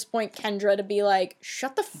expect at this point Kendra to be like,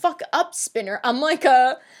 shut the fuck up, Spinner. I'm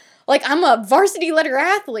I'm a varsity letter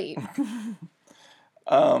athlete.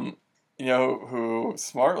 You know who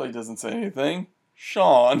smartly doesn't say anything?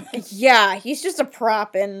 Sean. Yeah, he's just a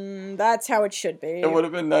prop, and that's how it should be. It would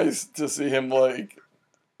have been nice to see him, like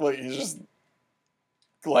he just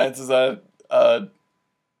glances at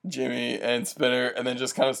Jimmy and Spinner, and then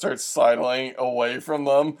just kind of starts sidling away from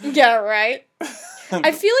them. Yeah, right?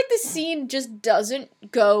 I feel like the scene just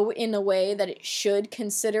doesn't go in a way that it should,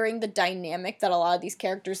 considering the dynamic that a lot of these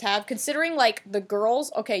characters have. Considering, like, the girls,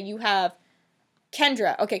 okay, you have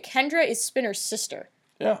Kendra. Okay, Kendra is Spinner's sister.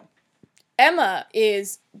 Yeah. Emma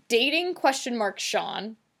is dating ?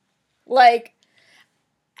 Sean. Like,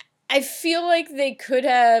 I feel like they could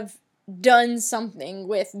have done something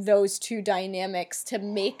with those two dynamics to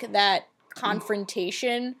make that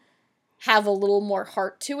confrontation have a little more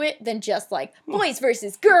heart to it than just, like, boys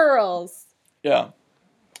versus girls. Yeah.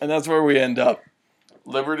 And that's where we end up.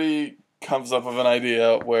 Liberty comes up with an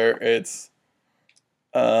idea where it's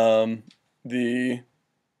the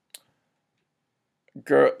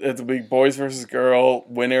girl, it'll be boys versus girl,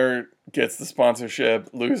 winner gets the sponsorship,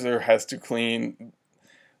 loser has to clean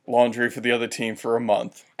laundry for the other team for a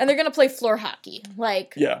month. And they're gonna play floor hockey,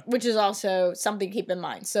 like, yeah, which is also something to keep in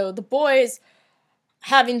mind. So the boys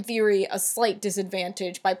have, in theory, a slight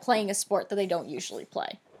disadvantage by playing a sport that they don't usually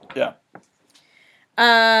play. Yeah.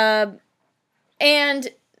 And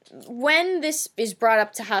when this is brought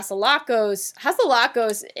up to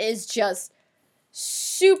Hatzilakos is just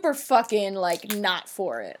super fucking, like, not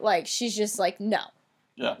for it. Like, she's just like, no.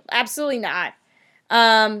 Yeah. Absolutely not.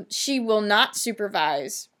 She will not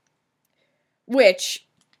supervise, which,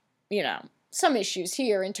 you know, some issues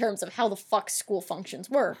here in terms of how the fuck school functions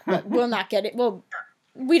work, but we'll not get it. Well,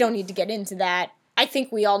 we don't need to get into that. I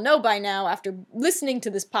think we all know by now, after listening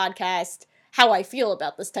to this podcast, how I feel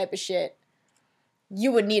about this type of shit.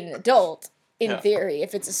 You would need an adult, in theory,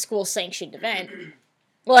 if it's a school-sanctioned event.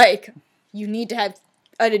 Like, you need to have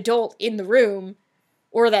an adult in the room,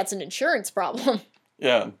 or that's an insurance problem.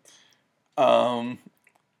 Yeah. And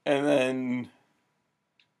then,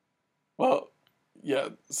 well, yeah,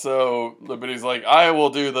 so Liberty's like, I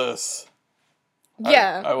will do this.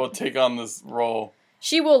 Yeah. I will take on this role.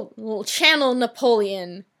 She will channel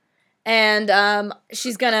Napoleon, and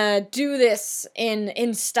she's gonna do this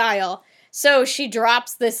in style. So she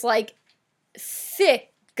drops this, like,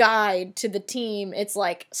 thick guide to the team. It's,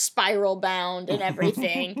 like, spiral bound and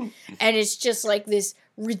everything. And it's just, like, this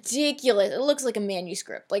ridiculous... It looks like a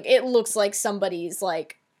manuscript. Like, it looks like somebody's,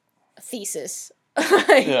 like, thesis.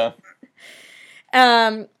 Yeah.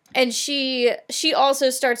 And she also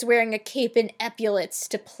starts wearing a cape and epaulets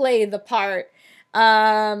to play the part.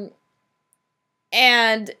 And,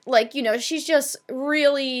 like, you know, she's just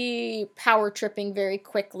really power tripping very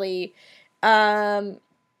quickly.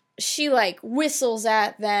 She, like, whistles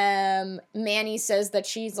at them. Manny says that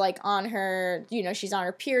she's, like, on her, you know, she's on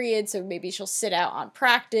her period, so maybe she'll sit out on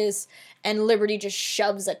practice. And Liberty just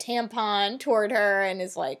shoves a tampon toward her and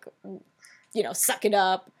is like, you know, suck it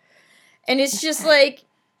up. And it's just, like,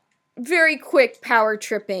 very quick power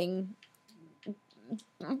tripping.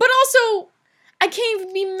 But also, I can't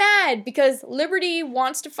even be mad because Liberty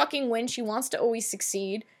wants to fucking win. She wants to always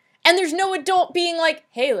succeed. And there's no adult being like,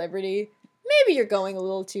 hey, Liberty, maybe you're going a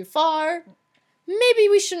little too far. Maybe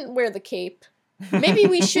we shouldn't wear the cape. Maybe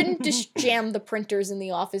we shouldn't just jam the printers in the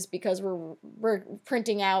office because we're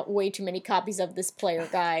printing out way too many copies of this player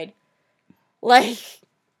guide. Like,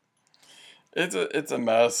 it's a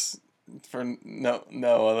mess for no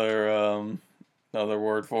other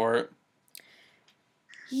word for it.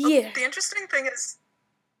 Yeah. The interesting thing is,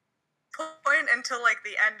 point until, like,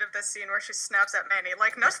 the end of the scene where she snaps at Manny,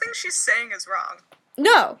 like, nothing she's saying is wrong.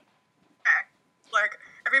 No. Like,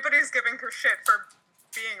 everybody's giving her shit for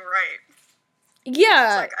being right.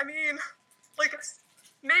 Yeah. It's like, I mean, like, it's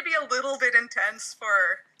maybe a little bit intense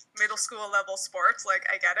for middle school level sports, like,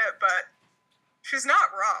 I get it, but she's not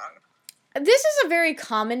wrong. This is a very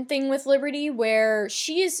common thing with Liberty, where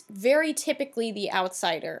she is very typically the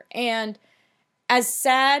outsider. And as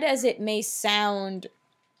sad as it may sound,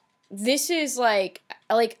 this is like,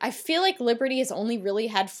 I feel like Liberty has only really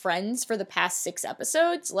had friends for the past 6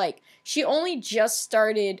 episodes. Like, she only just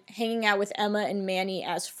started hanging out with Emma and Manny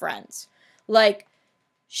as friends. Like,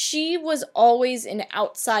 she was always an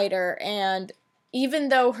outsider, and even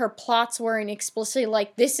though her plots weren't explicitly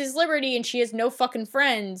like, this is Liberty and she has no fucking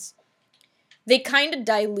friends, they kind of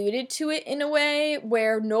diluted to it in a way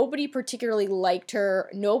where nobody particularly liked her,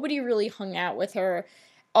 nobody really hung out with her.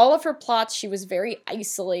 All of her plots, she was very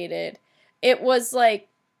isolated. It was like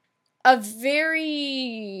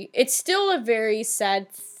it's still a very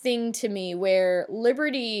sad thing to me where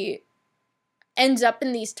Liberty ends up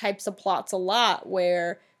in these types of plots a lot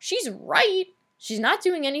where she's right, she's not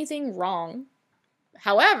doing anything wrong.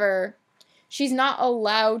 However, she's not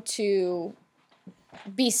allowed to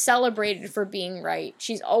be celebrated for being right.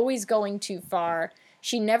 She's always going too far.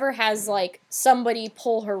 She never has, like, somebody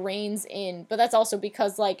pull her reins in, but that's also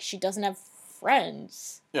because, like, she doesn't have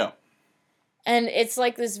friends. Yeah. And it's,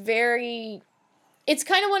 like, this very... It's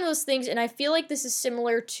kind of one of those things, and I feel like this is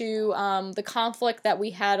similar to the conflict that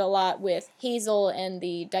we had a lot with Hazel and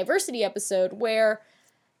the diversity episode, where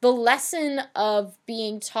the lesson of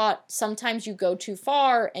being taught sometimes you go too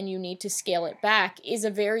far and you need to scale it back is a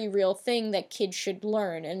very real thing that kids should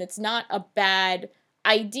learn, and it's not a bad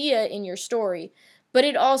idea in your story. But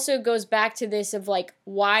it also goes back to this of, like,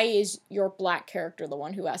 why is your black character the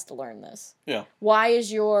one who has to learn this? Yeah. Why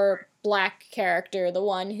is your black character the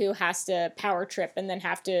one who has to power trip and then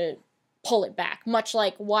have to pull it back? Much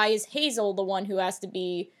like, why is Hazel the one who has to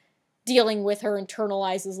be dealing with her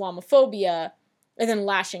internalized Islamophobia and then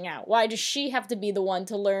lashing out? Why does she have to be the one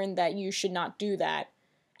to learn that you should not do that?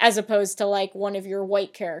 As opposed to, like, one of your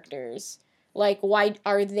white characters. Like, why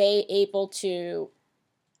are they able to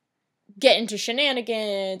get into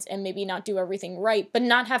shenanigans and maybe not do everything right, but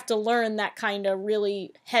not have to learn that kind of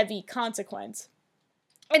really heavy consequence?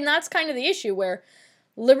 And that's kind of the issue where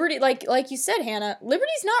Liberty, like you said, Hannah,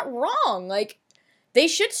 Liberty's not wrong. Like, they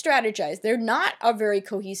should strategize. They're not a very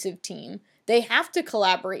cohesive team. They have to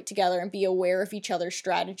collaborate together and be aware of each other's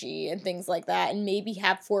strategy and things like that, and maybe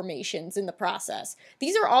have formations in the process.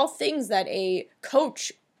 These are all things that a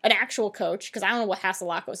coach, an actual coach, because I don't know what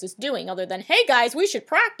Hatzilakos is doing other than, hey guys, we should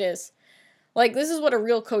practice. Like, this is what a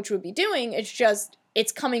real coach would be doing. It's just,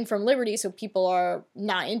 it's coming from Liberty, so people are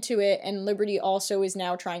not into it, and Liberty also is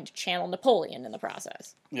now trying to channel Napoleon in the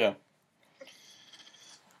process. Yeah.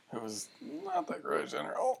 It was not that great,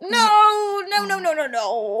 General. No.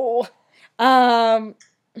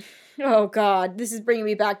 Oh God, this is bringing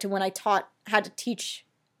me back to when I had to teach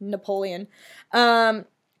Napoleon.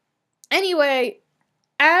 Anyway,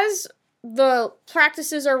 as the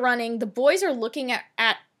practices are running, the boys are looking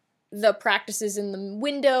at the practices in the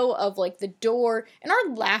window of, like, the door and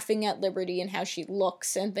are laughing at Liberty and how she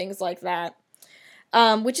looks and things like that.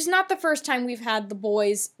 Which is not the first time we've had the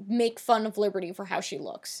boys make fun of Liberty for how she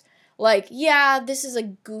looks. Like, yeah, this is a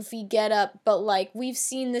goofy getup, but, like, we've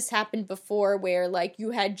seen this happen before where, like,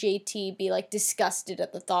 you had JT be, like, disgusted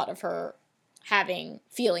at the thought of her having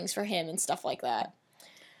feelings for him and stuff like that.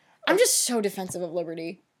 I'm just so defensive of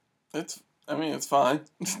Liberty. It's fine.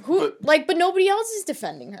 But nobody else is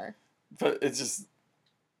defending her. But it's just,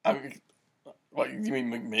 what, you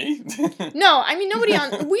mean me? No, I mean, nobody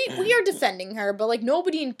on, we are defending her, but, like,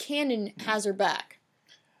 nobody in canon has her back.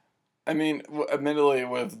 I mean, admittedly,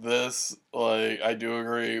 with this, like, I do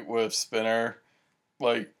agree with Spinner.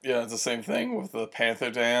 Like, yeah, it's the same thing with the Panther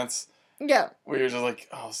dance. Yeah. Where you're just like,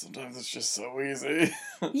 oh, sometimes it's just so easy.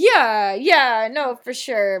 Yeah, no, for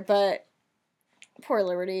sure, but poor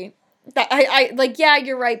Liberty. Yeah,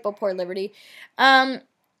 you're right, but poor Liberty. And,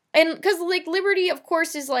 because, like, Liberty, of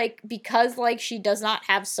course, is, like, because, like, she does not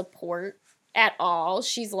have support at all,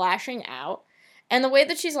 she's lashing out. And the way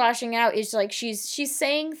that she's lashing out is, like, she's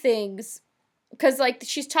saying things, because, like,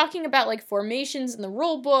 she's talking about, like, formations in the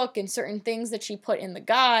rule book and certain things that she put in the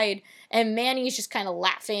guide, and Manny's just kind of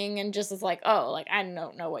laughing and just is like, oh, like, I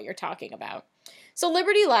don't know what you're talking about. So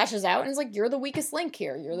Liberty lashes out and is like, you're the weakest link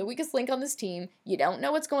here. You're the weakest link on this team. You don't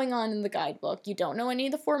know what's going on in the guidebook. You don't know any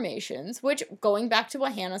of the formations, which, going back to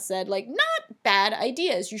what Hannah said, like, not bad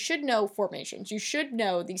ideas. You should know formations. You should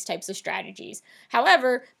know these types of strategies.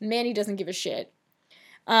 However, Manny doesn't give a shit.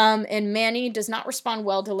 And Manny does not respond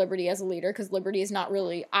well to Liberty as a leader, because Liberty is not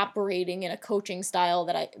really operating in a coaching style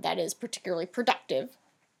that is particularly productive.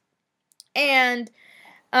 And,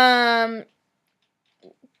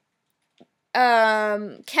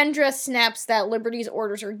 Kendra snaps that Liberty's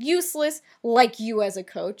orders are useless, like you as a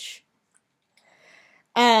coach.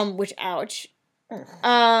 Which, ouch.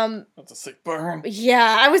 That's a sick burn.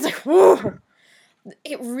 Yeah, I was like, whoa.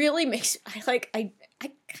 It really makes, I really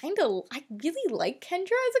like Kendra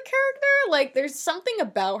as a character. Like, there's something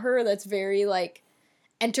about her that's very, like,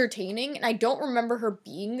 entertaining, and I don't remember her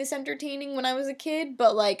being this entertaining when I was a kid,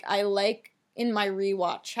 but, like, I like, in my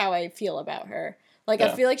rewatch, how I feel about her. Like,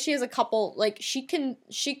 yeah. I feel like she has a couple, like, she can,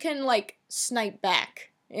 like, snipe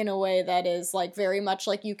back in a way that is, like, very much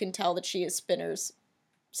like you can tell that she is Spinner's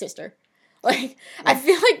sister. Like, I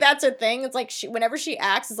feel like that's her thing. It's like, whenever she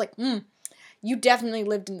acts, it's like, you definitely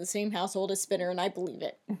lived in the same household as Spinner, and I believe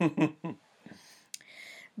it.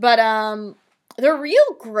 But, the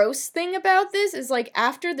real gross thing about this is, like,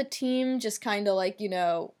 after the team just kind of, like, you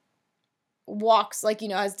know, walks, like, you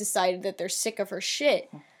know, has decided that they're sick of her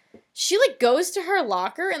shit, she, like, goes to her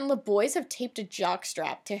locker, and the boys have taped a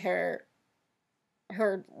jockstrap to her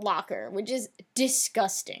locker, which is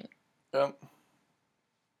disgusting. Yep.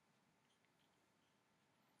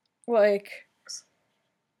 Like,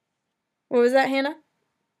 what was that, Hannah?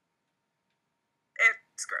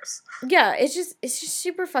 It's gross. Yeah, it's just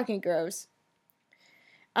super fucking gross.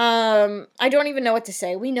 I don't even know what to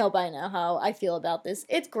say. We know by now how I feel about this.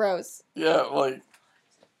 It's gross. Yeah, like...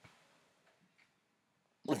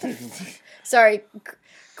 Sorry,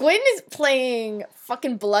 Gwen is playing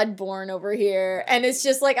fucking Bloodborne over here, and it's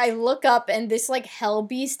just like, I look up and this, like, hell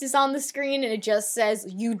beast is on the screen, and it just says,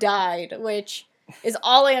 you died, which is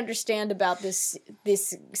all I understand about this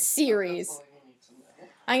series.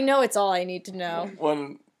 I know it's all I need to know.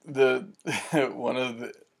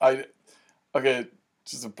 Okay,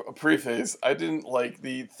 just a preface, I didn't like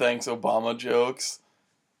the thanks Obama jokes,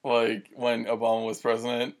 like, when Obama was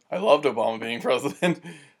president. I loved Obama being president,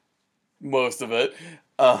 most of it,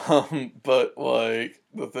 but, like,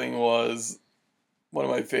 the thing was, one of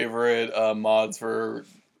my favorite mods for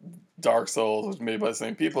Dark Souls was made by the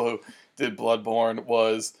same people who did Bloodborne,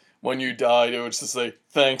 was, when you died, it would just say,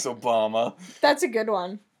 thanks Obama. That's a good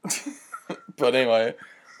one. But anyway,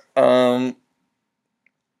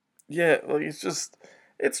 yeah, like,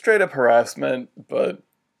 it's straight up harassment, but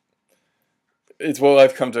it's what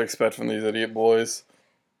I've come to expect from these idiot boys.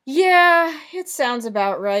 Yeah, it sounds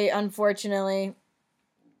about right, unfortunately.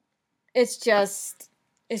 It's just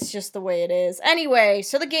the way it is. Anyway,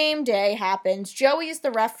 so the game day happens. Joey is the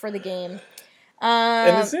ref for the game.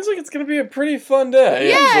 And it seems like it's going to be a pretty fun day.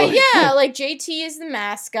 Yeah. Like, JT is the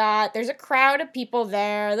mascot. There's a crowd of people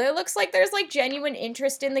there. It looks like there's, like, genuine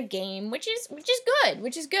interest in the game, which is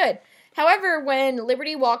good. However, when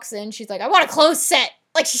Liberty walks in, she's like, I want a closed set.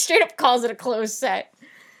 Like, she straight up calls it a closed set.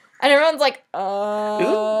 And everyone's like,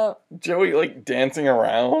 Isn't Joey, like, dancing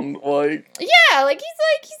around? Like... Yeah, like,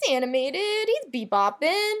 he's animated. He's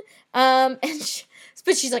bebopping.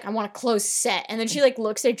 But she's like, I want a closed set. And then she, like,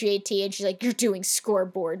 looks at JT and she's like, you're doing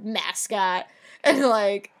scoreboard, mascot. And,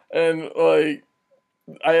 like... I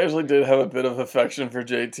actually did have a bit of affection for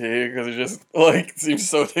JT because he just, like, seems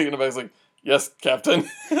so taken aback. He's like, yes, Captain.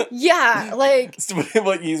 Yeah, like...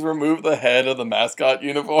 Like, he's removed the head of the mascot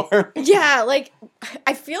uniform. Yeah, like,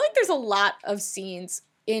 I feel like there's a lot of scenes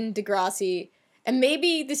in Degrassi, and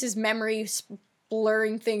maybe this is memory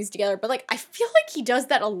blurring things together, but, like, I feel like he does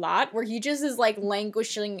that a lot, where he just is, like,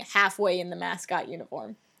 languishing halfway in the mascot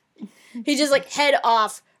uniform. He just, like, head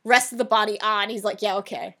off, rest of the body on, he's like, yeah,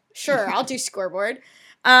 okay, sure, I'll do scoreboard.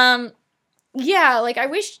 Yeah, like, I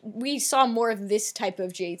wish we saw more of this type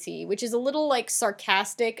of JT, which is a little, like,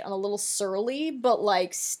 sarcastic and a little surly, but,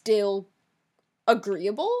 like, still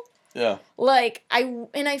agreeable. Yeah. Like,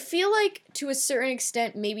 I feel like, to a certain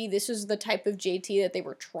extent, maybe this was the type of JT that they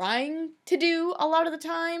were trying to do a lot of the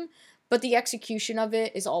time, but the execution of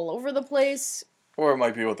it is all over the place. Or it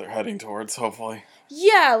might be what they're heading towards, hopefully.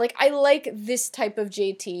 Yeah, like, I like this type of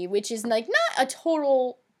JT, which is, like, not a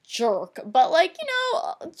total jerk, but, like, you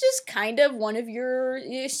know, just kind of one of your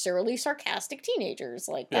surly, sarcastic teenagers.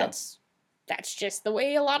 Like, that's just the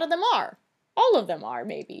way a lot of them are. All of them are,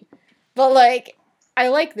 maybe. But, like, I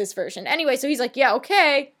like this version. Anyway, so he's like, yeah,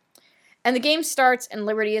 okay. And the game starts, and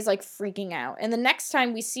Liberty is, like, freaking out. And the next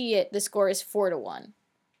time we see it, the score is 4-1.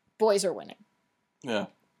 Boys are winning. Yeah.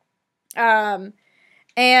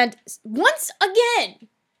 And once again,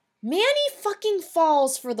 Manny fucking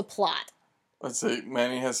falls for the plot. Let's see,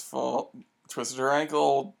 Manny has twisted her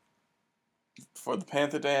ankle for the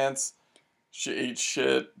Panther dance. She ate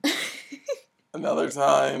shit another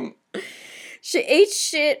time. She ate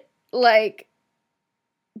shit, like,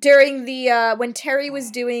 during the, when Terry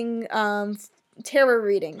was doing, tarot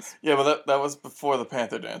readings. Yeah, but that was before the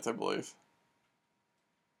Panther dance, I believe.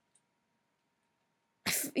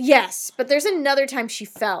 Yes, but there's another time she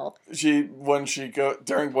fell. During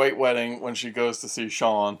White Wedding, when she goes to see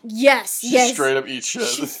Sean. Yes, she straight up eats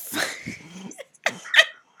shit.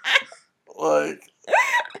 Like...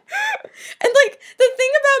 And, like, the thing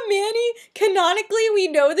about Manny, canonically, we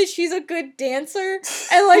know that she's a good dancer,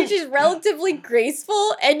 and, like, she's relatively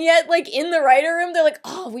graceful, and yet, like, in the writer room, they're like,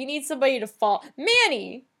 oh, we need somebody to fall.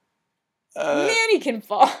 Manny can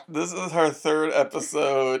fall. This is her third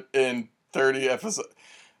episode in 30 episodes.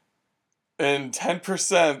 In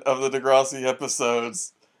 10% of the Degrassi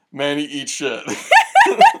episodes, Manny eats shit.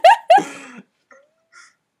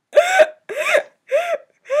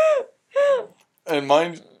 And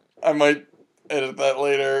mind, I might edit that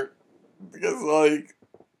later, because, like,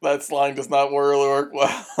 that line does not really work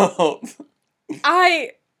well.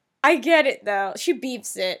 I get it, though. She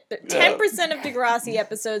beefs it. 10% of Degrassi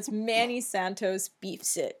episodes, Manny Santos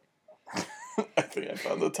beefs it. I think I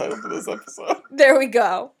found the title for this episode. There we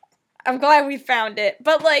go. I'm glad we found it.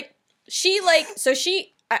 But, like,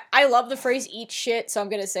 I love the phrase eat shit, so I'm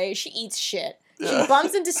gonna say she eats shit. Yeah. She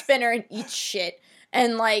bumps into Spinner and eats shit.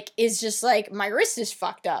 And, like, is just like, my wrist is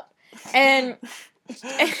fucked up. And...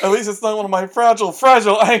 At least it's not one of my fragile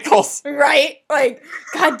ankles. Right? Like,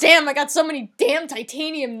 goddamn, I got so many damn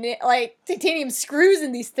titanium screws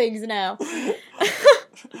in these things now.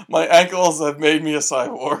 My ankles have made me a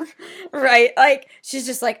cyborg. Right? Like, she's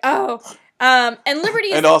just like, oh. And Liberty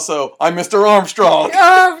is... And also, I'm Mr. Armstrong.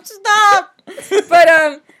 Oh, stop!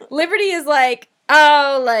 But, Liberty is like,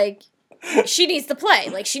 oh, like... She needs to play.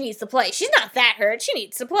 Like, she needs to play. She's not that hurt. She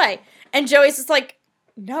needs to play. And Joey's just like,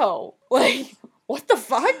 no. Like, what the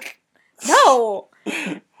fuck? No.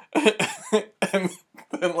 And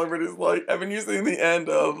then Liberty's like, haven't you seen the end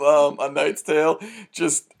of A Knight's Tale?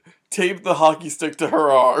 Just tape the hockey stick to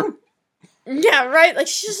her arm. Yeah, right? Like,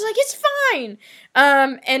 she's just like, it's fine.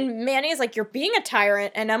 And Manny is like, you're being a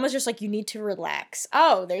tyrant. And Emma's just like, you need to relax.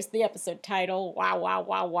 Oh, there's the episode title. Wow, wow,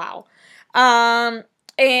 wow, wow.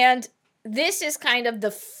 And... this is kind of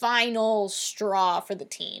the final straw for the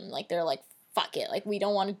team. Like, they're like, fuck it. Like, we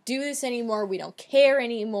don't want to do this anymore. We don't care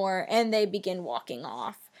anymore. And they begin walking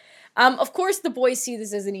off. Of course, the boys see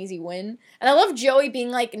this as an easy win. And I love Joey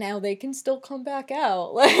being like, now they can still come back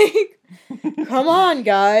out. Like, come on,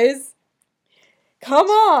 guys. Come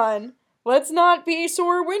on. Let's not be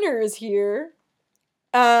sore winners here.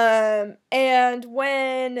 And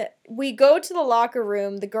when we go to the locker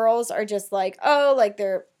room, the girls are just like, oh, like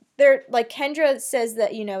they're like Kendra says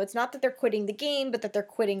that, you know, it's not that they're quitting the game, but that they're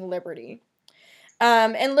quitting Liberty.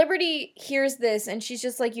 And Liberty hears this and she's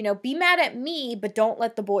just like, you know, be mad at me, but don't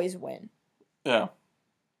let the boys win. Yeah.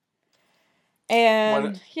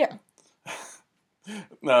 And yeah.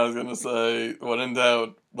 No, I was gonna say, when in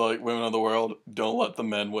doubt, like, women of the world, don't let the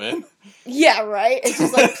men win. Yeah, right? It's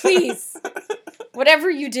just like, please, whatever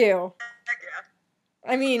you do. Heck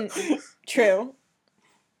yeah. I mean, true.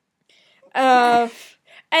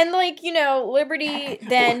 And, like, you know, Liberty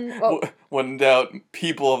then... Oh, When in doubt,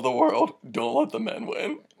 people of the world, don't let the men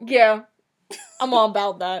win. yeah. I'm all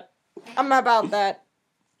about that. I'm about that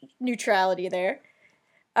neutrality there.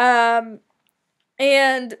 And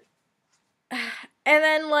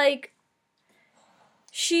then, like,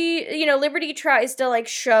 she, you know, Liberty tries to, like,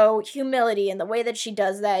 show humility, and the way that she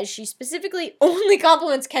does that is she specifically only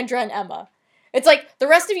compliments Kendra and Emma. It's like, the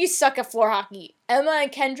rest of you suck at floor hockey. Emma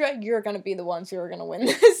and Kendra, you're gonna be the ones who are gonna win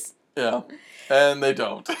this. Yeah. And they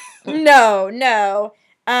don't. No.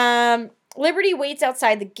 Liberty waits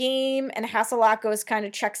outside the game, and Hatzilakos kind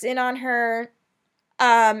of checks in on her.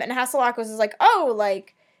 And Hatzilakos is like, oh,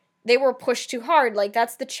 like, they were pushed too hard. Like,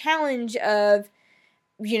 that's the challenge of,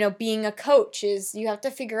 you know, being a coach, is you have to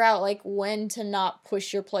figure out, like, when to not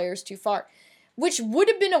push your players too far. Which would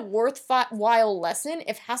have been a worthwhile lesson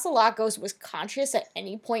if Hatzilakos was conscious at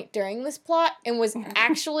any point during this plot and was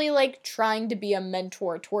actually, like, trying to be a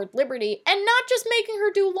mentor toward Liberty and not just making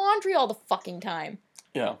her do laundry all the fucking time.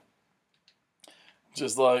 Yeah.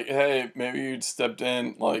 Just like, hey, maybe you'd stepped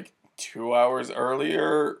in, like, 2 hours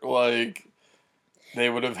earlier, like, they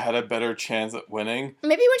would have had a better chance at winning.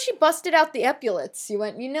 Maybe when she busted out the epaulets, you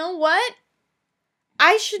went, you know what?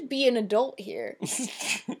 I should be an adult here.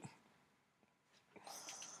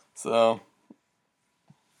 So.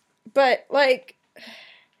 But, like...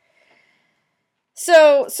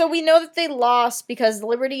 So we know that they lost because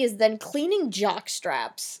Liberty is then cleaning jock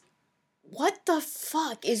straps. What the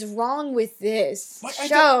fuck is wrong with this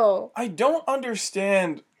show? I don't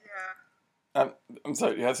understand. Yeah. I'm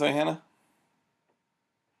sorry, you had something, Hannah?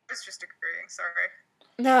 I was just agreeing, sorry.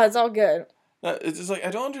 No, it's all good. It's just like,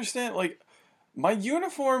 I don't understand, like, my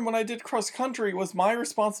uniform when I did cross country was my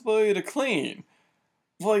responsibility to clean.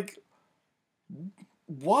 Like,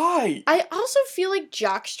 why? I also feel like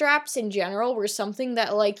jock straps in general were something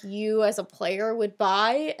that, like, you as a player would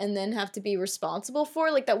buy and then have to be responsible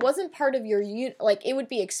for. Like, that wasn't part of your, like, it would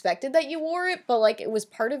be expected that you wore it, but, like, it was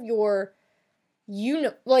part of your,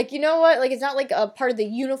 like, you know what? Like, it's not, like, a part of the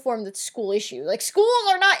uniform that's school issue. Like, schools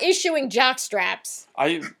are not issuing jock straps.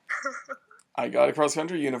 I got a cross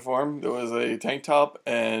country uniform. There was a tank top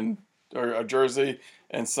or a jersey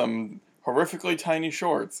and some horrifically tiny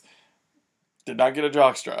shorts. Did not get a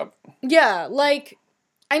jockstrap. Yeah, like,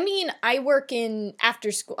 I mean, I work in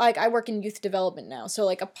after school, like, I work in youth development now, so,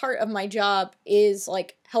 like, a part of my job is,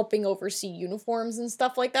 like, helping oversee uniforms and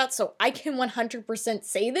stuff like that, so I can 100%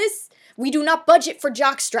 say this. We do not budget for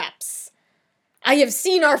jockstraps. I have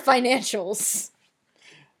seen our financials.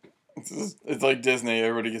 It's like Disney.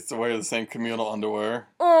 Everybody gets to wear the same communal underwear.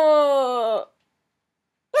 Oh,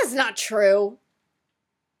 that's not true.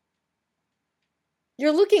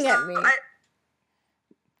 You're looking at me.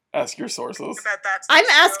 Ask your sources. About that I'm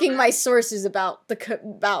asking my sources about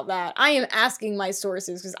that. I am asking my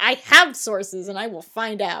sources because I have sources and I will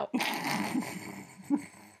find out. It's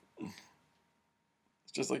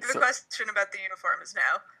just like the question about the uniform is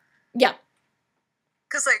now. Yeah.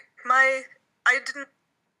 Because, like, I didn't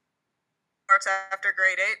arts after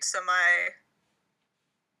grade 8, so my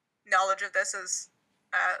knowledge of this is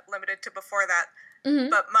limited to before that. Mm-hmm.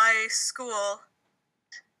 But my school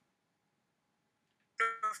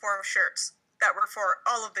uniform shirts that were for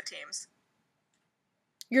all of the teams.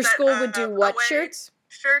 Your school would do what shirts?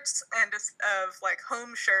 Shirts and of like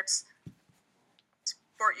home shirts.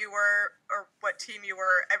 Sport you were or what team you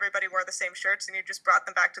were, everybody wore the same shirts and you just brought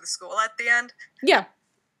them back to the school at the end. Yeah.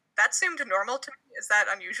 That seemed normal to me. Is that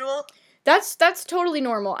unusual? That's totally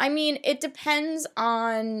normal. I mean, it depends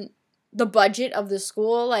on the budget of the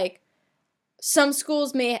school. Like, some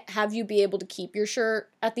schools may have you be able to keep your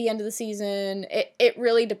shirt at the end of the season. It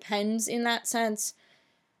really depends in that sense.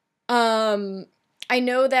 I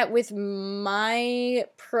know that with my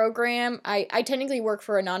program, I technically work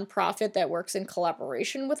for a nonprofit that works in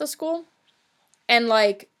collaboration with a school. And,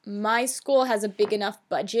 like, my school has a big enough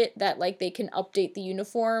budget that, like, they can update the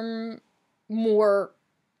uniform more.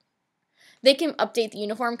 They can update the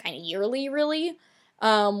uniform kind of yearly, really.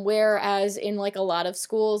 Whereas in like a lot of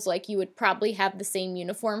schools, like you would probably have the same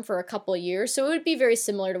uniform for a couple of years. So it would be very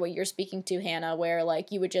similar to what you're speaking to, Hannah, where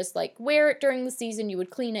like you would just like wear it during the season, you would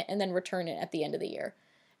clean it, and then return it at the end of the year.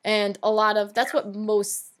 And that's what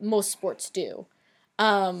most sports do.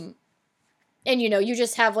 And you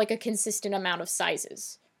just have like a consistent amount of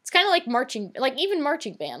sizes. It's kind of like even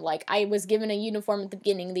marching band. Like I was given a uniform at the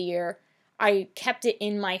beginning of the year. I kept it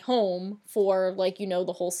in my home for like,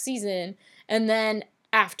 the whole season. And then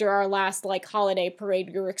after our last like holiday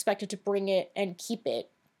parade, we were expected to bring it and keep it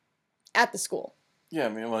at the school. Yeah, I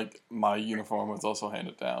mean, like my uniform was also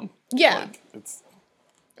handed down. Yeah. Like, it's.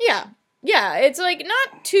 Yeah. Yeah. It's like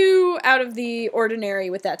not too out of the ordinary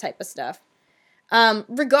with that type of stuff.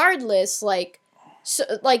 Regardless, like, so,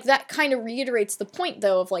 like that kind of reiterates the point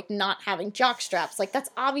though of like not having jock straps. Like that's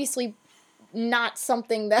obviously not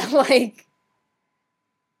something that like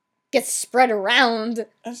gets spread around.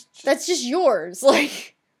 That's just yours.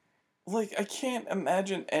 Like I can't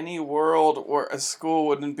imagine any world where a school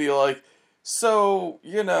wouldn't be like, so,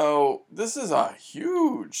 this is a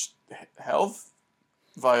huge health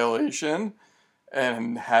violation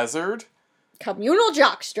and hazard. Communal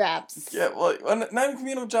jock straps. Yeah, like, not even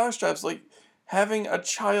communal jock straps, like having a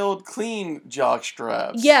child clean jock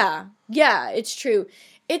straps. Yeah, it's true.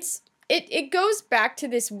 It goes back to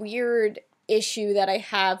this weird issue that I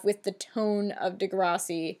have with the tone of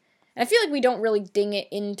Degrassi. And I feel like we don't really ding it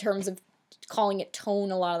in terms of calling it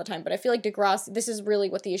tone a lot of the time, but I feel like Degrassi, this is really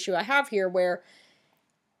what the issue I have here, where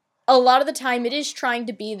a lot of the time it is trying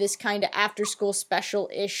to be this kind of after-school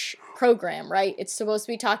special-ish program, right? It's supposed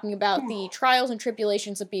to be talking about the trials and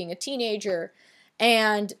tribulations of being a teenager,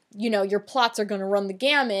 and, your plots are going to run the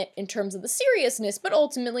gamut in terms of the seriousness, but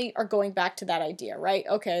ultimately are going back to that idea, right?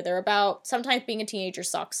 Okay, they're about, sometimes being a teenager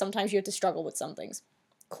sucks, sometimes you have to struggle with some things.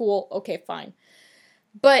 Cool, okay, fine.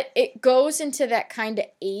 But it goes into that kind of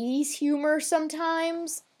 80s humor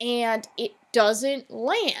sometimes, and it doesn't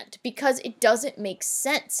land because it doesn't make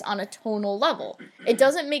sense on a tonal level. It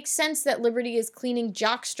doesn't make sense that Liberty is cleaning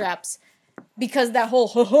jock straps because that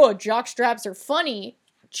whole jock straps are funny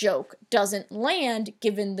joke doesn't land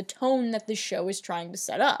given the tone that the show is trying to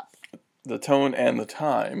set up. The tone and the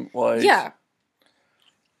time, like... Yeah.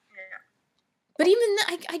 But even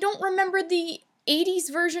I don't remember the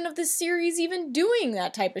 80s version of this series even doing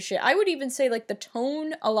that type of shit. I would even say like the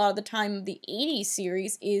tone a lot of the time of the 80s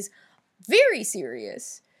series is very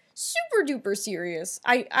serious. Super duper serious.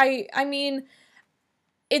 I mean,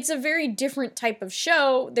 it's a very different type of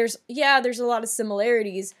show. There's a lot of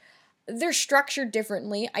similarities. They're structured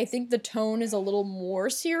differently. I think the tone is a little more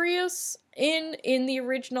serious in the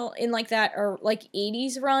original, in like that, or like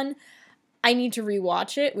 80s run. I need to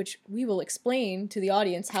rewatch it, which we will explain to the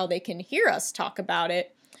audience how they can hear us talk about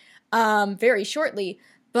it very shortly.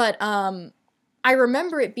 But I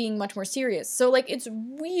remember it being much more serious. So, like, it's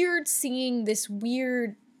weird seeing this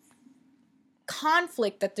weird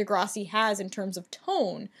conflict that Degrassi has in terms of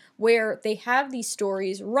tone, where they have these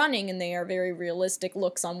stories running and they are very realistic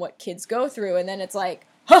looks on what kids go through, and then it's like,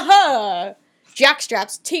 ha-ha!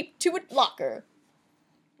 Jackstraps taped to a locker.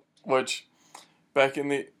 Which, back in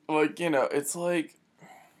the... Like, it's like,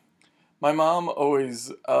 my mom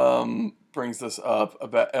always brings this up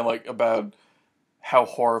about how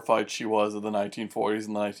horrified she was of the 1940s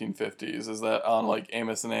and the 1950s. Is that on, like,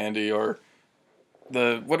 Amos and Andy, or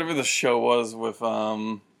whatever the show was with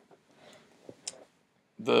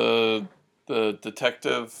the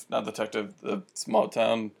small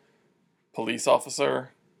town police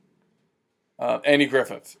officer, Andy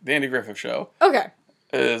Griffith, the Andy Griffith Show. Okay.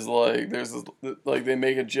 Is like, there's this, like, they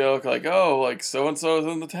make a joke like, oh, like, so-and-so is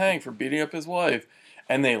in the tank for beating up his wife,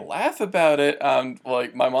 and they laugh about it,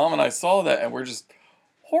 like, my mom and I saw that, and we're just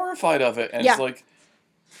horrified of it, and It's like,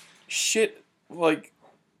 shit, like,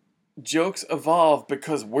 jokes evolve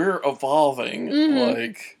because we're evolving,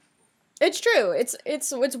 like... It's true.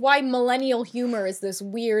 It's why millennial humor is this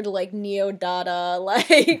weird, like, neo-dada,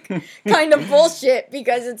 like, kind of bullshit,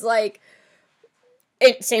 because it's like...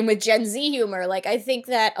 Same with Gen Z humor. Like, I think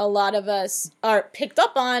that a lot of us are picked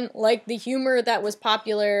up on, like, the humor that was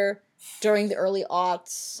popular during the early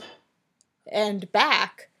aughts and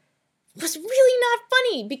back was really not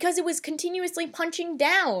funny because it was continuously punching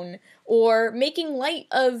down or making light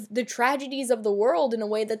of the tragedies of the world in a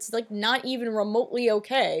way that's, like, not even remotely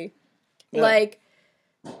okay. Yeah. Like,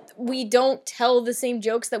 we don't tell the same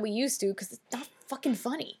jokes that we used to because it's not fucking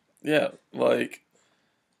funny. Yeah, like,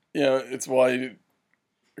 it's why...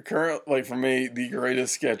 Like, for me, the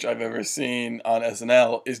greatest sketch I've ever seen on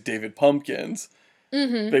SNL is David Pumpkins.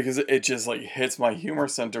 Because it just, like, hits my humor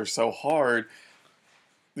center so hard.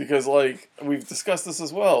 because, like, we've discussed this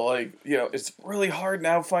as well. Like, it's really hard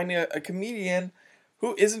now finding a comedian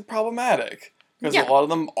who isn't problematic. Because a lot of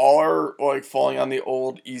them are, like, falling on the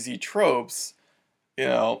old easy tropes,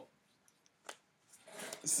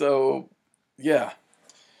 So, yeah.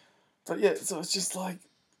 But, yeah, so it's just, like,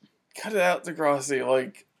 cut it out, Degrassi.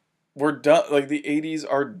 Like, we're done. Like, the 80s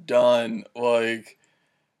are done. Like,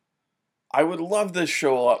 I would love this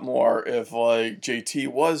show a lot more if, like, JT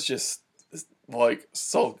was just, like,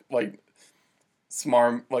 so, like,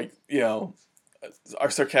 smart, like, our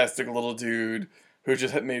sarcastic little dude who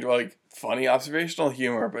just had made, like, funny observational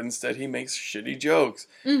humor, but instead he makes shitty jokes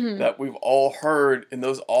that we've all heard in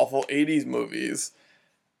those awful 80s movies.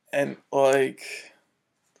 And, like,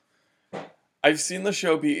 I've seen the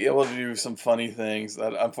show be able to do some funny things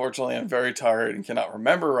that, unfortunately, I'm very tired and cannot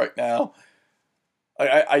remember right now.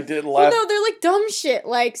 I did laugh. Well, no, they're like dumb shit.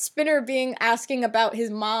 Like Spinner asking about his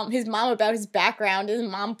mom about his background, his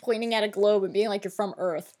mom pointing at a globe and being like, "You're from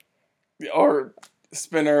Earth." Or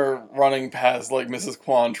Spinner running past, like, Mrs.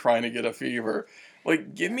 Kwan trying to get a fever.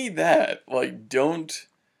 Like, give me that. Like, don't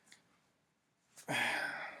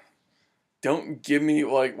give me,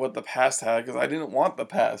 like, what the past had, because I didn't want the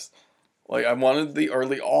past. Like, I wanted the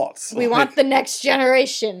early aughts. We want the next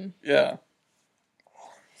generation. Yeah.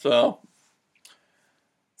 So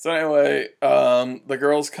anyway, the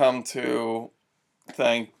girls come to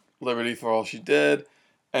thank Liberty for all she did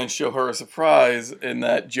and show her a surprise in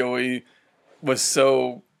that Joey was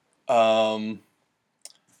so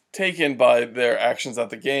taken by their actions at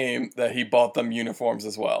the game that he bought them uniforms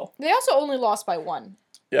as well. They also only lost by 1.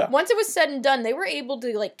 Yeah. Once it was said and done, they were able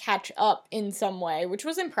to, like, catch up in some way, which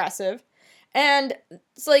was impressive. And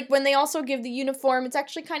it's like when they also give the uniform, it's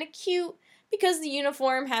actually kind of cute because the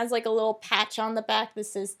uniform has, like, a little patch on the back that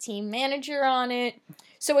says team manager on it.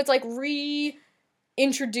 So it's, like,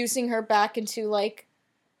 reintroducing her back into, like,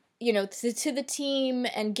 to the team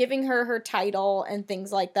and giving her title and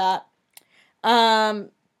things like that.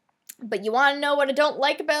 But you want to know what I don't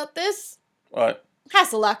like about this? What?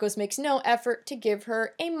 Hatzilakos makes no effort to give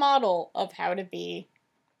her a model of how to be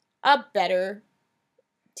a better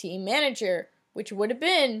team manager, which would have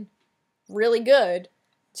been really good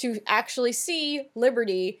to actually see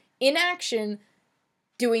Liberty in action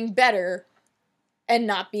doing better and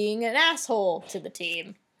not being an asshole to the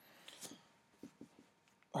team.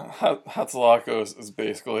 Hatzilakos is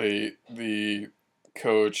basically the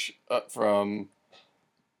coach from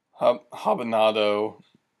Habanado,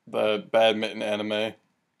 the badminton anime.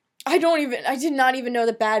 I did not even know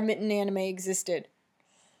the badminton anime existed.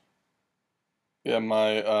 Yeah,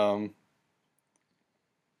 my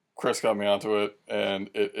Chris got me onto it, and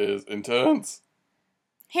it is intense.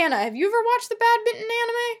 Hannah, have you ever watched the badminton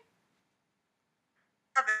anime?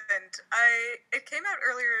 Haven't. It came out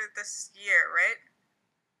earlier this year, right?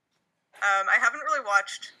 I haven't really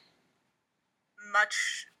watched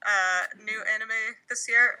much new anime this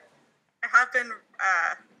year. I have been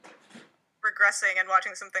regressing and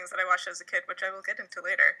watching some things that I watched as a kid, which I will get into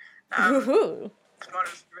later. Woohoo! One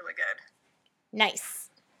was really good. Nice.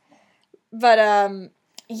 But,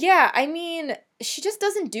 yeah, I mean, she just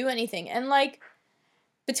doesn't do anything. And, like,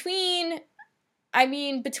 between,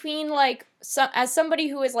 like, as somebody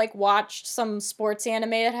who has, like, watched some sports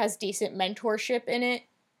anime that has decent mentorship in it,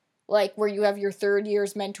 like, where you have your third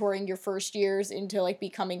years mentoring your first years into, like,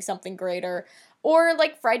 becoming something greater, or,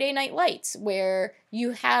 like, Friday Night Lights, where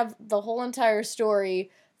you have the whole entire story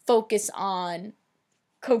focus on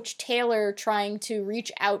Coach Taylor trying to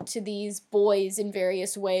reach out to these boys in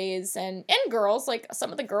various ways, and girls, like,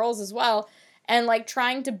 some of the girls as well, and, like,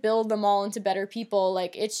 trying to build them all into better people.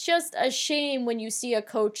 Like, it's just a shame when you see a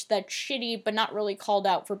coach that's shitty, but not really called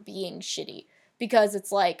out for being shitty, because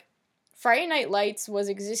it's like, Friday Night Lights was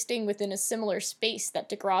existing within a similar space that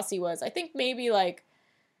Degrassi was. I think maybe, like,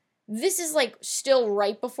 this is, like, still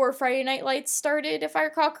right before Friday Night Lights started, if I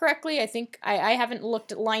recall correctly. I think, I haven't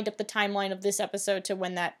lined up the timeline of this episode to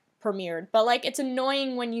when that premiered. But, like, it's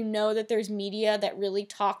annoying when you know that there's media that really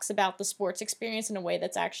talks about the sports experience in a way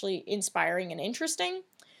that's actually inspiring and interesting.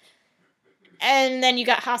 And then you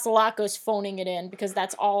got Hatzilakos phoning it in, because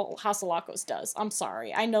that's all Hatzilakos does. I'm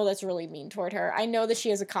sorry. I know that's really mean toward her. I know that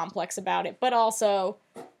she has a complex about it. But also,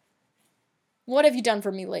 what have you done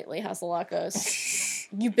for me lately, Hatzilakos?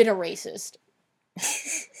 You've been a racist.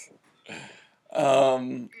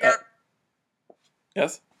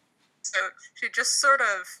 Yes? So she just sort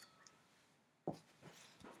of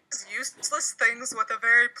does useless things with a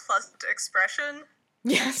very pleasant expression.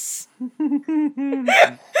 Yes.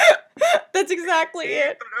 That's exactly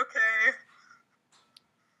it. But okay.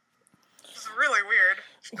 It's really weird.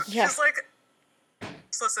 Yeah. She's like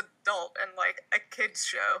useless adult in, like, a kid's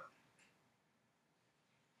show.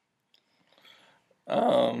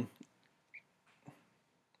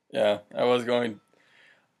 Yeah, I was going,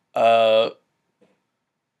 I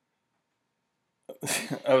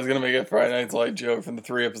was gonna make a Friday Night's Light joke from the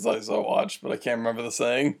 3 episodes I watched, but I can't remember the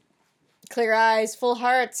saying. Clear eyes, full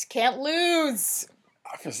hearts, can't lose.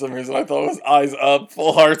 For some reason, I thought it was eyes up,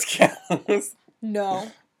 full hearts can't lose.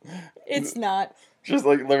 No, it's not. Just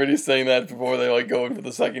like Liberty saying that before they like go into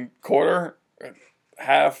the second quarter,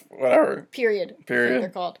 half, whatever. Period. I think they're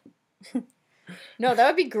called. No, that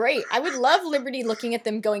would be great. I would love Liberty looking at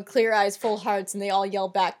them going clear eyes, full hearts, and they all yell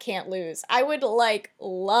back, can't lose. I would, like,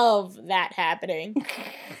 love that happening.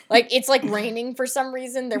 Like, it's, like, raining for some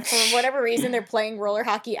reason. For whatever reason, they're playing roller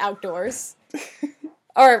hockey outdoors.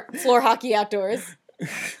 Or floor hockey outdoors.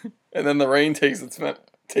 And then the rain takes its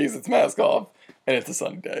mask off, and it's a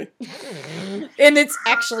sunny day. And it's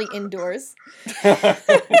actually indoors. But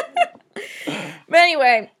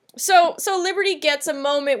anyway... So Liberty gets a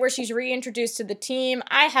moment where she's reintroduced to the team.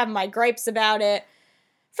 I have my gripes about it.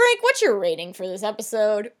 Frank, what's your rating for this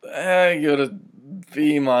episode? I give it a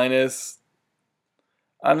B-.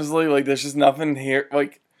 Honestly, like, there's just nothing here.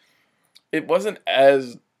 Like, it wasn't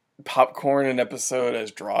as popcorn an episode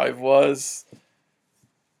as Drive was.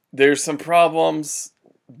 There's some problems,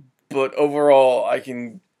 but overall,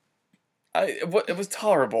 it was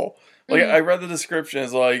tolerable. Like, I read the description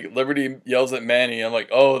as, like, Liberty yells at Manny. I'm like,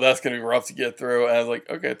 oh, that's going to be rough to get through. And I was like,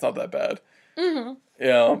 okay, it's not that bad. Mm-hmm. You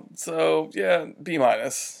know, so, yeah, B-. How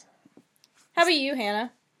about you,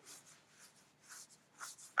 Hannah?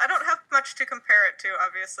 I don't have much to compare it to,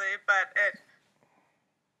 obviously, but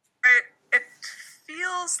it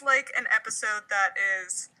feels like an episode that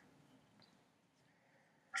is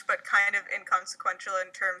but kind of inconsequential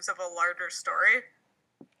in terms of a larger story.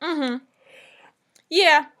 Mm-hmm.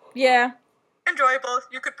 Yeah. Yeah. Enjoyable.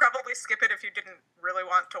 You could probably skip it if you didn't really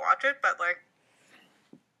want to watch it, but, like...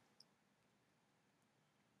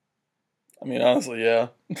 I mean, honestly, yeah.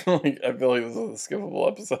 Like, I feel like this is a skippable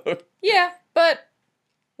episode. Yeah, but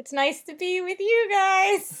it's nice to be with you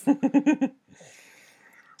guys. I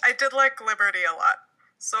did like Liberty a lot,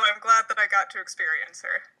 so I'm glad that I got to experience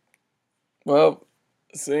her. Well...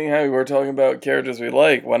 Seeing how we're talking about characters we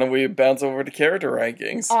like, why don't we bounce over to character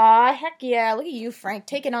rankings? Aw, heck yeah. Look at you, Frank,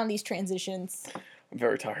 taking on these transitions. I'm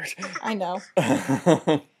very tired. I know.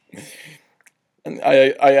 And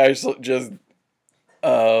I actually just,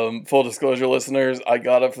 full disclosure listeners, I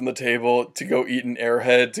got up from the table to go eat an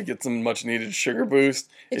Airhead to get some much needed sugar boost.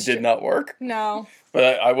 It did not work. No.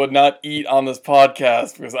 But I would not eat on this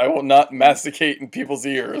podcast because I will not masticate in people's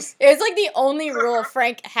ears. It's like the only rule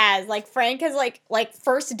Frank has. Like, Frank has, like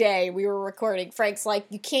first day we were recording, Frank's like,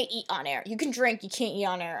 you can't eat on air. You can drink, you can't eat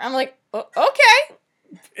on air. I'm like, okay.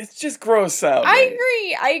 It's just gross sounding. I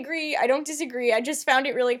agree. I don't disagree. I just found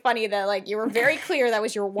it really funny that, like, you were very clear that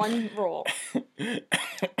was your one rule.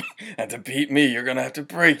 And to beat me, you're gonna have to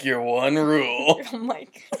break your one rule. I'm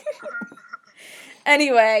like...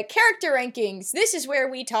 Anyway, character rankings. This is where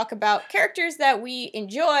we talk about characters that we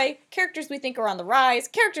enjoy, characters we think are on the rise,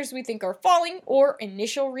 characters we think are falling, or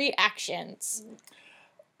initial reactions.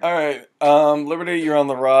 Alright, Liberty, you're on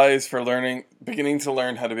the rise for beginning to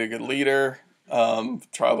learn how to be a good leader.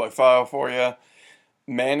 Trial by fire for you.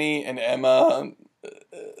 Manny and Emma.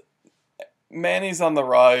 Manny's on the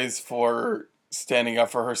rise for standing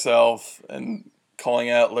up for herself and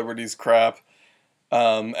calling out Liberty's crap.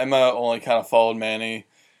 Emma only kind of followed Manny.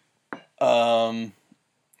 Kendra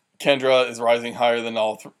is rising higher than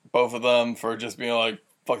both of them for just being like,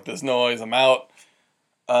 fuck this noise, I'm out.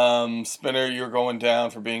 Spinner, you're going down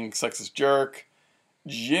for being a sexist jerk.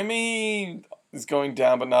 Jimmy is going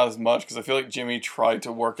down, but not as much, because I feel like Jimmy tried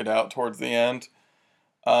to work it out towards the end.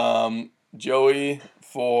 Joey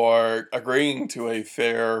for agreeing to a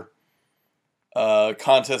fair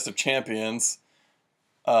contest of champions.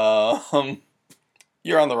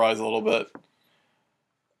 You're on the rise a little bit.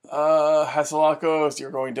 Haselakos, you're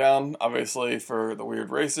going down, obviously, for the weird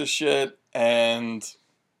racist shit, and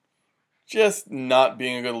just not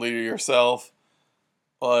being a good leader yourself.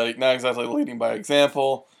 Like, not exactly leading by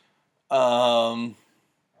example.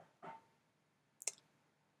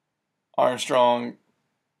 Armstrong,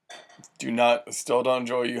 still don't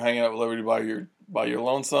enjoy you hanging out with Liberty by your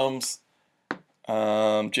lonesomes.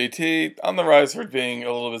 JT, on the rise for being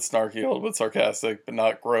a little bit snarky, a little bit sarcastic, but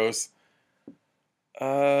not gross.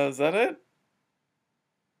 Is that it?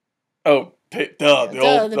 Oh,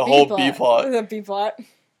 the whole B-plot. The B-plot.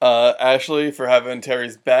 Ashley for having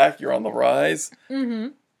Terry's back, you're on the rise. Mm-hmm.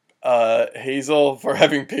 Hazel for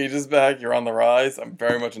having Paige's back, you're on the rise. I'm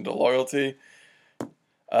very much into loyalty.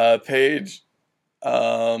 Paige,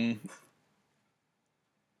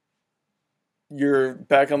 You're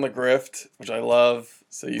back on the grift, which I love,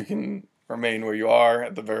 so you can remain where you are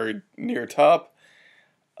at the very near top.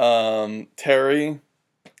 Terry,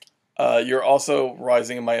 you're also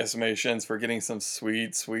rising in my estimations for getting some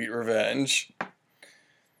sweet, sweet revenge.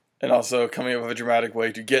 And also coming up with a dramatic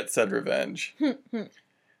way to get said revenge. I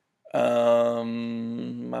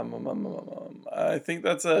think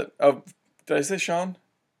that's it. Oh, did I say Sean?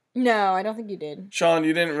 No, I don't think you did. Sean,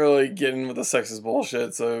 you didn't really get in with the sexist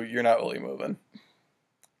bullshit, so you're not really moving.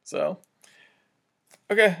 So,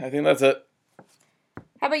 okay, I think that's it.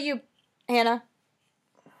 How about you, Hannah?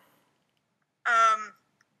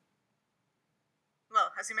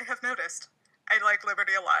 Well, as you may have noticed, I like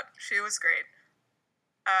Liberty a lot. She was great.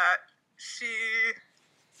 She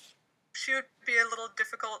would be a little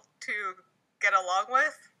difficult to get along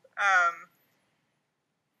with.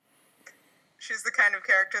 She's the kind of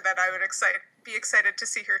character that I would be excited to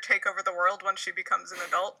see her take over the world when she becomes an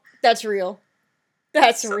adult. That's real.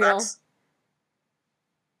 That's real.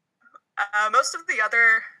 Most of the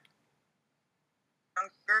other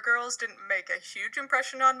younger girls didn't make a huge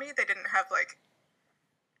impression on me. They didn't have, like,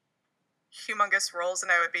 humongous roles,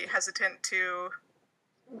 and I would be hesitant to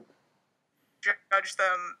judge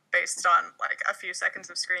them based on, like, a few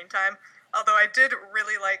seconds of screen time. Although I did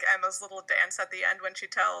really like Emma's little dance at the end when she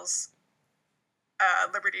tells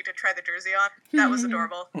Liberty to try the jersey on. That was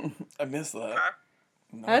adorable. I missed that.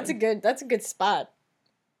 No. That's a good spot.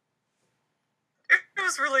 It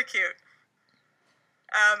was really cute.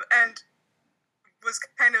 And was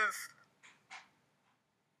kind of...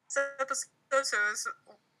 So it was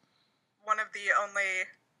one of the only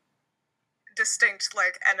distinct,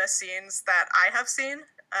 like, Emma scenes that I have seen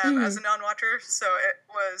as a non-watcher, so it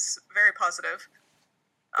was very positive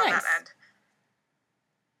on that end.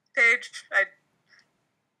 Paige,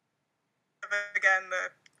 again,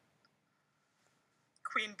 the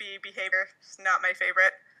Queen Bee behavior is not my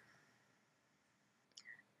favorite.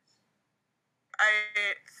 I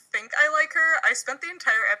think I like her. I spent the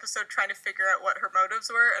entire episode trying to figure out what her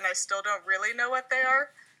motives were, and I still don't really know what they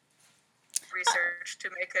are. Research to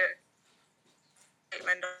make a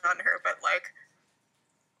statement on her, but, like,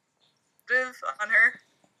 on her.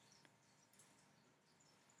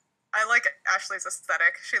 I like Ashley's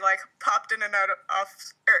aesthetic. She, like, popped in and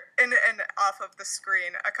off of the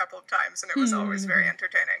screen a couple of times, and it was always very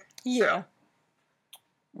entertaining. Yeah. So.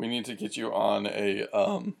 We need to get you on a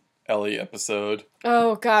Ellie episode.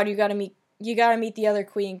 Oh God, you gotta meet the other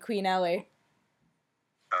queen, Queen Ellie.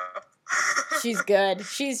 She's good.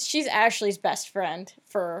 She's Ashley's best friend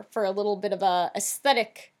for a little bit of a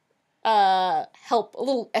aesthetic help, a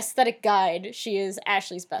little aesthetic guide. She is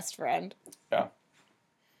Ashley's best friend. Yeah.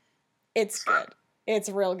 It's good. It's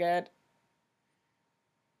real good.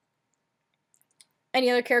 Any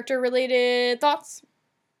other character related thoughts?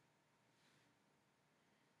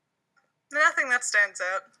 Nothing that stands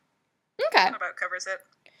out. Okay. That about covers it.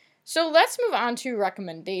 So let's move on to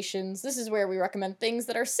recommendations. This is where we recommend things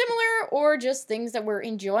that are similar or just things that we're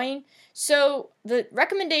enjoying. So the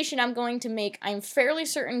recommendation I'm going to make, I'm fairly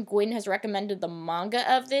certain Gwyn has recommended the manga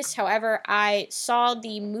of this. However, I saw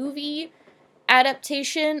the movie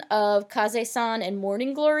adaptation of Kaze-san and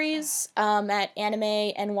Morning Glories at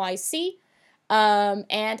Anime NYC.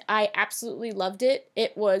 And I absolutely loved it.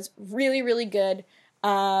 It was really, really good.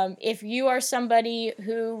 If you are somebody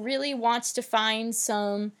who really wants to find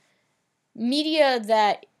some media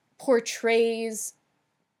that portrays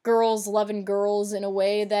girls loving girls in a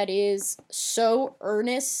way that is so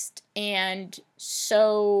earnest and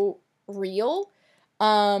so real,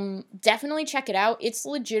 definitely check it out. It's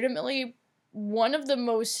legitimately one of the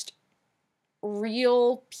most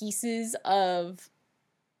real pieces of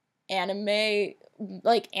anime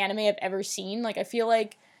I've ever seen. Like, I feel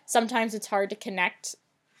like sometimes it's hard to connect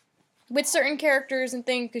with certain characters and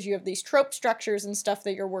things because you have these trope structures and stuff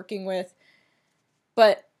that you're working with.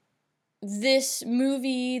 But this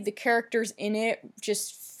movie, the characters in it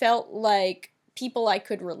just felt like people I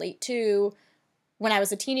could relate to when I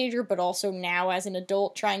was a teenager, but also now as an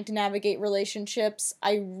adult trying to navigate relationships.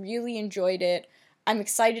 I really enjoyed it. I'm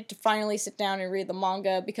excited to finally sit down and read the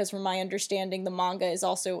manga because from my understanding, the manga is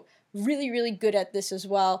also really, really good at this as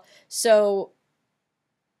well. So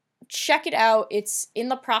check it out. It's in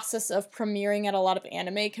the process of premiering at a lot of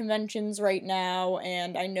anime conventions right now,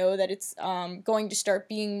 and I know that it's going to start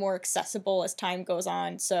being more accessible as time goes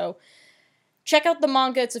on. So check out the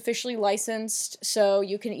manga. It's officially licensed, so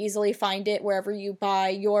you can easily find it wherever you buy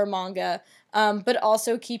your manga. But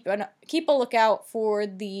also keep a lookout for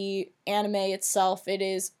the anime itself. It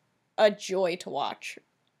is a joy to watch.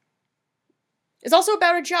 It's also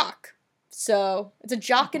about a jock So it's a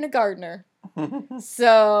jock and a gardener.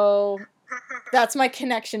 So that's my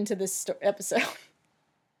connection to this episode.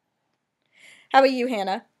 How about you,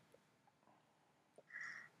 Hannah?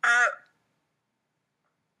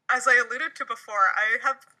 As I alluded to before, I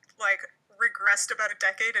have regressed about a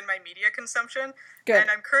decade in my media consumption. Good. And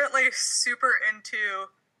I'm currently super into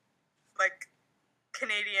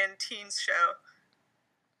Canadian teens show.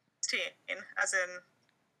 Teen, as in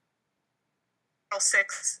Girl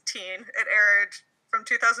 6 teen. It aired from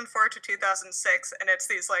 2004 to 2006, and it's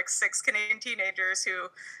these 6 Canadian teenagers who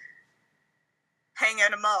hang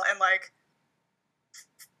in a mall and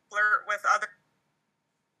flirt with other,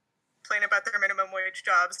 complain about their minimum wage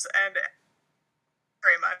jobs, and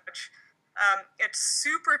very much. It's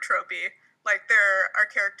super tropey. There are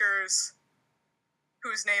characters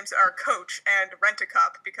whose names are Coach and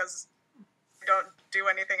Rent-A-Cop because they don't do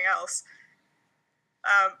anything else.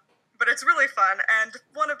 But it's really fun, and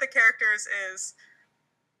one of the characters is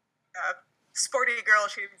a sporty girl.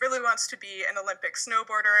 She really wants to be an Olympic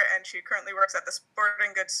snowboarder, and she currently works at the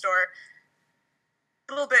sporting goods store.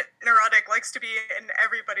 A little bit neurotic, likes to be in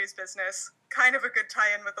everybody's business. Kind of a good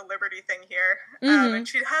tie-in with the Liberty thing here. And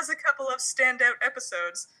she has a couple of standout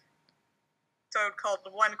episodes. Episode called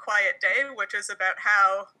One Quiet Day, which is about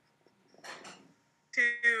how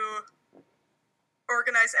to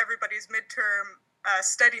organize everybody's midterm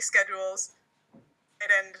study schedules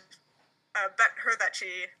and bet her that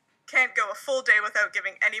she can't go a full day without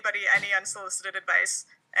giving anybody any unsolicited advice,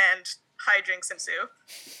 and hijinks ensue.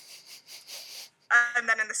 And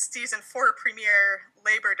then in the season 4 premiere,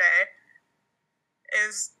 Labor Day,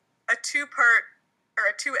 is a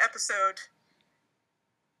 2-episode,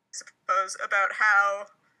 I suppose, about how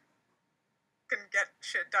can get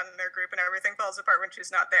shit done in their group and everything falls apart when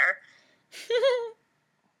she's not there.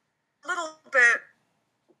 A little bit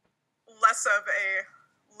less of a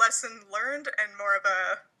lesson learned and more of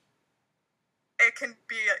it can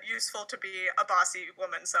be useful to be a bossy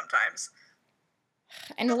woman sometimes.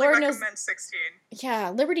 And really Lord knows, recommend 16.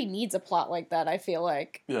 Yeah, Liberty needs a plot like that, I feel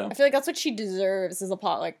like. Yeah. I feel like that's what she deserves, is a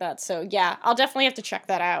plot like that. So yeah, I'll definitely have to check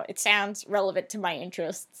that out. It sounds relevant to my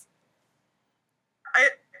interests. I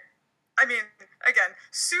mean, again,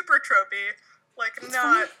 super tropey, It's not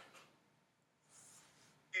funny.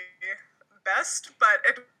 the best, but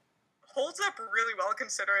it holds up really well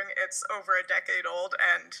considering it's over a decade old,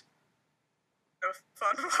 and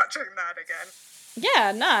fun watching that again.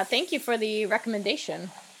 Yeah, nah, thank you for the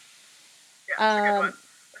recommendation. Yeah, it's a good one.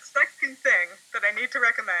 The second thing that I need to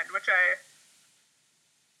recommend, which I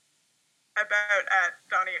about at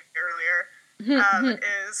Donnie earlier,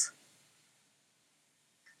 is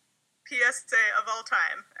PSA of all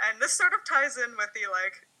time. And this sort of ties in with the,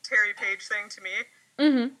 Terry Page thing to me.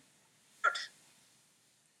 But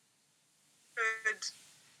could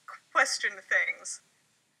question things.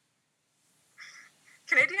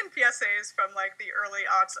 Canadian PSAs from, the early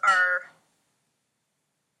aughts are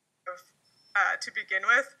to begin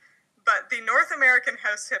with, but the North American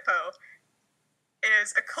House Hippo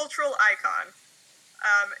is a cultural icon.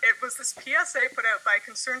 It was this PSA put out by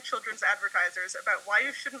concerned children's advertisers about why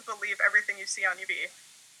you shouldn't believe everything you see on TV.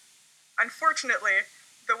 Unfortunately,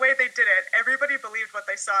 the way they did it, everybody believed what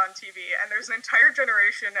they saw on TV, and there's an entire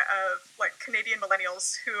generation of, Canadian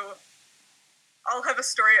millennials who all have a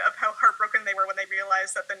story of how heartbroken they were when they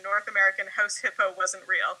realized that the North American House Hippo wasn't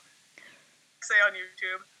real. Say on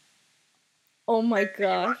YouTube. Oh my If you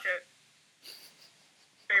gosh. watch it.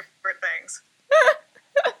 Favorite things.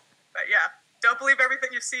 But yeah, don't believe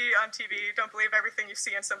everything you see on TV. Don't believe everything you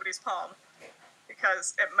see in somebody's palm,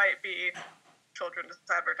 because it might be children's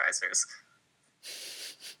advertisers.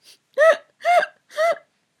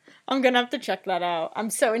 I'm gonna have to check that out. I'm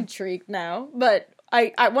so intrigued now. But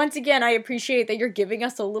I once again, I appreciate that you're giving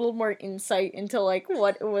us a little more insight into,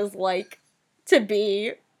 what it was like to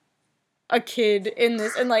be a kid in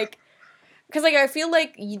this. And, because, I feel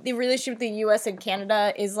like the relationship with the US and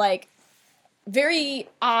Canada is, very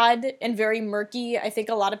odd and very murky. I think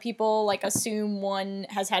a lot of people, assume one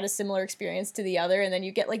has had a similar experience to the other, and then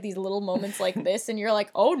you get, these little moments like this, and you're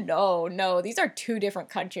like, oh, no, these are two different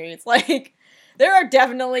countries. There are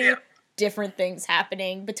definitely different things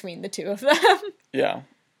happening between the two of them. Yeah.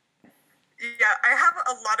 Yeah, I have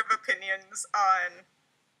a lot of opinions on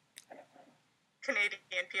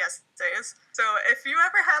Canadian PSAs. So if you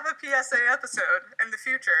ever have a PSA episode in the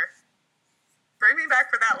future, bring me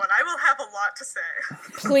back for that one. I will have a lot to say.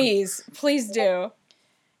 Please do.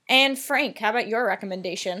 And Frank, how about your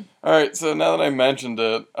recommendation? All right, so now that I mentioned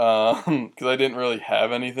it, because I didn't really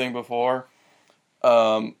have anything before,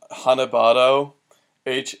 Hanebado, HANEBADO !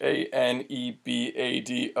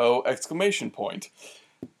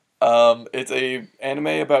 It's a anime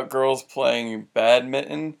about girls playing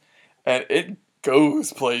badminton, and it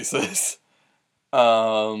goes places.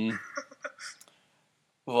 Um,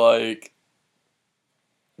 like,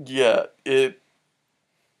 yeah,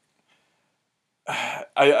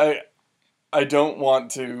 I don't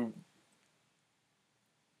want to.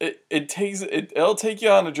 It'll take you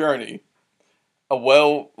on a journey,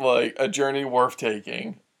 a journey worth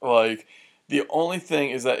taking. Like, the only thing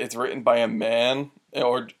is that it's written by a man,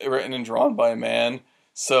 or written and drawn by a man.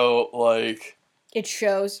 So, like, It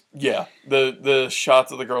shows. yeah, the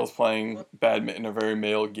shots of the girls playing badminton are very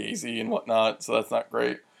male gazy and whatnot, so that's not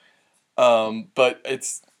great. But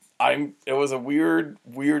it was a weird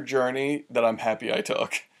journey that I'm happy I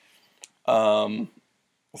took. Um,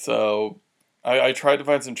 so I tried to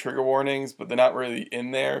find some trigger warnings, but they're not really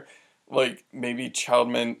in there. Like, maybe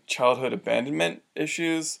childhood abandonment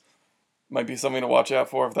issues might be something to watch out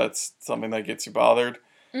for if that's something that gets you bothered.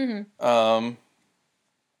 Mm-hmm.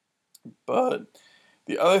 But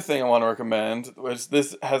the other thing I want to recommend, which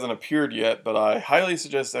this hasn't appeared yet, but I highly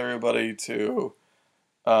suggest everybody to,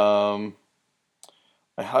 I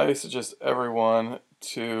highly suggest everyone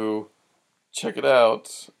to check it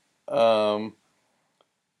out,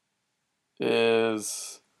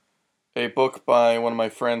 is a book by one of my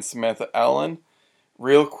friends, Samantha Allen,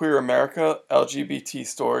 Real Queer America, LGBT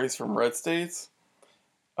Stories from Red States,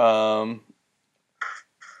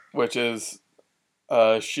 which is,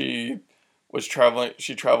 she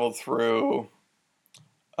traveled through,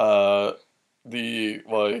 the,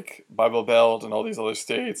 like, Bible Belt and all these other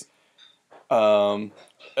states, and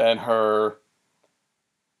her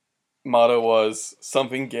motto was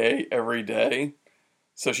something gay every day.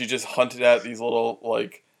 So she just hunted out these little,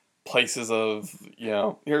 like, places of,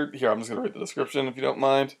 here, I'm just going to read the description if you don't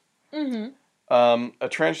mind. Mm-hmm. A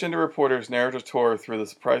transgender reporter's narrative tour through the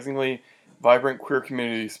surprisingly vibrant queer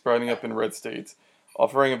community sprouting up in red states,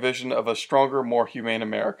 offering a vision of a stronger, more humane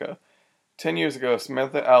America. 10 years ago,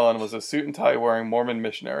 Samantha Allen was a suit and tie wearing Mormon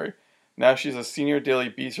missionary. Now she's a senior Daily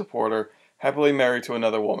Beast reporter, happily married to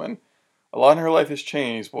another woman. A lot in her life has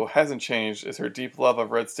changed, but what hasn't changed is her deep love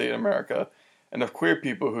of red state America, and of queer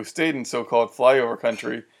people who stayed in so-called flyover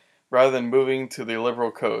country rather than moving to the liberal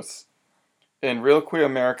coasts. In Real Queer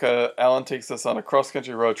America, Allen takes us on a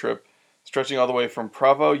cross-country road trip, stretching all the way from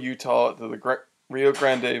Provo, Utah, to the Rio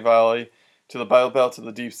Grande Valley, to the Bible Belt to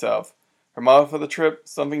the Deep South. Her motto for the trip,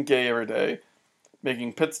 something gay every day,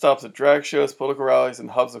 making pit stops at drag shows, political rallies,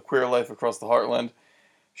 and hubs of queer life across the heartland.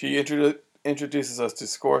 She introduces us to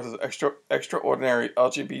scores of extraordinary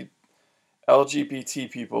LGBT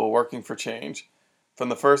people working for change, from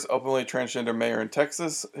the first openly transgender mayor in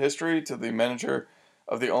Texas history to the manager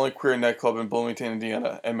of the only queer nightclub in Bloomington,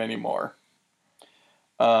 Indiana, and many more.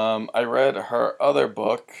 I read her other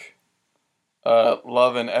book,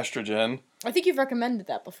 Love and Estrogen. I think you've recommended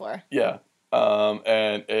that before. Yeah,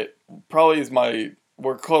 and it probably is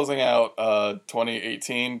we're closing out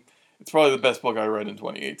 2018. It's probably the best book I read in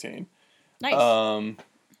 2018. Nice.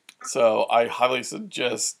 So I highly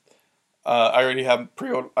suggest. I already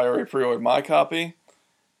pre-ordered my copy,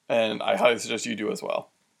 and I highly suggest you do as well.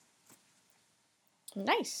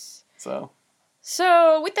 Nice.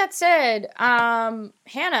 So with that said,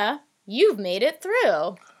 Hannah, you've made it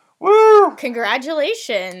through. Woo!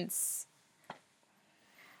 Congratulations.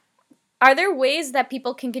 Are there ways that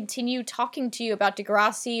people can continue talking to you about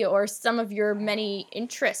Degrassi or some of your many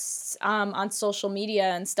interests on social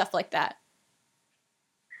media and stuff like that?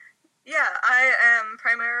 Yeah, I am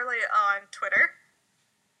primarily on Twitter.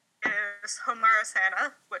 It is Homarus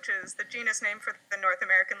Hannah, which is the genus name for the North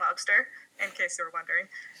American lobster, in case you were wondering.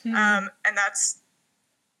 And that's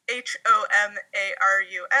Homarus,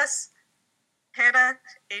 Hannah,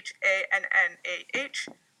 Hannah.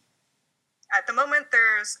 At the moment,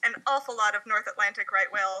 there's an awful lot of North Atlantic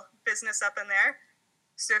right whale business up in there.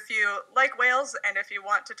 So if you like whales, and if you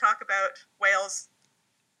want to talk about whales,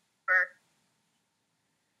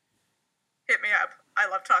 hit me up. I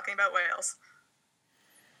love talking about whales.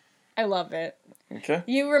 I love it. Okay.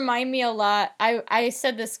 You remind me a lot. I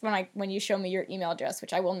said this when you show me your email address,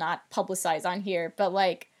 which I will not publicize on here, but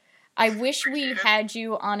like, I wish we had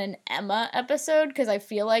you on an Emma episode, because I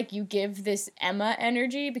feel like you give this Emma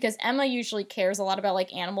energy, because Emma usually cares a lot about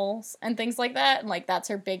like animals and things like that, and like that's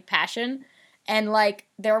her big passion. And like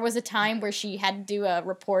there was a time where she had to do a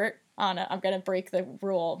report on I'm gonna break the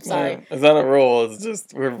rule. I'm sorry. Yeah, it's not a rule. It's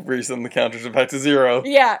just we're resetting the counters back to 0.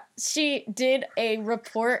 Yeah, she did a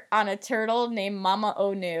report on a turtle named Mama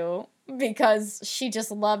Onu because she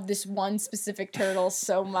just loved this one specific turtle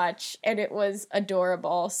so much, and it was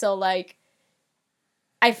adorable. So like,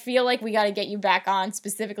 I feel like we got to get you back on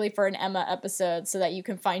specifically for an Emma episode so that you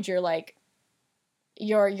can find your like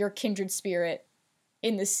your kindred spirit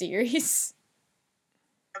in this series.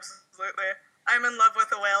 Absolutely. I'm in love with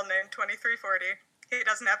a whale named 2340. He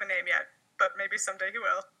doesn't have a name yet, but maybe someday he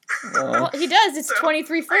will. Well, he does. It's So,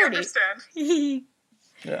 2340. I understand.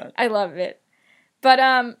 Yeah. I love it.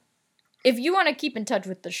 But if you want to keep in touch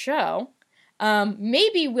with the show,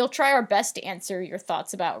 maybe we'll try our best to answer your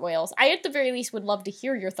thoughts about whales. I, at the very least, would love to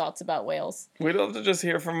hear your thoughts about whales. We'd love to just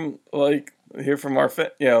hear from hear from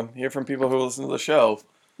people who listen to the show.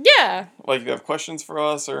 Yeah. Like, if you have questions for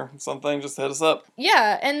us or something, just hit us up.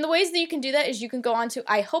 Yeah, and the ways that you can do that is you can go on to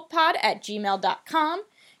ihopepod@gmail.com.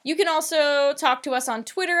 You can also talk to us on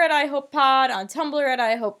Twitter at ihopepod, on Tumblr at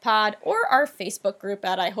ihopepod, or our Facebook group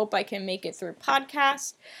at I Hope I Can Make It Through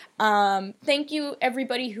Podcast. Thank you,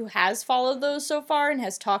 everybody who has followed those so far and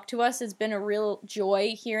has talked to us. It's been a real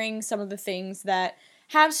joy hearing some of the things that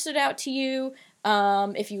have stood out to you.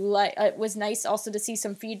 If you like, it was nice also to see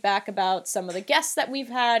some feedback about some of the guests that we've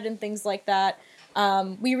had and things like that.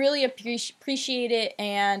 We really appreciate it,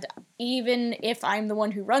 and even if I'm the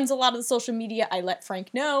one who runs a lot of the social media, I let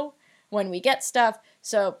Frank know when we get stuff,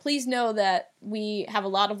 so please know that we have a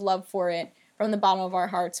lot of love for it from the bottom of our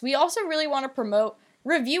hearts. We also really want to promote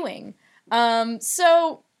reviewing.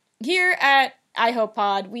 So here at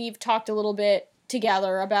iHopePod, we've talked a little bit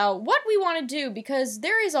together about what we want to do, because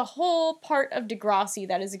there is a whole part of Degrassi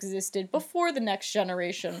that has existed before the next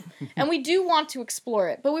generation, and we do want to explore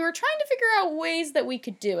it, but we were trying to figure out ways that we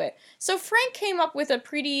could do it. So Frank came up with a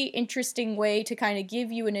pretty interesting way to kind of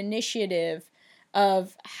give you an initiative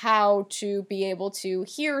of how to be able to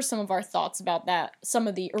hear some of our thoughts about that, some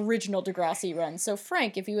of the original Degrassi runs. So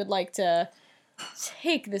Frank, if you would like to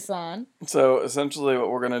take this on. So essentially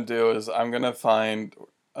what we're going to do is I'm going to find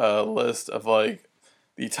a list of like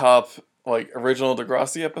the top like original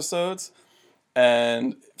Degrassi episodes,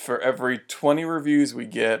 and for every 20 reviews we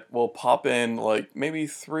get, we'll pop in like maybe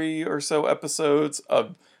 3 or so episodes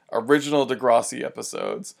of original Degrassi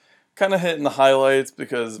episodes, kind of hitting the highlights,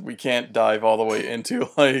 because we can't dive all the way into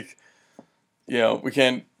like, we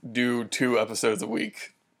can't do 2 episodes a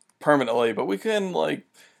week permanently, but we can like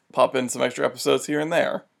pop in some extra episodes here and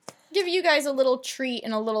there. Give you guys a little treat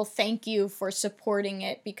and a little thank you for supporting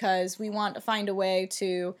it, because we want to find a way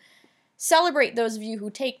to celebrate those of you who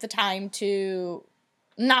take the time to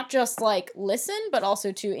not just like listen, but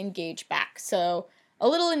also to engage back. So a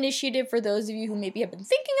little initiative for those of you who maybe have been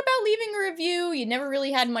thinking about leaving a review, you never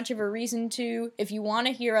really had much of a reason to. If you want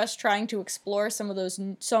to hear us trying to explore some of those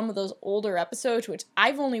older episodes, which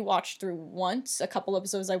I've only watched through once, a couple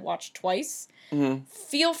episodes I watched twice. Mm-hmm.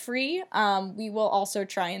 Feel free. We will also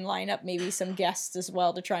try and line up maybe some guests as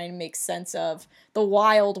well to try and make sense of the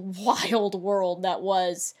wild, wild world that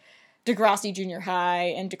was Degrassi Junior High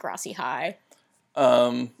and Degrassi High.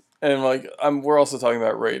 And like we're also talking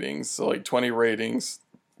about ratings, so like 20 ratings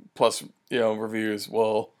plus reviews.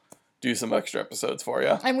 We'll do some extra episodes for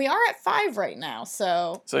you. And we are at 5 right now,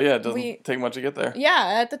 so yeah, it doesn't take much to get there.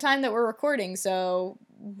 Yeah, at the time that we're recording, so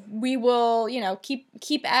we will,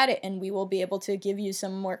 keep at it, and we will be able to give you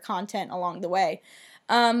some more content along the way.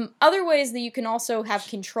 Other ways that you can also have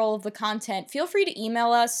control of the content, feel free to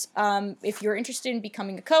email us if you're interested in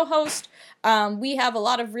becoming a co-host. We have a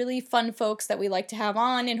lot of really fun folks that we like to have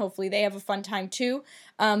on, and hopefully they have a fun time too.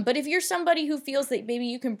 But if you're somebody who feels that maybe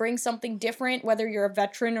you can bring something different, whether you're a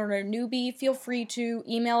veteran or a newbie, feel free to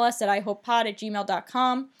email us at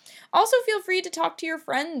ihopepod@gmail.com. Also, feel free to talk to your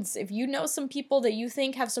friends. If you know some people that you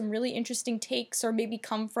think have some really interesting takes, or maybe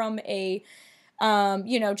come from a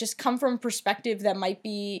just come from a perspective that might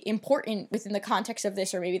be important within the context of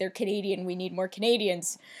this, or maybe they're Canadian, we need more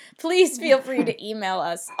Canadians, please feel free to email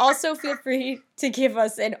us. Also, feel free to give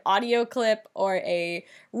us an audio clip or a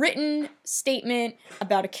written statement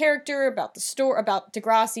about a character, about the story, about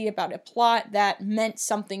Degrassi, about a plot that meant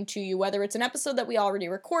something to you, whether it's an episode that we already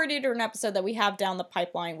recorded or an episode that we have down the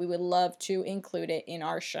pipeline. We would love to include it in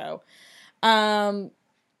our show.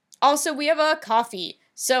 Also, we have a coffee.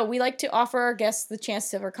 So we like to offer our guests the chance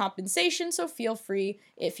to have our compensation, so feel free,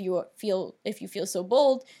 if you feel so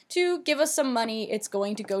bold, to give us some money. It's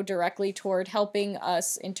going to go directly toward helping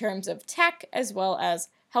us in terms of tech, as well as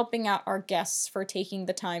helping out our guests for taking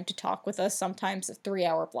the time to talk with us, sometimes at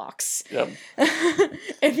 3-hour blocks. Yep.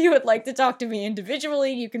 If you would like to talk to me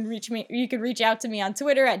individually, you can reach out to me on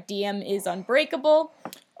Twitter at DMIsUnbreakable.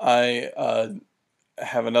 I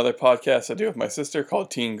have another podcast I do with my sister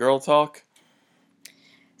called Teen Girl Talk.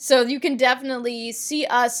 So you can definitely see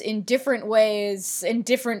us in different ways, in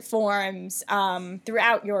different forms,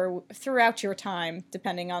 throughout your time,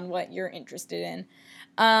 depending on what you're interested in.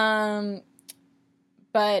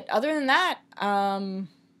 But other than that,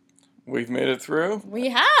 we've made it through. we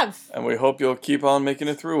have. And we hope you'll keep on making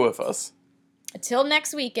it through with us. Until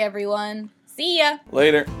next week, everyone. See ya.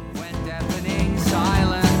 Later.